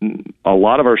 And a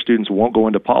lot of our students won't go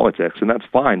into politics, and that's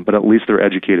fine, but at least they're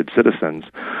educated citizens,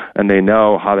 and they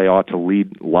know how they ought to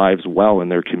lead lives well in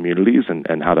their communities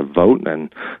and how to vote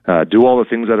and do all the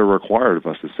things that are required of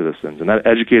us as citizens. And that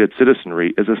educated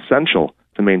citizenry is essential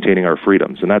to maintaining our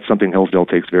freedoms, and that's something Hillsdale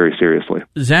takes very seriously.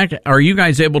 Zach, are you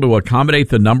guys able to accommodate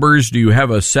the numbers? Do you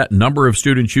have a set number of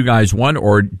students you guys want,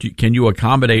 or can you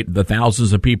accommodate the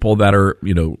thousands of people that are,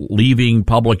 leaving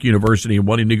public university and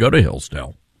wanting to go to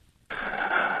Hillsdale?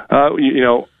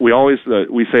 We always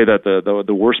we say that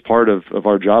the worst part of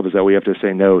our job is that we have to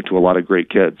say no to a lot of great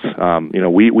kids.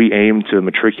 We aim to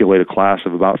matriculate a class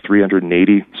of about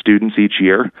 380 students each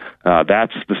year.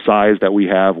 That's the size that we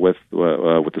have with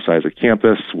the size of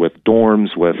campus, with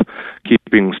dorms, with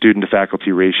keeping student to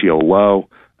faculty ratio low,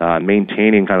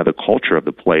 maintaining kind of the culture of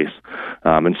the place.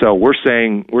 And so we're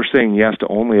saying yes to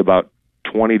only about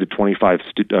 20 to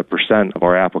 25% of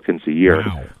our applicants a year,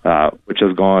 which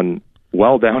has gone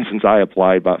well down since I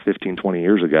applied about 15, 20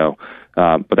 years ago.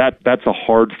 But that's a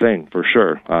hard thing for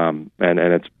sure. And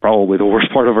it's probably the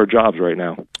worst part of our jobs right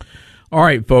now. All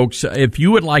right, folks, if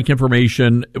you would like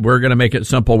information, we're going to make it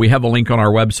simple. We have a link on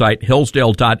our website.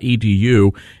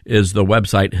 Hillsdale.edu is the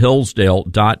website,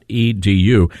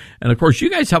 hillsdale.edu. And, of course, you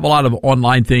guys have a lot of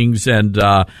online things and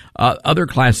other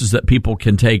classes that people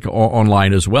can take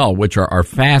online as well, which are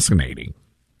fascinating.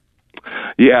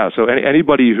 Yeah, so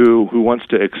anybody who wants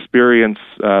to experience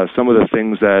some of the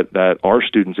things that our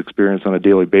students experience on a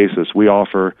daily basis, we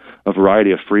offer a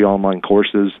variety of free online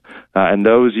courses, and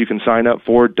those you can sign up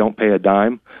for, don't pay a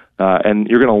dime, and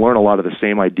you're going to learn a lot of the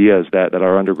same ideas that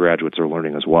our undergraduates are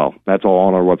learning as well. That's all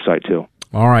on our website, too.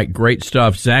 All right, great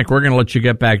stuff. Zach, we're going to let you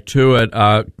get back to it.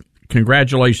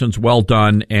 Congratulations, well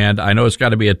done, and I know it's got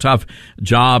to be a tough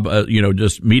job,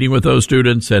 just meeting with those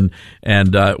students and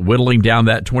whittling down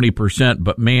that 20%.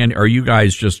 But man, are you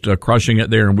guys just crushing it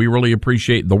there? And we really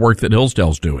appreciate the work that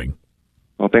Hillsdale's doing.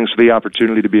 Well, thanks for the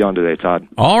opportunity to be on today, Todd.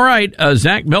 All right,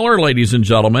 Zach Miller, ladies and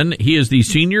gentlemen, he is the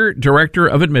Senior Director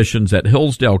of Admissions at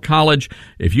Hillsdale College.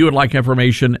 If you would like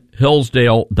information,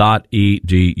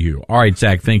 hillsdale.edu. All right,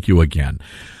 Zach, thank you again.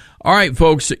 All right,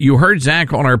 folks, you heard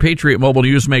Zach on our Patriot Mobile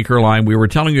Newsmaker line. We were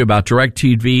telling you about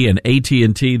DirecTV and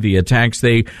AT&T, the attacks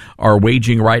they are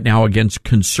waging right now against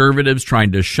conservatives,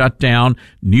 trying to shut down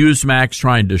Newsmax,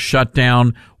 trying to shut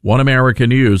down One America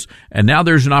News. And now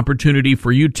there's an opportunity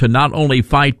for you to not only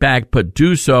fight back, but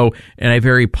do so in a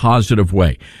very positive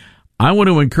way. I want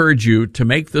to encourage you to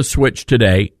make the switch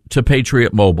today to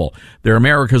Patriot Mobile. They're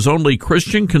America's only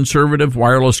Christian conservative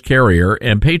wireless carrier,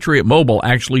 and Patriot Mobile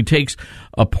actually takes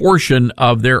a portion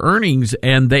of their earnings,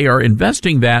 and they are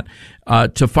investing that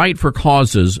to fight for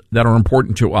causes that are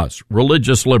important to us.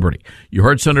 Religious liberty. You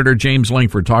heard Senator James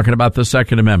Lankford talking about the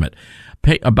Second Amendment.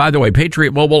 By the way,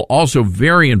 Patriot Mobile also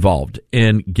very involved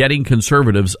in getting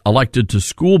conservatives elected to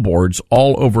school boards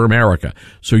all over America.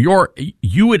 So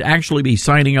you would actually be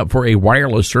signing up for a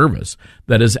wireless service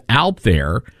that is out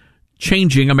there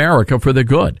changing America for the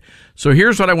good. So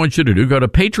here's what I want you to do. Go to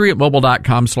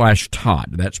patriotmobile.com/Todd.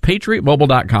 That's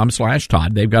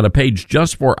patriotmobile.com/Todd. They've got a page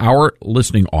just for our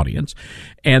listening audience,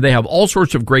 and they have all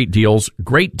sorts of great deals,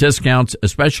 great discounts,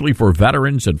 especially for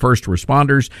veterans and first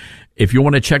responders. If you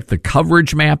want to check the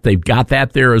coverage map, they've got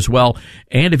that there as well.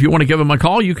 And if you want to give them a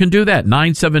call, you can do that.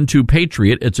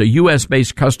 972-PATRIOT. It's a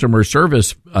U.S.-based customer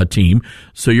service team,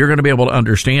 so you're going to be able to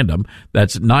understand them.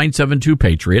 That's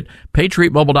 972-PATRIOT,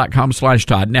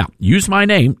 patriotmobile.com/Todd. Now, use my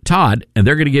name, Todd, and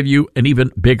they're going to give you an even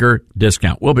bigger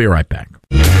discount. We'll be right back.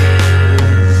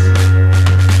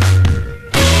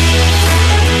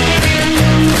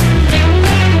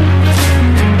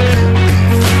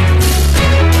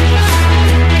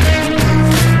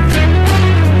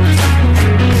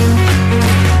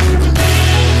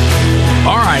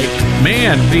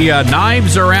 Man, the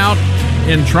knives are out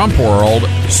in Trump world.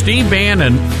 Steve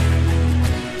Bannon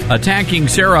attacking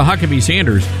Sarah Huckabee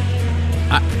Sanders.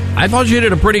 I thought you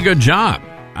did a pretty good job.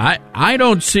 I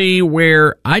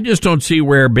just don't see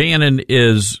where Bannon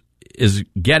is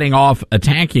getting off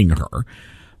attacking her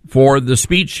for the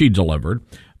speech she delivered.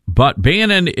 But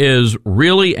Bannon is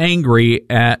really angry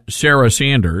at Sarah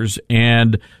Sanders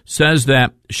and says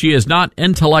that she is not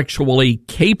intellectually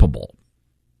capable.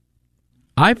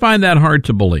 I find that hard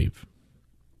to believe.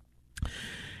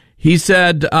 He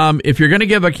said, if you're going to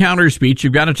give a counter speech,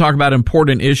 you've got to talk about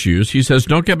important issues. He says,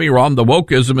 don't get me wrong, the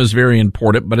wokeism is very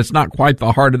important, but it's not quite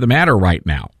the heart of the matter right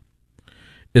now.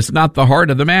 It's not the heart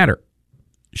of the matter.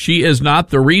 She is not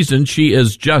the reason. She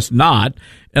is just not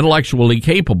intellectually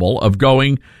capable of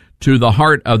going to the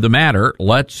heart of the matter.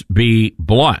 Let's be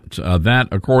blunt. That,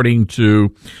 according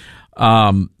to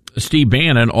Steve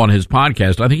Bannon on his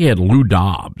podcast, I think he had Lou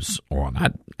Dobbs on. I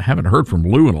haven't heard from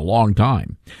Lou in a long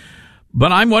time.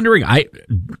 But I'm wondering,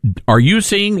 are you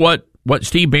seeing what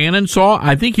Steve Bannon saw?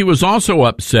 I think he was also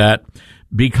upset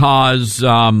because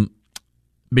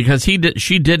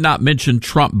she did not mention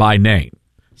Trump by name.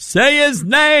 Say his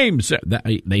name.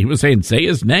 He was saying, say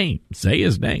his name. Say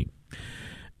his name.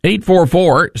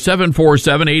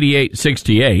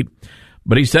 844-747-8868.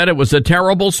 But he said it was a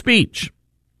terrible speech.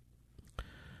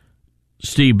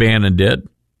 Steve Bannon did.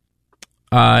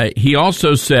 He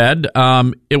also said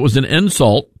it was an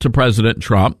insult to President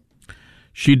Trump.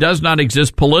 She does not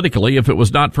exist politically if it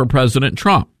was not for President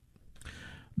Trump.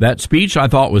 That speech I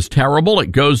thought was terrible.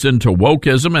 It goes into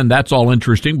wokeism, and that's all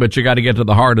interesting, but you got to get to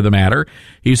the heart of the matter.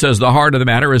 He says the heart of the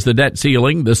matter is the debt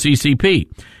ceiling, the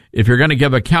CCP. If you're going to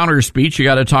give a counter speech, you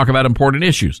got to talk about important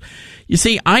issues. You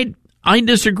see, I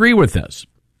disagree with this.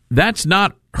 That's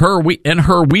not in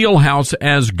her wheelhouse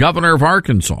as governor of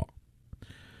Arkansas.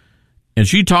 And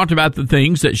she talked about the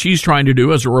things that she's trying to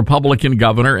do as a Republican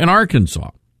governor in Arkansas.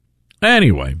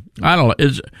 Anyway, I don't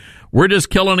know. We're just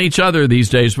killing each other these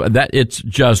days.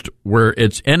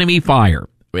 It's enemy fire.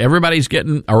 Everybody's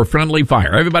getting, or friendly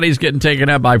fire. Everybody's getting taken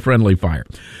out by friendly fire.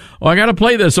 Well, I got to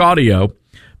play this audio.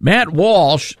 Matt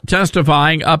Walsh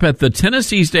testifying up at the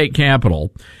Tennessee State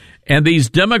Capitol, and these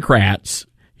Democrats,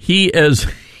 he is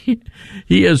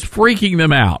freaking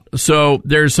them out. So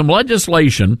there's some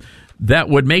legislation that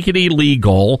would make it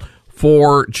illegal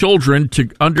for children to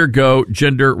undergo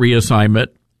gender reassignment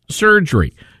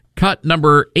surgery. Cut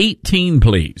number 18,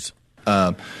 please.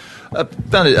 I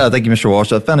found it. Thank you, Mr.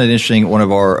 Walsh. I found it interesting. One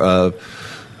of our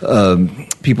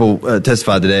people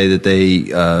testified today that they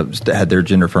had their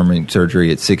gender affirming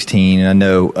surgery at 16. And I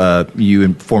know you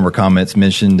in former comments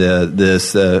mentioned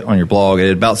this on your blog. At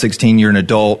about 16, you're an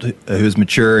adult who's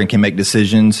mature and can make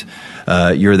decisions.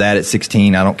 You're that at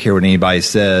 16. I don't care what anybody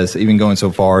says, even going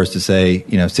so far as to say,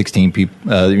 16 people,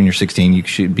 when you're 16, you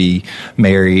should be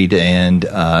married and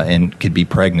could be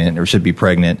pregnant or should be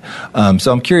pregnant.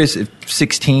 So I'm curious if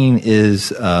 16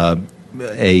 is an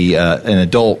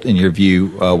adult in your view.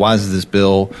 Why does this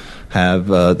bill have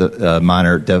the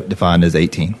minor defined as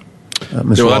 18?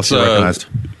 Mr. Walsh, recognized.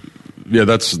 Yeah,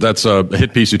 that's a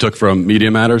hit piece you took from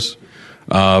Media Matters,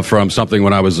 from something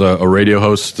when I was a radio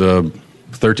host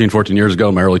 13, 14 years ago,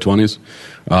 in my early 20s.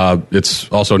 It's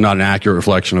also not an accurate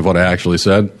reflection of what I actually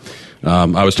said.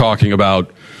 I was talking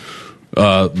about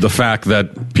the fact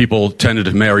that people tended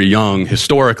to marry young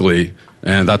historically,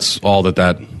 and that's all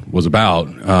that was about.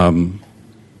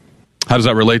 How does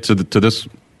that relate to this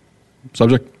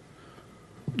subject?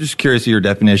 Just curious of your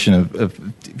definition of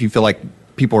if you feel like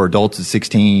people are adults at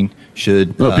 16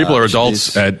 should. Well, people are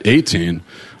adults at 18,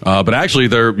 but actually,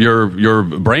 your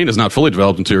brain is not fully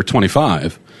developed until you're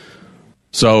 25.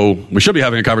 So we should be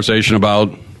having a conversation about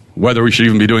whether we should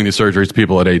even be doing these surgeries to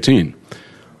people at 18.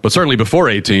 But certainly before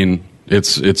 18,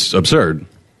 it's absurd.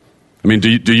 I mean,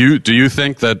 do you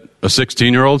think that a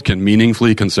 16-year-old can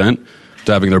meaningfully consent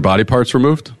to having their body parts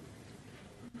removed?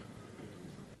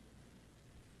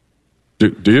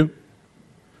 Do you?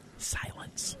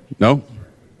 Silence. No?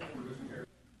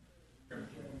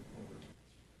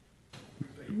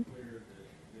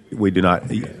 We do not.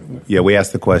 Yeah, we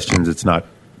ask the questions. It's not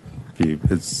you.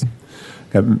 It's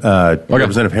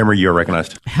Representative Hammer, you're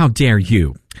recognized. How dare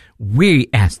you? We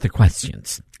ask the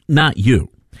questions, not you.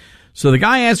 So the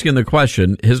guy asking the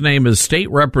question, his name is State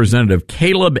Representative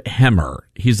Caleb Hemmer.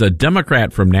 He's a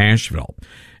Democrat from Nashville,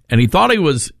 and he thought he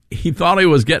was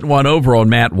getting one over on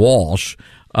Matt Walsh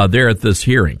there at this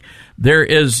hearing. There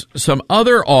is some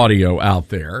other audio out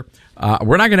there.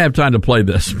 We're not going to have time to play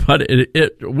this, but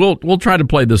we'll try to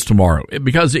play this tomorrow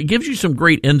because it gives you some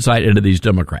great insight into these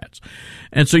Democrats.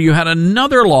 And so you had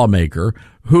another lawmaker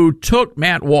who took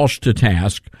Matt Walsh to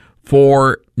task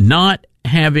for not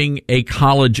having a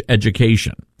college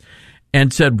education.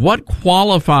 and said, what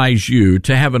qualifies you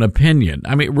to have an opinion?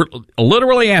 I mean,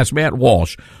 literally asked Matt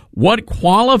Walsh, what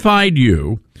qualified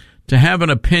you to have an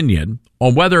opinion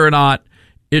on whether or not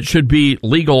it should be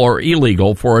legal or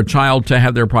illegal for a child to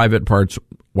have their private parts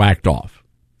whacked off?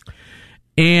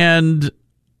 And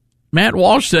Matt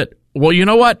Walsh said, well, you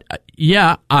know what?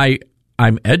 Yeah,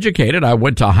 I'm educated. I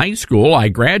went to high school. I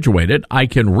graduated. I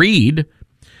can read.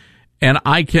 And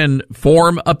I can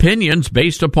form opinions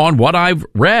based upon what I've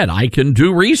read. I can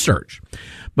do research.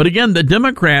 But again, the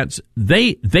Democrats,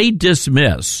 they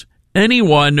dismiss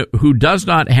anyone who does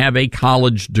not have a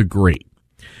college degree.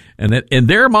 And in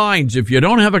their minds, if you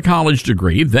don't have a college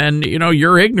degree, then,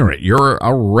 you're ignorant. You're a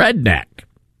redneck.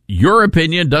 Your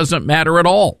opinion doesn't matter at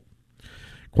all.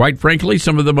 Quite frankly,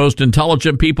 some of the most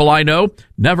intelligent people I know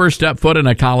never step foot in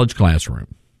a college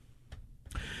classroom.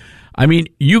 I mean,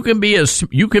 you can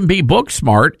be book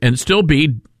smart and still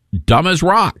be dumb as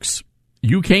rocks.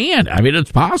 You can. I mean,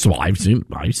 it's possible. I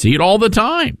see it all the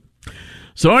time.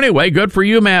 So anyway, good for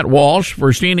you, Matt Walsh,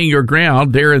 for standing your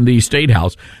ground there in the State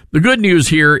House. The good news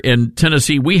here in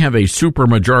Tennessee, we have a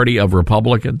supermajority of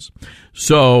Republicans.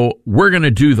 So we're going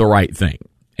to do the right thing.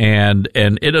 And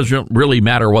it doesn't really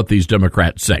matter what these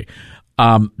Democrats say.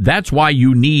 That's why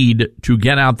you need to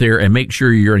get out there and make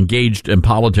sure you're engaged in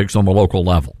politics on the local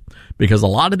level. Because a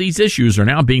lot of these issues are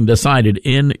now being decided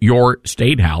in your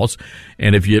state house.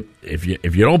 And if you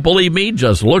don't believe me,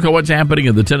 just look at what's happening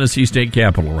in the Tennessee State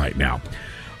Capitol right now.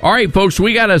 All right, folks,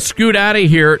 we got to scoot out of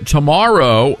here.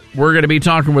 Tomorrow, we're going to be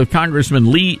talking with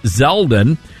Congressman Lee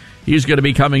Zeldin. He's going to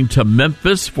be coming to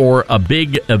Memphis for a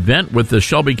big event with the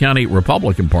Shelby County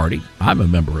Republican Party. I'm a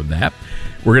member of that.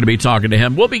 We're going to be talking to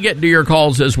him. We'll be getting to your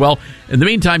calls as well. In the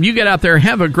meantime, you get out there.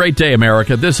 Have a great day,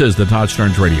 America. This is the Todd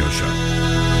Stearns Radio Show.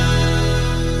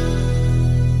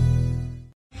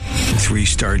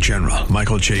 3-star General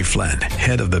Michael J. Flynn,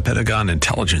 head of the Pentagon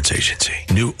Intelligence Agency,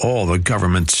 knew all the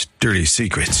government's dirty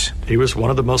secrets. He was one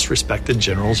of the most respected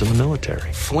generals in the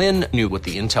military. Flynn knew what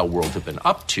the intel world had been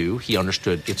up to. He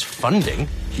understood its funding.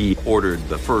 He ordered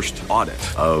the first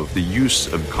audit of the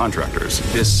use of contractors.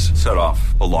 This set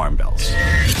off alarm bells.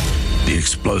 The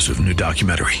explosive new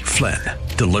documentary, Flynn,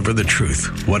 Deliver the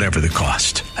Truth, Whatever the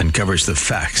Cost, uncovers the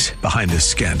facts behind this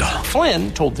scandal.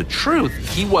 Flynn told the truth.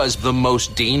 He was the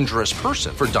most dangerous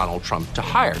person for Donald Trump to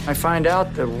hire. I find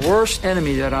out the worst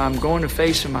enemy that I'm going to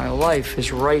face in my life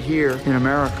is right here in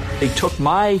America. They took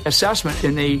my assessment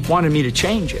and they wanted me to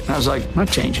change it. And I was like, I'm not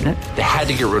changing it. They had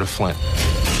to get rid of Flynn.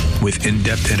 With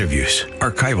in-depth interviews,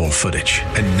 archival footage,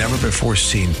 and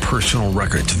never-before-seen personal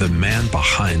records of the man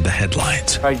behind the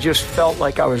headlines. I just felt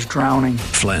like I was drowning.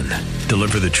 Flynn,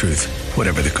 Deliver the Truth,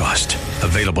 Whatever the Cost.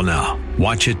 Available now.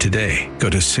 Watch it today.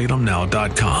 Go to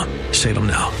salemnow.com.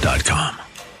 salemnow.com.